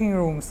smoking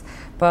rooms,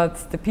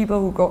 but the people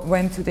who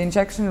went to the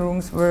injection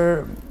rooms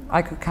were,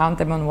 I could count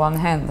them on one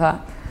hand.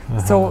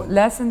 So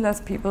less and less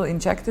people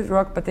inject the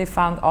drug, but they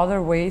found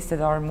other ways that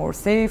are more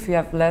safe. You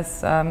have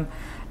less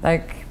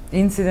like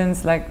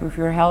incidents like with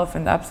your health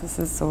and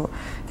abscesses, so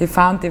they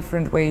found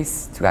different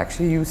ways to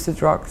actually use the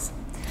drugs.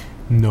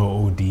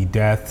 No OD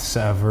deaths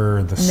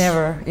ever?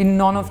 Never, in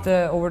none of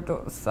the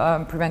overdose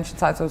prevention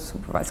sites or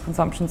supervised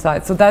consumption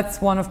sites. So that's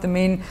one of the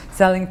main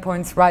selling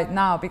points right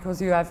now, because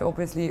you have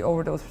obviously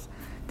overdose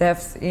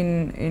deaths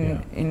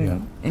in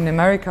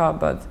America,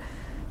 but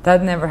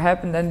that never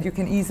happened, and you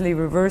can easily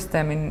reverse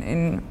them.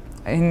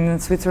 In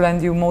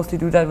Switzerland, you mostly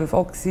do that with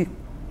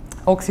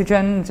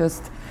oxygen,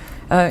 just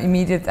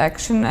immediate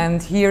action.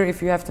 And here,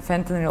 if you have the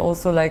fentanyl,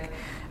 also like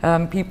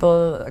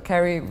people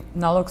carry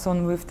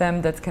naloxone with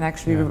them that can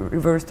actually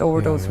reverse the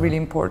overdose. Really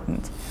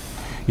important.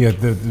 Yeah,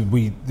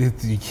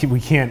 we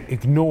can't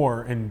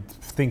ignore and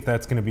think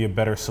that's going to be a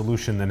better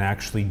solution than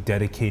actually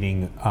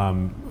dedicating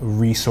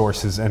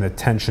resources and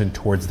attention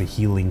towards the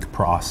healing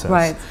process.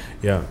 Right.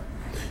 Yeah.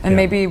 And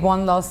maybe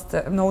one last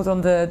note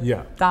on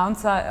the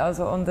downside,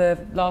 also on the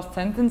last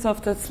sentence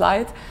of the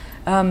slide.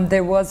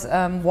 There was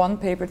one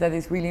paper that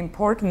is really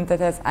important that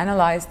has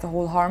analyzed the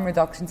whole harm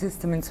reduction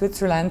system in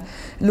Switzerland,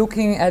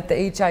 looking at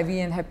the HIV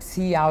and Hep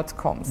C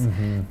outcomes.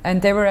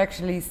 And they were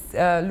actually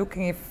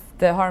looking if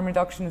the harm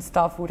reduction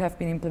stuff would have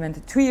been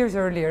implemented 2 years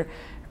earlier,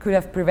 could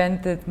have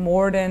prevented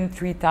more than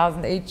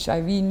 3,000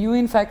 HIV new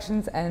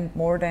infections and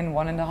more than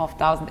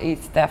 1,500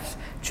 AIDS deaths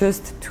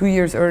just 2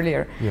 years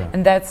earlier.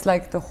 And that's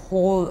like the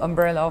whole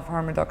umbrella of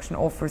harm reduction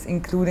offers,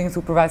 including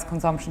supervised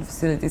consumption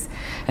facilities.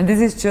 And this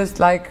is just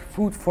like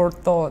food for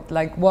thought,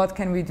 like what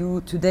can we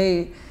do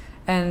today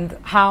and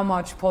how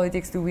much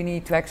politics do we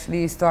need to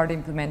actually start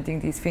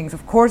implementing these things.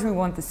 Of course we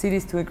want the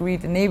cities to agree,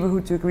 the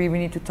neighborhood to agree, we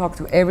need to talk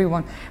to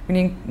everyone,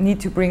 we need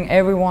to bring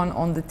everyone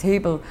on the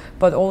table,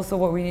 but also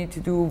what we need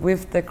to do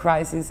with the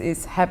crisis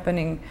is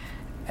happening,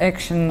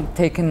 action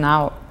taken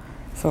now.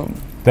 So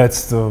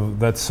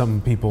that's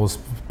some people's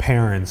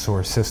parents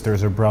or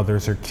sisters or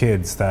brothers or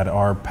kids that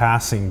are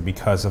passing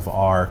because of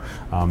our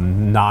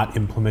not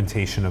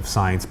implementation of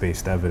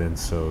science-based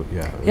evidence. So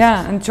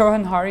and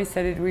Johan Hari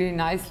said it really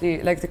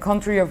nicely, like the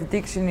country of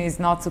addiction is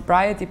not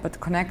sobriety but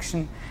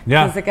connection.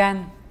 Yeah. Because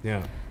again,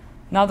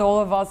 not all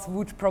of us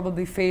would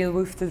probably fail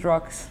with the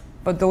drugs,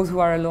 but those who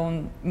are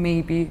alone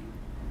maybe.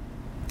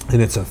 And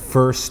it's a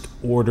first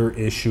order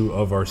issue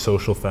of our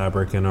social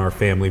fabric and our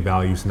family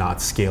values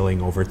not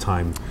scaling over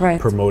time,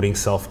 promoting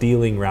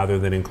self-dealing rather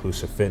than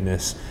inclusive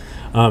fitness.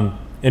 And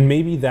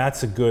maybe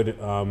that's a good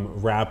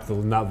wrap,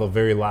 not the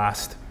very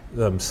last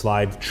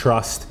slide,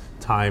 trust,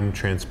 time,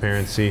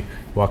 transparency.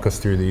 Walk us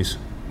through these.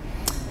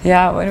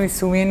 Yeah, when we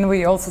zoom in,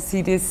 we also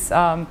see these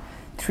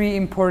 3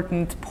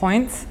 important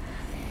points.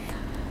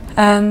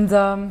 And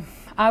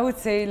I would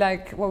say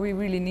like what we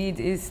really need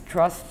is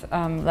trust,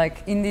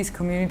 like in these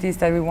communities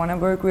that we want to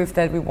work with,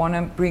 that we want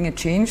to bring a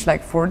change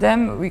like for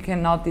them. We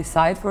cannot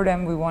decide for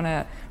them. We want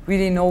to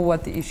really know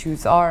what the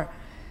issues are.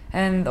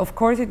 And of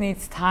course it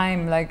needs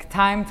time, like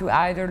time to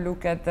either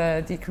look at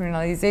the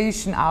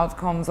decriminalization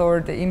outcomes or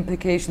the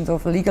implications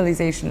of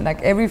legalization.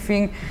 Like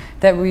everything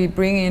that we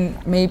bring in,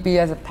 maybe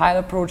as a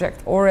pilot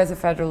project or as a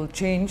federal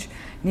change,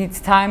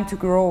 needs time to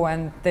grow,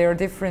 and there are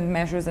different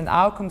measures and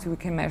outcomes we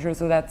can measure,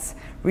 so that's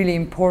really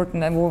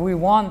important. And what we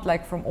want,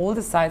 like from all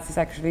the sides, is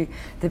actually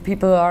that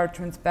people are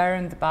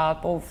transparent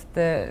about both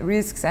the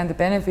risks and the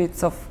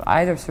benefits of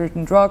either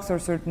certain drugs or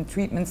certain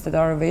treatments that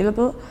are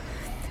available.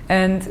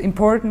 And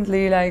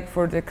importantly, like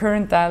for the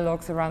current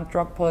dialogues around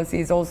drug policy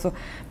is also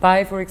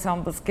by, for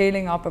example,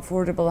 scaling up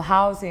affordable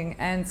housing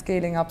and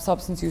scaling up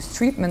substance use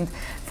treatment.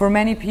 For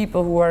many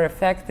people who are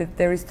affected,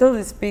 there is still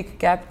this big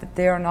gap that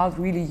they are not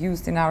really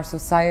used in our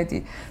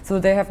society. So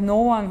they have no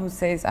one who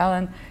says,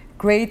 Alan,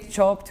 great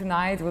job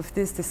tonight with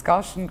this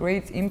discussion,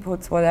 great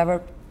inputs,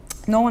 whatever.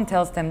 No one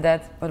tells them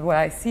that, but what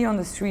I see on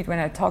the street when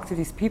I talk to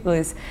these people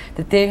is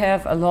that they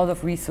have a lot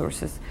of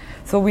resources.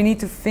 So we need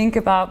to think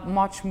about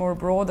much more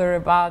broader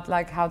about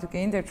like how to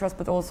gain their trust,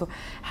 but also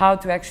how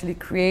to actually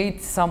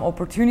create some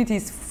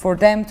opportunities for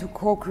them to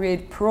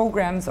co-create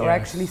programs or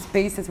actually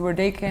spaces where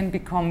they can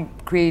become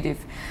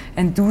creative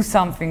and do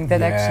something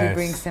that actually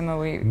brings them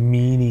away.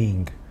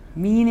 Meaning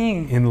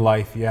in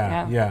life,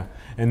 yeah.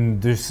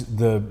 And there's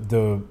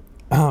the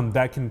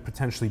that can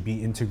potentially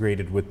be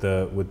integrated with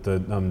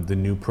the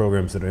new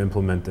programs that are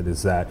implemented.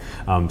 Is that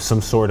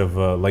some sort of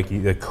like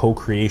a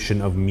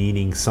co-creation of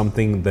meaning,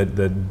 something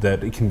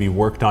that it can be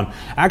worked on.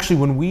 Actually,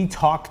 when we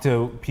talk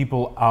to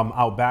people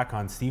out back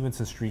on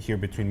Stevenson Street here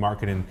between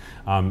Market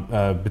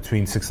and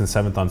between 6th and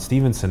 7th on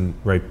Stevenson,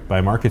 right by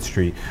Market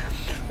Street,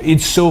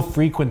 it's so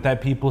frequent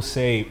that people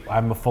say,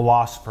 "I'm a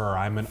philosopher,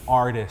 I'm an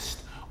artist,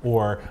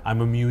 or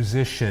I'm a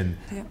musician.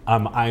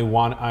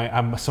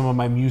 Some of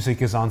my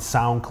music is on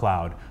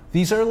SoundCloud."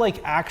 These are like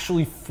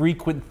actually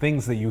frequent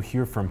things that you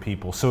hear from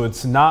people. So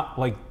it's not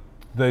like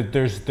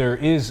there's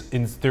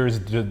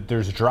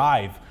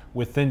drive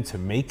within to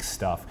make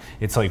stuff.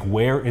 It's like,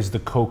 where is the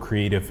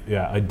co-creative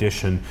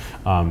addition?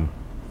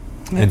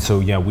 And so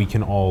we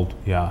can all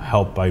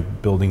help by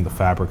building the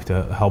fabric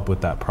to help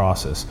with that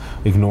process.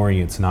 Ignoring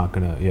it's not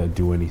gonna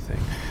do anything.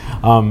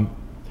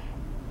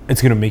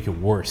 It's gonna make it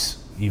worse.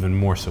 Even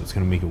more so, it's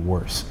going to make it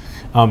worse.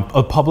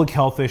 A public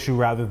health issue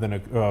rather than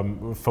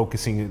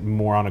focusing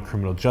more on a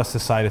criminal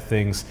justice side of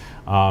things.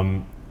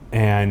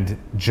 And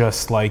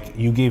just like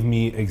you gave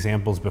me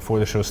examples before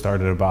the show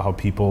started about how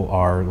people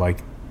are like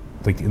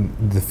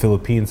in the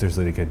Philippines, there's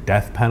like a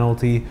death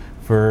penalty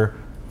for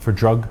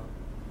drug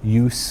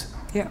use.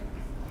 Yeah.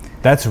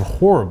 That's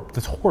horrible.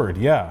 That's horrid.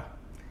 Yeah.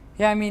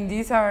 Yeah, I mean,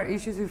 these are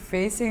issues we're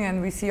facing,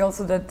 and we see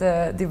also that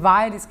the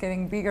divide is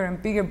getting bigger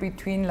and bigger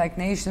between like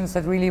nations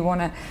that really want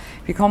to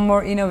become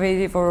more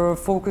innovative or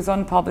focus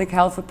on public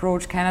health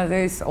approach. Canada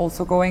is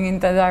also going in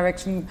that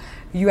direction.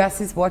 US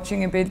is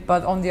watching a bit,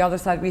 but on the other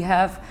side we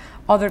have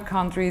other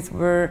countries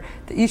where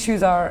the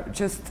issues are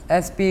just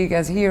as big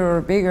as here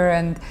or bigger,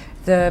 and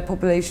the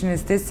population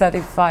is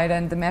dissatisfied,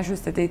 and the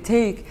measures that they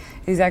take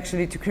is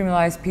actually to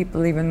criminalize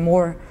people even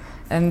more,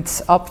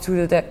 and up to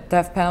the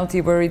death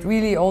penalty, where it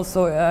really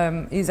also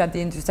is at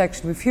the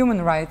intersection with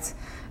human rights.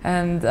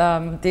 And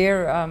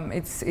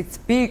it's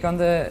big on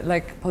the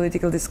like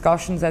political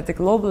discussions at the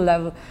global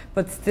level,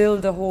 but still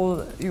the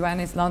whole UN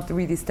is not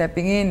really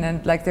stepping in,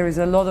 and like there is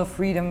a lot of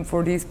freedom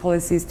for these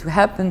policies to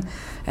happen,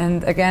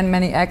 and again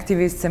many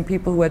activists and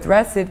people who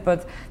address it,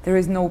 but there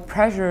is no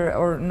pressure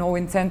or no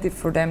incentive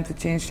for them to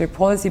change their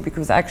policy,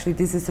 because actually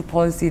this is a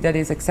policy that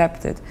is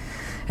accepted.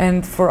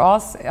 And for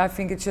us, I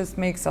think it just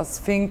makes us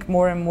think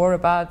more and more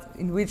about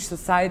in which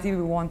society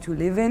we want to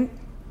live in,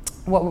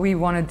 what we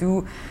want to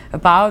do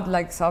about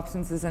like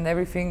substances and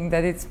everything,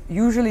 that it's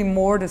usually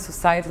more the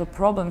societal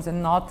problems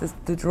and not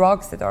the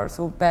drugs that are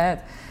so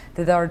bad,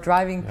 that are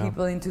driving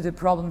people into the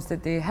problems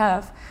that they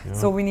have.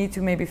 So we need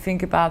to maybe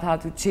think about how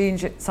to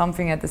change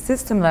something at the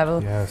system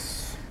level.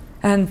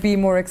 And be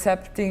more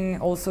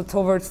accepting also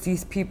towards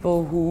these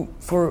people who,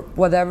 for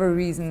whatever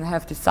reason,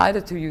 have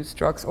decided to use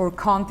drugs or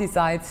can't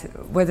decide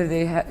whether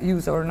they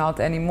use or not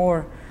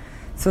anymore.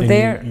 So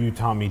you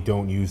taught me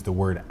don't use the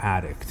word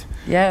addict.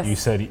 Yes. You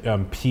said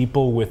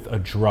people with a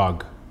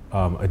drug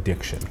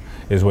addiction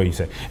is what you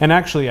say. And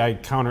actually,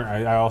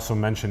 I also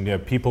mentioned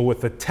people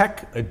with a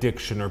tech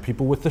addiction or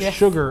people with a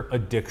sugar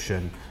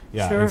addiction.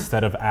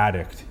 Instead of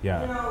addict. You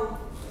know,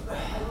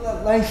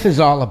 life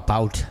is all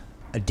about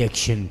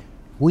addiction.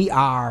 We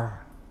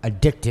are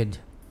addicted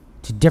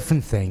to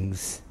different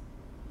things.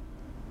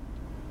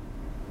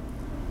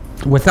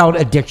 Without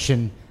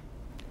addiction,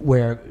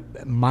 we're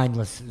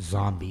mindless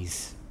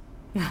zombies.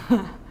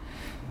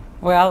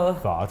 Well,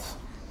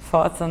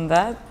 thoughts on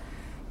that?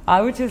 I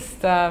would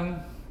just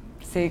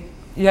say,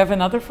 you have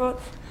another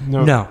thought?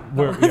 No.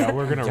 We're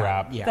gonna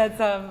wrap. Yeah.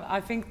 That's I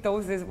think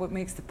those is what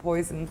makes the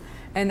poison,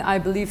 and I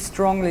believe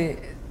strongly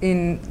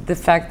in the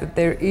fact that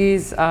there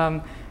is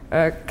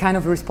kind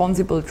of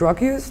responsible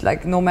drug use,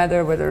 like no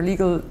matter whether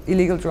legal,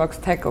 illegal drugs,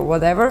 tech, or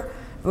whatever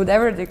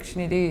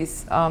addiction it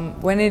is,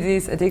 when it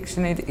is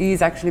addiction, it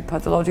is actually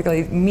pathological.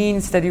 It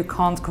means that you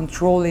can't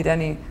control it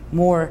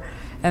anymore.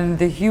 And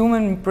the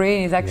human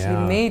brain is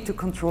actually made to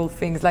control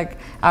things, like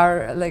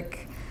our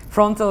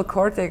frontal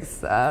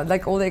cortex,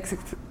 like all the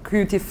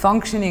executive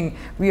functioning.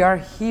 We are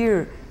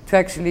here to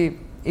actually,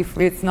 if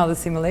it's not a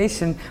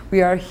simulation,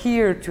 we are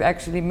here to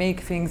actually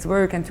make things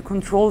work and to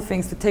control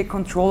things, to take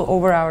control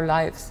over our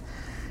lives.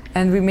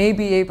 And we may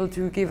be able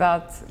to give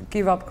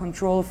up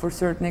control for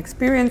certain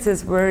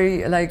experiences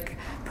very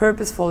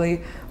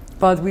purposefully,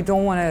 but we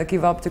don't want to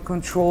give up the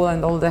control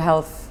and all the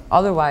health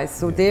otherwise.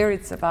 So there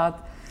it's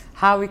about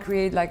how we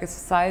create a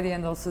society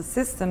and also a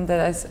system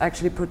that is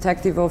actually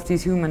protective of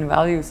these human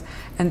values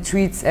and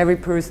treats every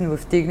person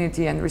with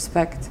dignity and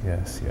respect.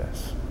 Yes,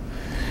 yes.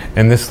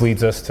 And this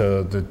leads us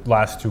to the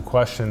last two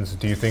questions.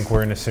 Do you think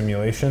we're in a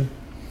simulation?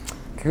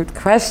 Good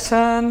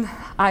question.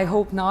 I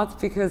hope not,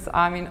 because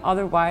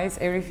otherwise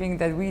everything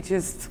that we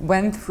just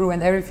went through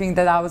and everything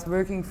that I was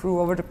working through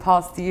over the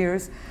past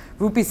years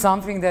would be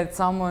something that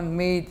someone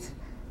made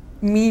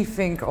me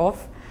think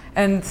of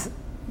and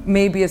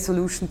maybe a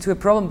solution to a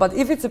problem. But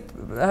if it's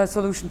a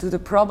solution to the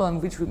problem,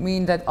 which would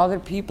mean that other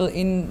people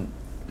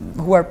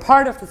who are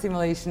part of the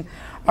simulation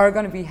are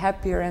going to be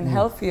happier and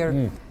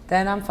healthier,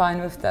 then I'm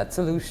fine with that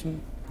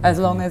solution, as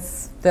long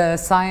as the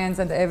science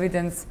and the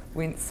evidence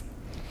wins.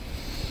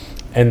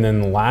 And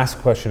then the last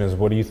question is,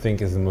 what do you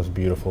think is the most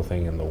beautiful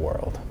thing in the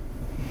world?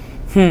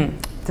 The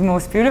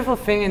most beautiful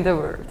thing in the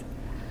world?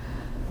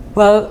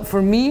 Well,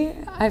 for me,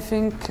 I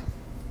think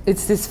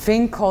it's this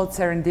thing called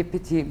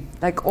serendipity.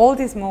 Like all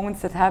these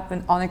moments that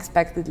happen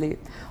unexpectedly,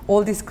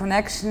 all these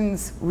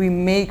connections we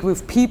make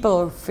with people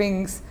or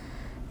things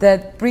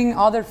that bring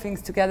other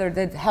things together,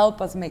 that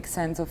help us make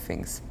sense of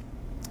things.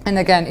 And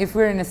again, if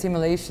we're in a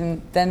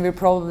simulation, then we're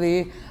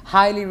probably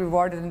highly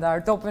rewarded and our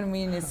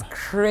dopamine is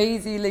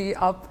crazily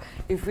up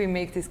if we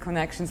make these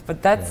connections.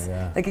 But that's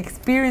like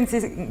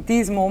experiencing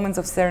these moments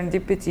of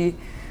serendipity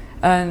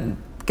and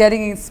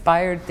getting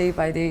inspired day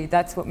by day.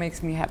 That's what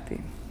makes me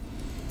happy.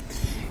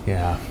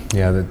 Yeah,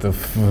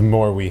 the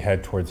more we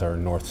head towards our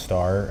North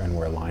Star and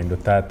we're aligned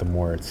with that, the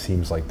more it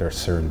seems like there's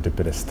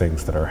serendipitous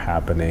things that are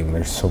happening.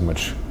 There's so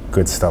much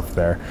good stuff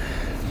there.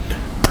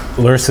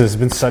 Larissa, it's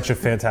been such a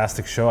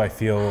fantastic show. I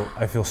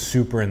feel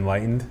super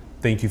enlightened.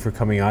 Thank you for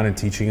coming on and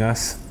teaching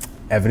us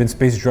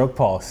evidence-based drug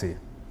policy.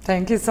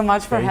 Thank you so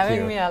much for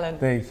having me, Alan.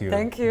 Thank you.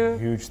 Thank you.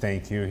 Huge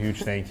thank you.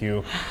 Huge thank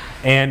you.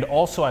 And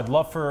also, I'd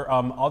love for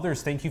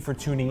others, thank you for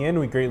tuning in.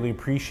 We greatly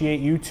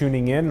appreciate you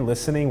tuning in,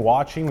 listening,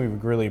 watching. We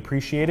would really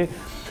appreciate it.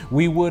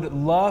 We would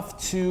love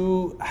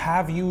to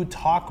have you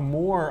talk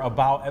more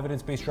about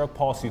evidence-based drug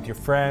policy with your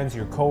friends,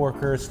 your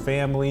coworkers,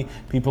 family,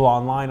 people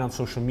online on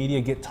social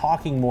media. Get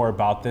talking more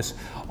about this.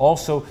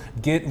 Also,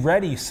 get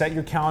ready. Set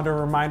your calendar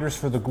reminders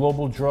for the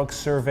Global Drug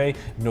Survey.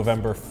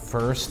 November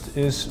 1st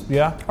is,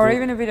 Or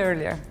even a bit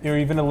earlier. Or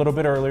even a little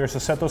bit earlier. So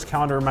set those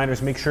calendar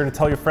reminders. Make sure to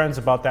tell your friends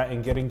about that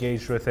and get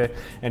engaged with it.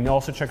 And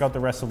also check out the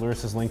rest of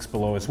Larissa's links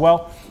below as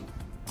well.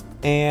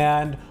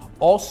 And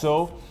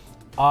also,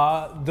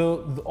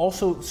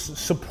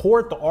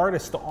 support the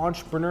artists, the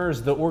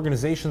entrepreneurs, the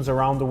organizations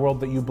around the world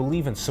that you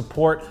believe in.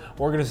 Support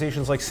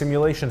organizations like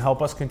Simulation.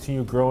 Help us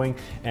continue growing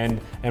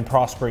and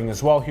prospering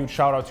as well. Huge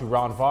shout out to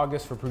Ron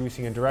Vargas for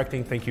producing and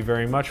directing. Thank you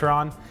very much,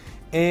 Ron.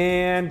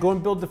 And go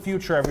and build the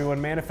future,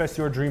 everyone. Manifest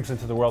your dreams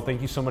into the world. Thank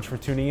you so much for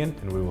tuning in,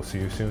 and we will see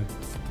you soon.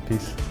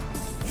 Peace.